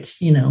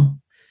 which,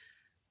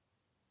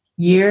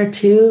 year,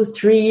 2,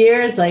 3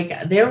 years,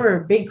 like there were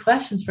big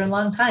questions for a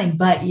long time,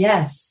 but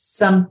yes,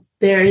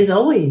 there is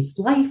always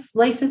life.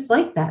 Life is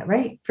like that,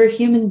 right? For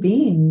human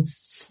beings,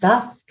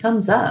 stuff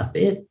comes up.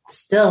 It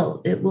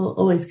will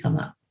always come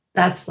up.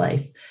 That's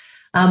life.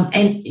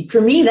 And for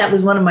me, that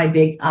was one of my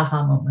big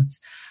aha moments.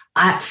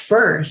 At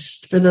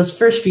first, for those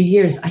first few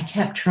years, I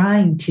kept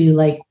trying to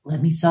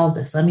let me solve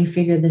this. Let me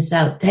figure this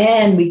out.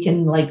 Then we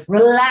can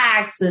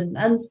relax and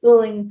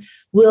unschooling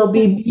will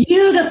be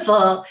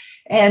beautiful.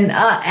 And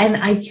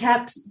I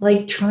kept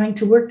trying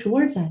to work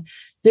towards that.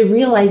 The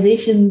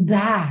realization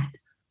that,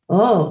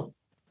 oh,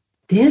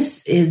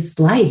 this is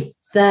life.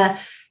 The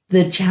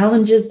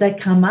challenges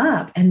that come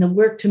up and the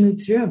work to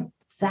move through them,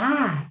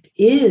 that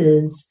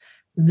is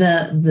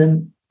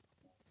the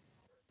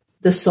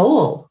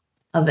soul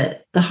of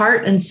it. The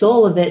heart and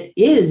soul of it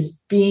is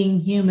being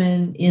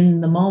human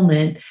in the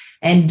moment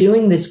and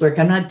doing this work.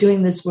 I'm not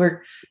doing this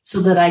work so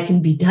that I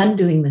can be done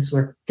doing this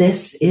work.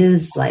 This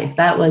is life.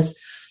 That was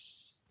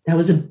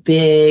a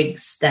big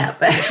step.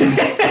 and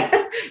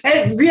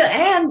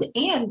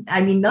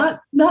I mean,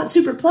 not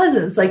super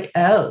pleasant. It's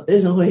oh,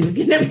 there's always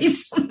going to be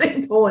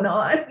something going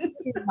on.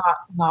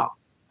 not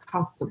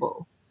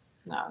comfortable.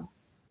 No.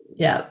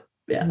 Yeah.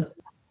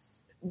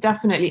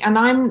 Definitely. And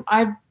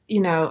I've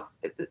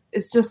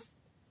it's just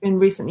in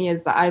recent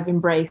years that I've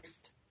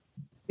embraced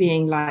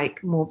being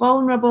more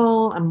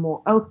vulnerable and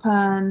more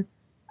open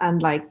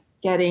and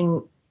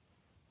getting,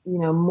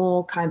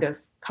 more kind of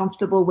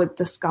comfortable with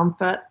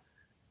discomfort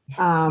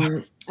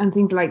and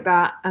things like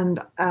that. And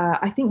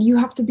I think you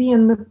have to be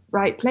in the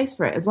right place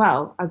for it as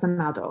well as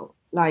an adult.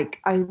 I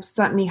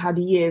certainly had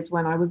years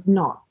when I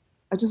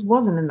just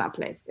wasn't in that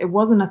place. It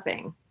wasn't a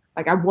thing.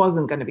 I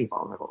wasn't going to be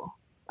vulnerable.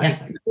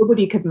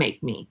 Nobody could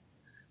make me.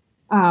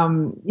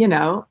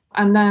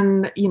 And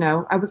then,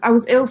 I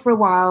was ill for a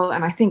while,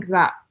 and I think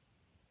that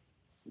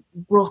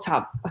brought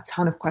up a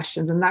ton of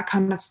questions, and that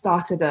kind of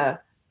started a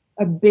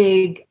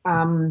big,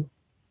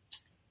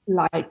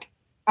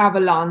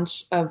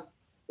 avalanche of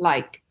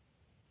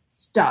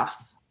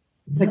stuff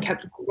that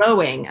kept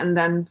growing, and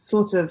then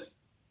sort of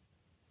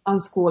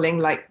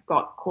unschooling,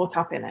 got caught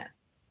up in it.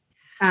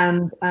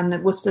 And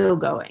it was still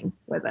going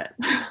with it.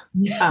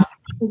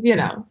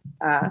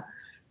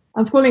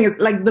 Unschooling is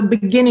the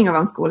beginning of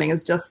unschooling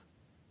is just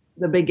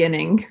the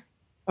beginning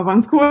of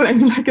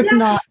unschooling. It's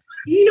not.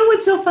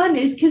 What's so fun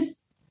is because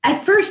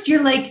at first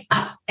you're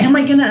am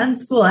I going to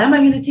unschool? Am I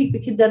going to take the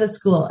kids out of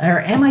school? Or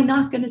am I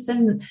not going to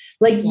send them?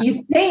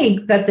 You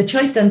think that the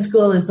choice to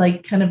unschool is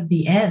kind of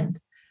the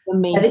end.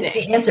 But it's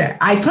the answer.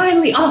 I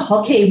finally,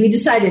 okay, we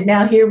decided.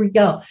 Now here we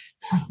go.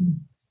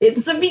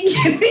 It's the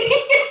beginning.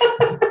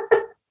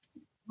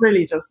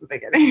 Really just the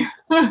beginning.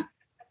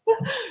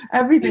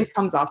 Everything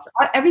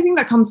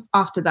that comes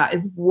after that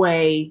is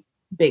way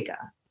bigger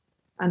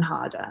and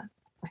harder,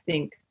 I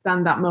think,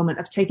 than that moment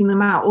of taking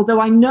them out. Although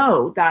I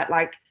know that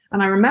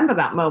and I remember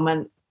that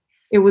moment,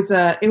 it was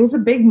a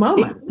big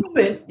moment.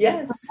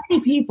 Yes. For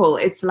many people,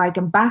 it's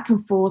a back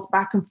and forth.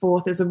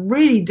 It's a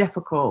really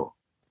difficult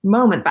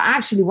moment. But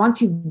actually, once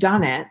you've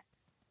done it,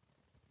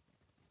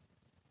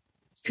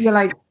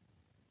 you're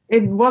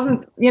it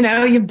wasn't,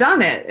 you've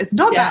done it. It's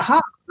not that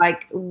hard.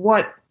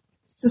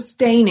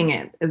 Sustaining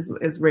it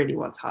is really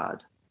what's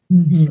hard.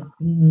 Mm-hmm.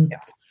 Mm-hmm. Yeah.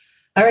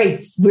 All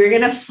right. We're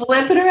going to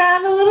flip it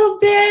around a little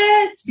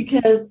bit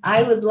because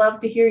I would love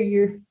to hear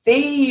your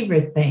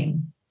favorite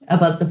thing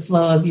about the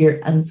flow of your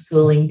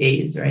unschooling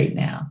days right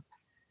now.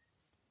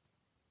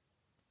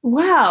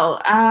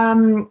 Well,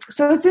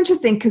 so it's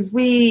interesting because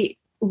we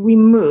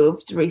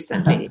moved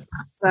recently.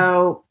 Uh-huh.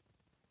 So,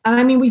 and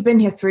I mean, we've been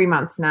here 3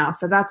 months now,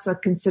 so that's a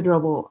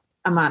considerable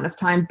amount of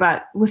time,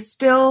 but we're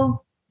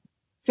still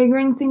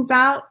figuring things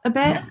out a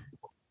bit. Yeah.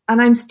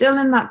 And I'm still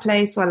in that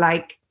place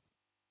where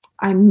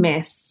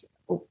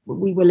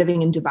we were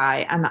living in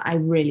Dubai and I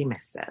really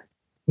miss it.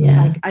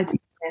 Yeah. I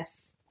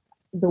miss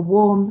the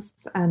warmth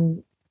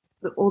and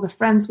all the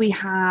friends we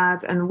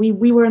had. And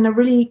we were in a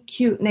really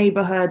cute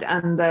neighborhood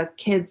and the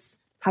kids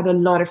had a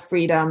lot of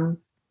freedom.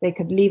 They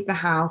could leave the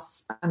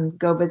house and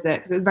go visit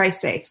because it was very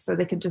safe. So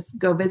they could just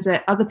go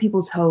visit other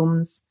people's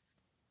homes.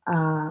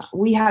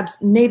 We had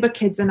neighbor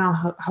kids in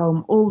our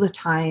home all the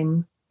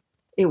time.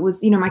 It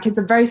was, my kids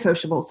are very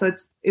sociable. So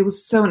it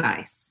was so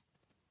nice.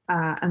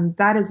 and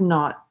that is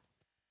not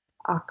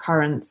our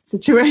current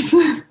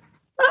situation.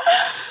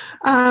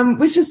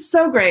 Which is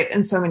so great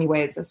in so many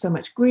ways. There's so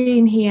much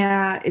green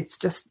here. It's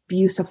just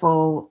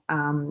beautiful.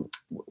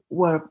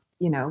 We're,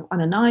 on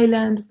an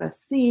island, the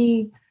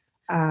sea,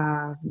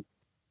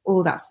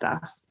 all that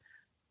stuff.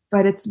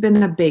 But it's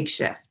been a big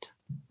shift.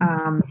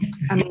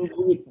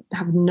 We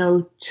have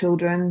no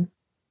children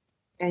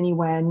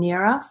anywhere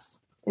near us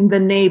in the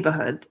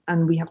neighborhood,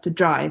 and we have to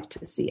drive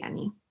to see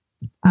any.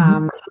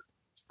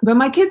 But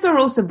my kids are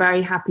also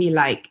very happy,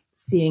 like,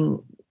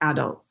 seeing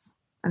adults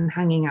and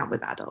hanging out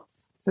with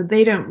adults. So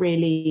they don't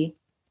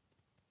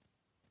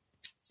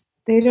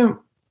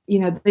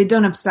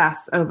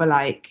obsess over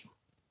like,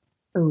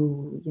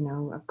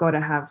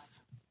 I've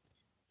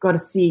got to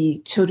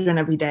see children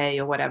every day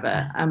or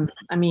whatever.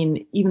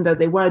 Even though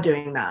they were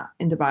doing that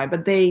in Dubai,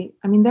 but they're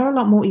a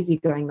lot more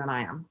easygoing than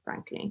I am,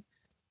 frankly.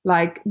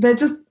 Like they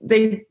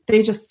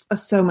just are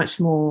so much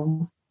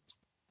more,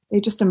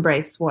 they just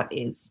embrace what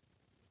is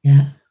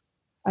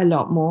a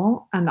lot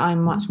more. And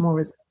I'm much more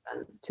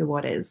resistant to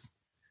what is.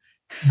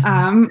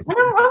 I'm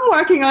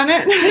working on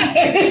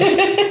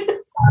it.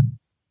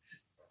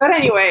 But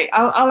anyway,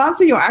 I'll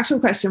answer your actual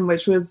question,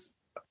 which was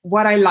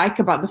what I like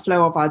about the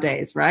flow of our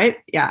days, right?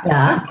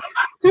 Yeah.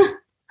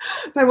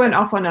 So I went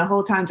off on a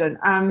whole tangent.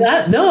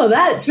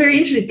 That's very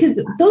interesting,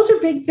 because those are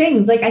big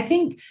things. Like, I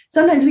think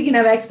sometimes we can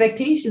have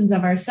expectations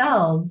of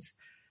ourselves,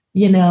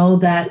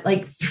 that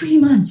like 3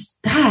 months,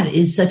 that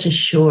is such a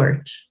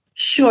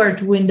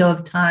short window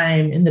of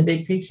time in the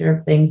big picture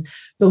of things,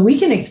 but we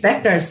can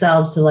expect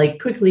ourselves to like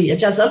quickly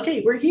adjust.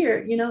 Okay, we're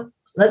here,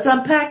 let's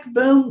unpack,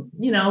 boom,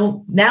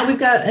 now we've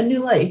got a new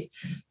life.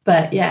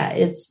 But yeah,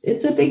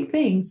 it's a big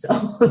thing. So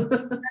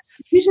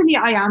usually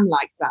I am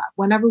like that.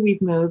 Whenever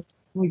we've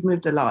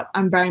moved a lot,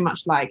 I'm very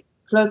much like,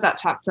 close that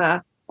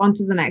chapter, on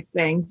to the next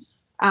thing.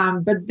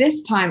 But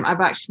this time I've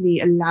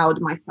actually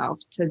allowed myself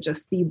to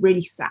just be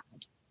really sad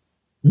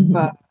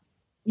for,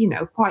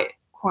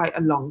 quite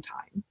a long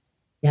time.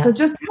 Yeah. So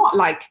just not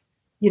like,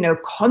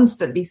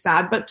 constantly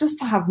sad, but just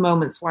to have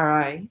moments where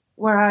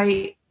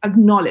I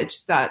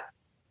acknowledge that,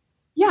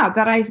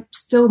 that I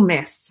still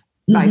miss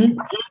like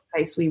the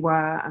place we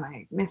were, and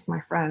I miss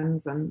my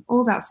friends and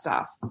all that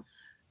stuff.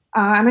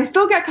 And I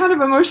still get kind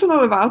of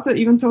emotional about it,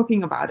 even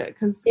talking about it,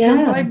 because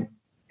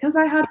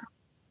I had,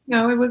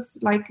 it was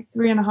like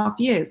 3.5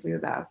 years we were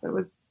there, so it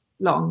was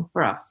long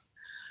for us.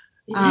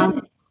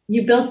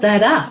 You built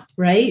that up,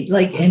 right?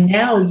 Like, and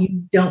now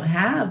you don't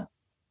have.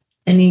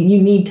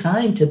 You need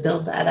time to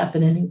build that up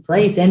in a new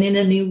place and in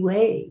a new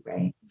way,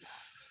 right?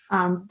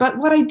 But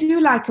what I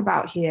do like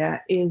about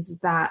here is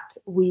that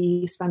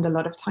we spend a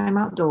lot of time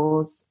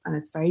outdoors, and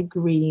it's very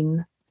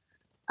green,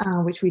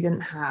 which we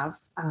didn't have.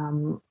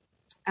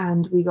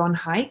 And we go on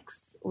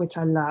hikes, which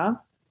I love.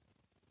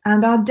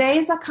 And our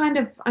days are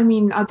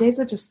our days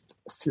are just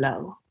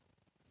slow,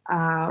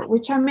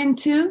 which I'm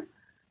into.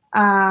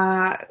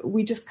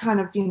 We just kind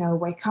of,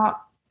 wake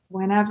up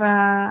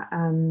whenever,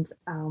 and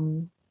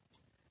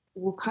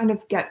we'll kind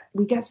of get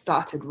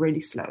started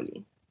really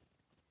slowly.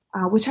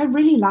 Which I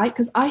really like,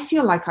 because I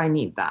feel like I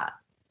need that.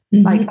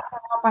 Like,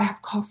 I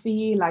have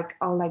coffee, like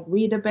I'll like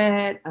read a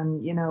bit,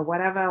 and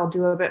whatever, I'll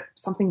do a bit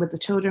something with the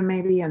children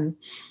maybe, and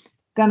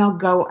then I'll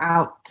go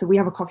out we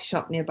have a coffee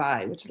shop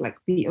nearby, which is like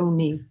the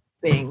only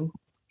thing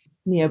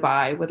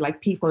nearby with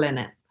like people in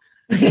it.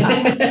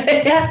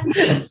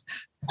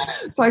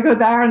 So I go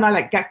there and I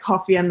like get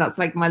coffee, and that's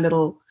like my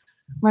little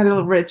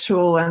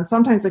ritual. And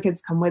sometimes the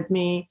kids come with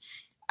me,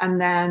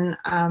 and then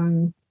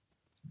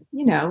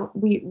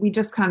we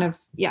just kind of,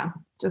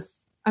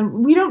 and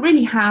we don't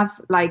really have,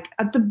 like,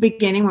 at the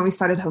beginning when we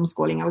started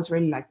homeschooling, I was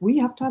really like, we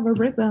have to have a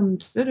rhythm.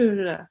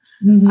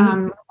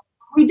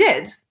 We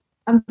did.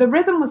 And the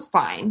rhythm was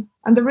fine.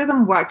 And the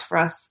rhythm worked for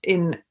us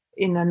in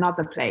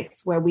another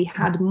place where we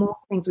had more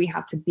things we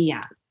had to be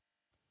at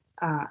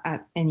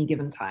any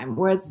given time.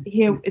 Whereas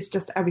here, it's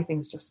just,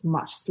 everything's just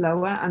much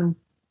slower. And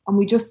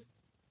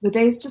the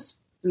days just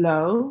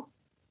flow.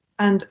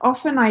 And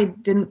often I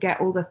didn't get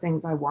all the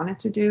things I wanted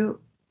to do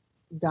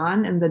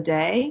done in the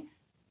day,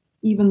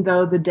 even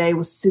though the day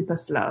was super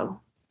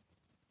slow.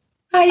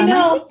 I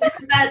know.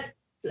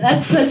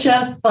 That's such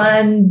a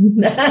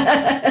fun.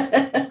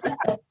 I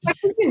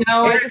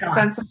just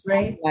spent some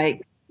time,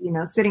 like,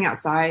 sitting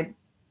outside,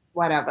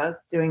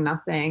 whatever, doing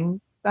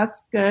nothing.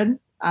 That's good.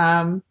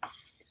 And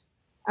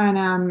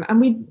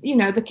we,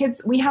 the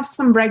kids, we have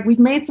we've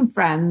made some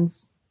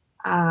friends.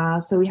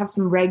 So we have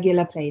some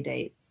regular play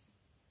dates,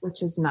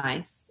 which is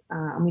nice.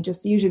 And we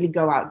just usually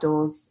go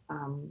outdoors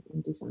and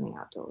do something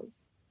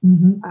outdoors.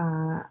 And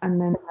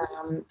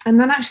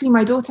then actually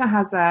my daughter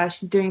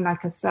she's doing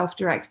like a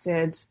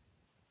self-directed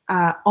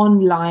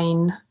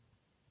online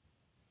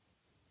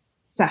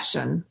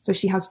session. So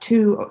she has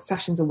 2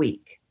 sessions a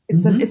week.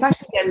 It's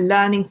actually a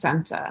learning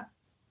center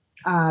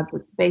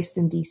that's based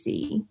in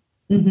DC,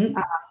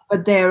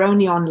 but they're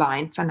only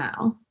online for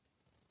now.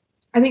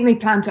 I think they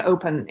plan to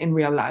open in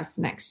real life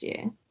next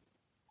year.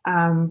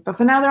 But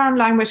for now they're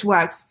online, which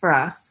works for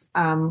us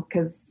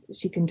because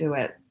she can do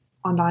it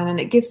online, and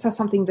it gives her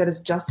something that is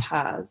just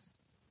hers.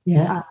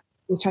 Yeah.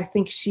 Which I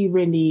think she's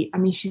really,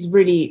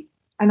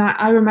 and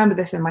I remember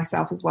this in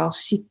myself as well.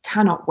 She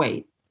cannot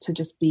wait to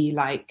just be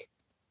like,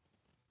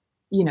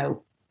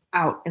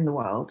 out in the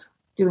world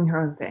doing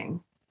her own thing.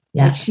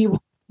 Yeah. Like she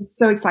was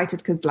so excited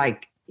because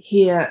like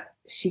here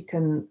she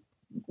can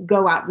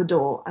go out the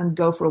door and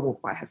go for a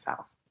walk by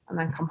herself and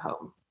then come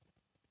home.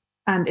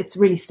 And it's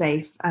really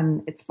safe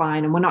and it's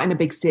fine. And we're not in a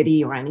big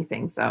city or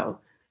anything. So,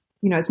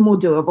 it's more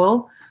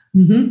doable.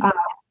 Mm-hmm.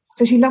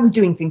 So she loves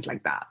doing things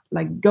like that,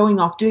 like going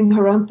off, doing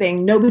her own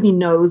thing. Nobody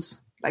knows.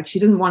 Like she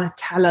doesn't want to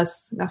tell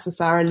us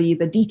necessarily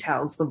the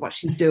details of what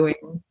she's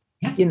doing.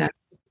 Yeah.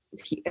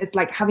 It's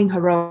like having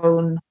her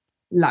own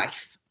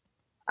life,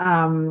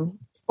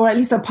 or at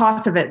least a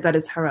part of it that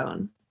is her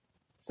own.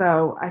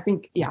 So I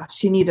think,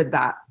 she needed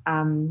that.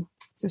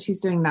 So she's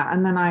doing that.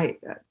 And then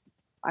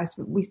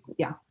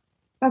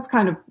that's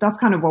kind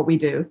of what we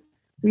do.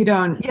 We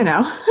don't,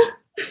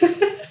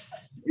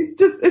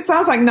 it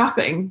sounds like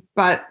nothing,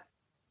 but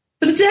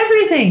it's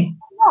everything.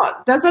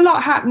 There's a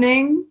lot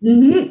happening.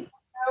 Mm-hmm.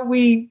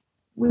 We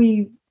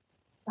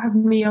have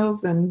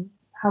meals and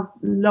have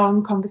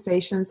long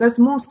conversations. There's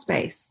more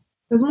space.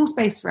 There's more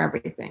space for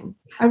everything.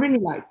 I really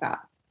like that.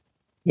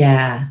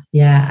 Yeah.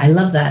 I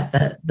love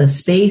that, the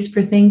space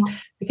for things,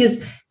 because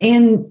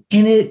and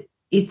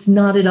it's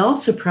not at all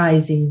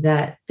surprising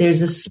that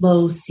there's a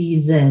slow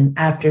season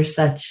after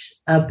such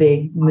a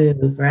big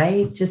move,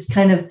 right? Just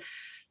kind of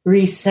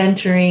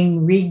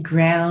recentering,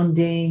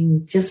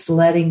 regrounding, just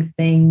letting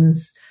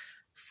things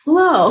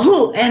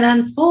flow and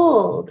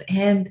unfold,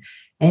 and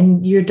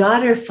your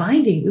daughter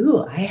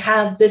finding, I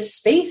have this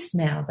space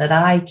now that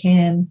I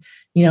can,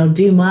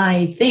 do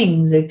my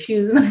things or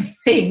choose my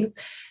things.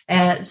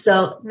 And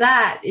so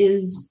that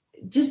is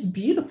just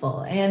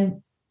beautiful.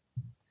 And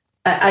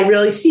I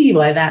really see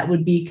why that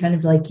would be kind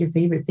of like your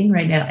favorite thing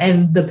right now.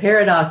 And the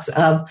paradox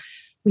of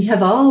we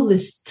have all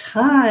this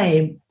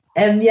time,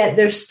 and yet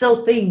there's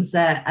still things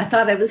that I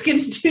thought I was going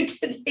to do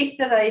today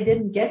that I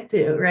didn't get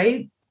to,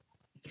 right?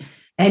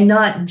 And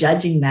not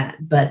judging that,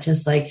 but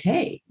just like,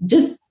 hey,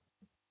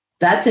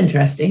 that's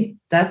interesting.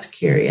 That's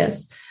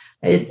curious.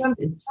 I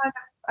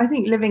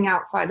think living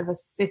outside of a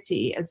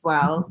city as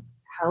well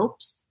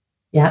helps.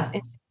 Yeah.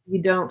 If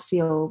you don't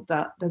feel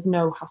that there's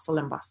no hustle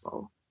and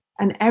bustle.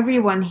 And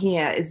everyone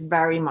here is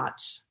very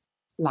much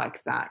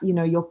like that.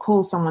 You'll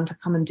call someone to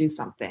come and do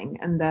something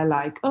and they're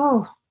like,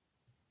 oh,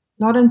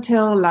 not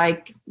until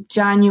like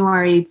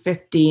January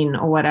 15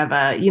 or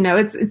whatever.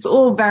 It's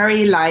all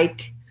very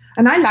like,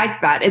 and I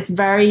like that. It's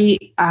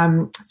very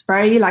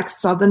like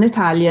Southern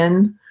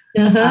Italian.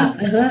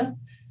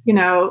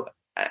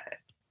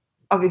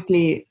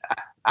 Obviously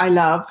I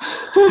love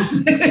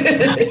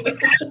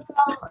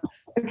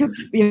because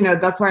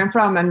that's where I'm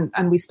from,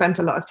 and we spent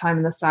a lot of time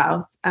in the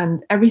South,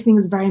 and everything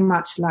is very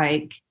much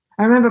like,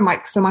 I remember my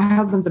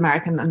husband's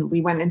American, and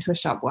we went into a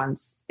shop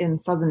once in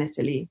Southern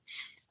Italy,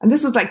 and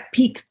this was like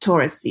peak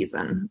tourist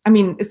season. I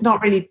mean, it's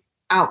not really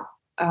out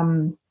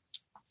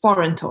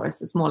foreign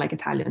tourists, it's more like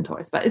Italian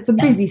tourists, but it's a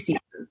busy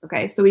season.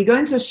 Okay, so we go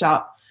into a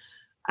shop,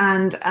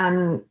 and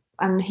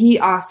he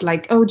asked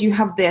like, oh, do you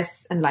have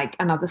this in like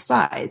another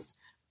size?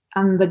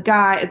 And the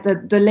guy,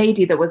 the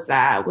lady that was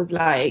there was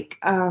like,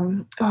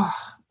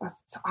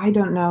 I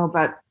don't know,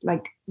 but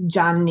like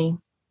Gianni,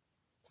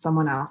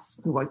 someone else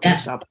who worked in the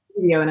shop,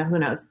 who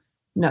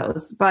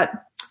knows, but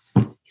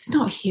he's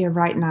not here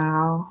right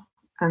now.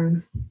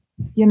 And,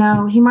 he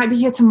might be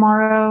here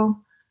tomorrow.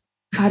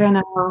 I don't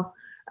know.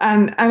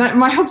 And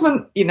my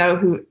husband,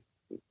 who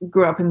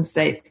grew up in the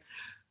States,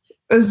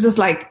 was just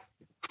like,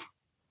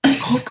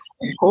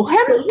 call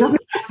him, doesn't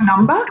have a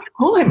number,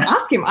 call him,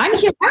 ask him, I'm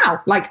here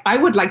now, like I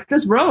would like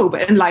this robe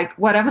in like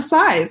whatever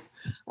size.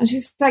 And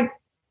she's like,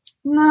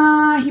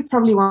 nah, he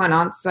probably won't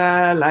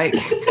answer. Like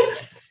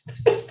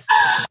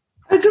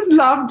I just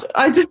loved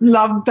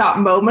that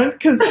moment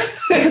because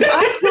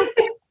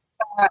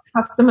I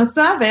customer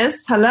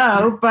service,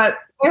 hello, but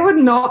they were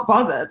not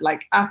bothered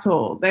like at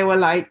all. They were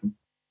like,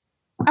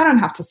 I don't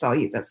have to sell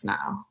you this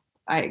now,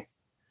 like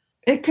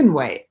it can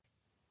wait,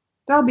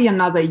 there'll be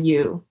another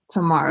you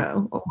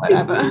tomorrow or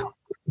whatever.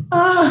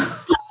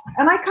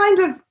 And I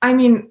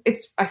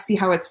see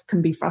how it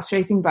can be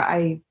frustrating, but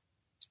I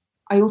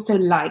also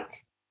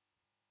like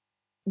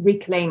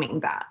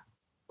reclaiming that,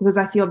 because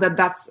I feel that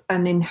that's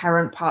an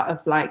inherent part of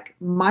like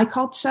my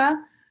culture.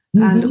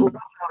 And also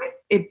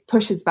it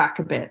pushes back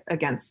a bit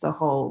against the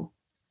whole,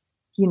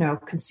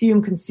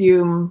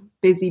 consume,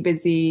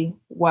 busy,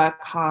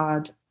 work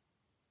hard,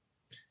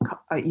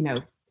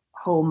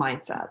 whole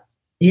mindset.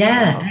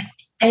 Yeah.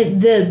 And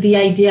the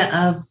idea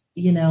of,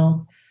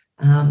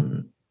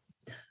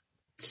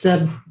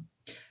 so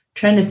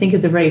trying to think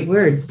of the right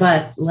word,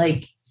 but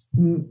like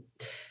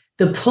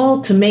the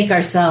pull to make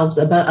ourselves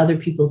about other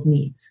people's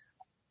needs,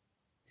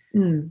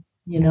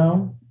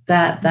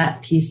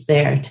 that piece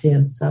there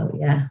too. So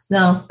yeah,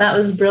 no, that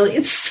was a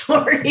brilliant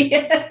story.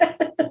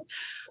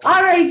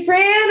 All right,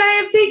 Fran,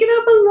 I have taken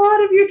up a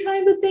lot of your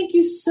time, but thank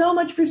you so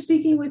much for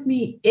speaking with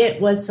me. It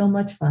was so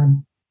much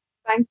fun.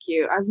 Thank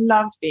you. I've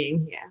loved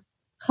being here.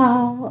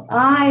 Oh,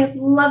 I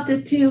loved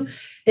it too.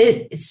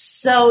 It's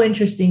so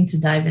interesting to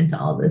dive into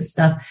all this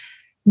stuff.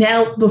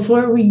 Now,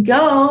 before we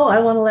go, I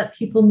want to let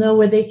people know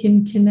where they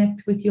can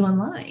connect with you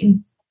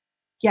online.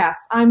 Yes,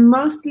 I'm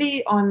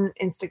mostly on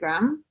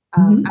Instagram.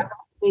 At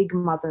Big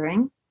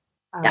Mothering.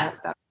 That's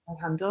my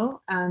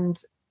handle. And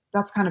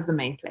that's kind of the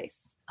main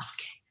place.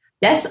 Okay.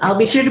 Yes, I'll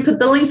be sure to put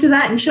the link to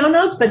that in show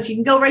notes, but you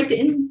can go right to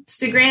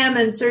Instagram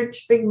and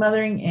search Big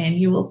Mothering and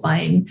you will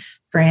find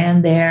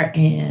Fran there.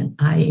 And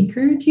I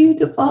encourage you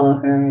to follow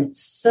her.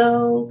 It's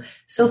so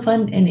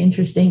fun and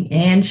interesting.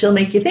 And she'll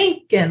make you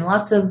think and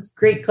lots of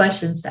great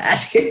questions to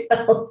ask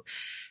yourself.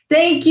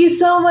 Thank you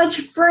so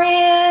much,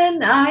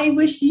 Fran. I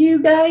wish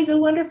you guys a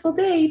wonderful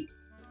day.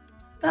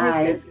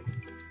 Bye.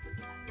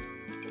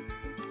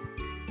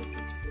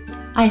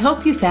 I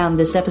hope you found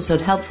this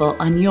episode helpful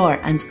on your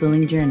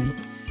unschooling journey.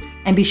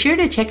 And be sure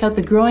to check out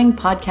the growing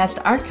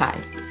podcast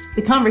archive.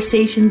 The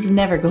conversations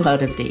never go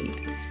out of date.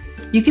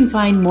 You can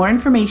find more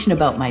information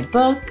about my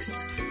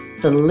books,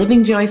 the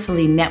Living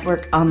Joyfully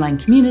Network online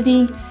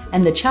community,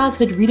 and the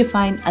Childhood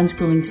Redefined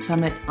Unschooling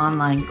Summit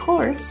online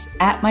course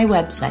at my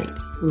website,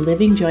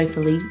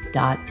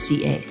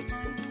 livingjoyfully.ca.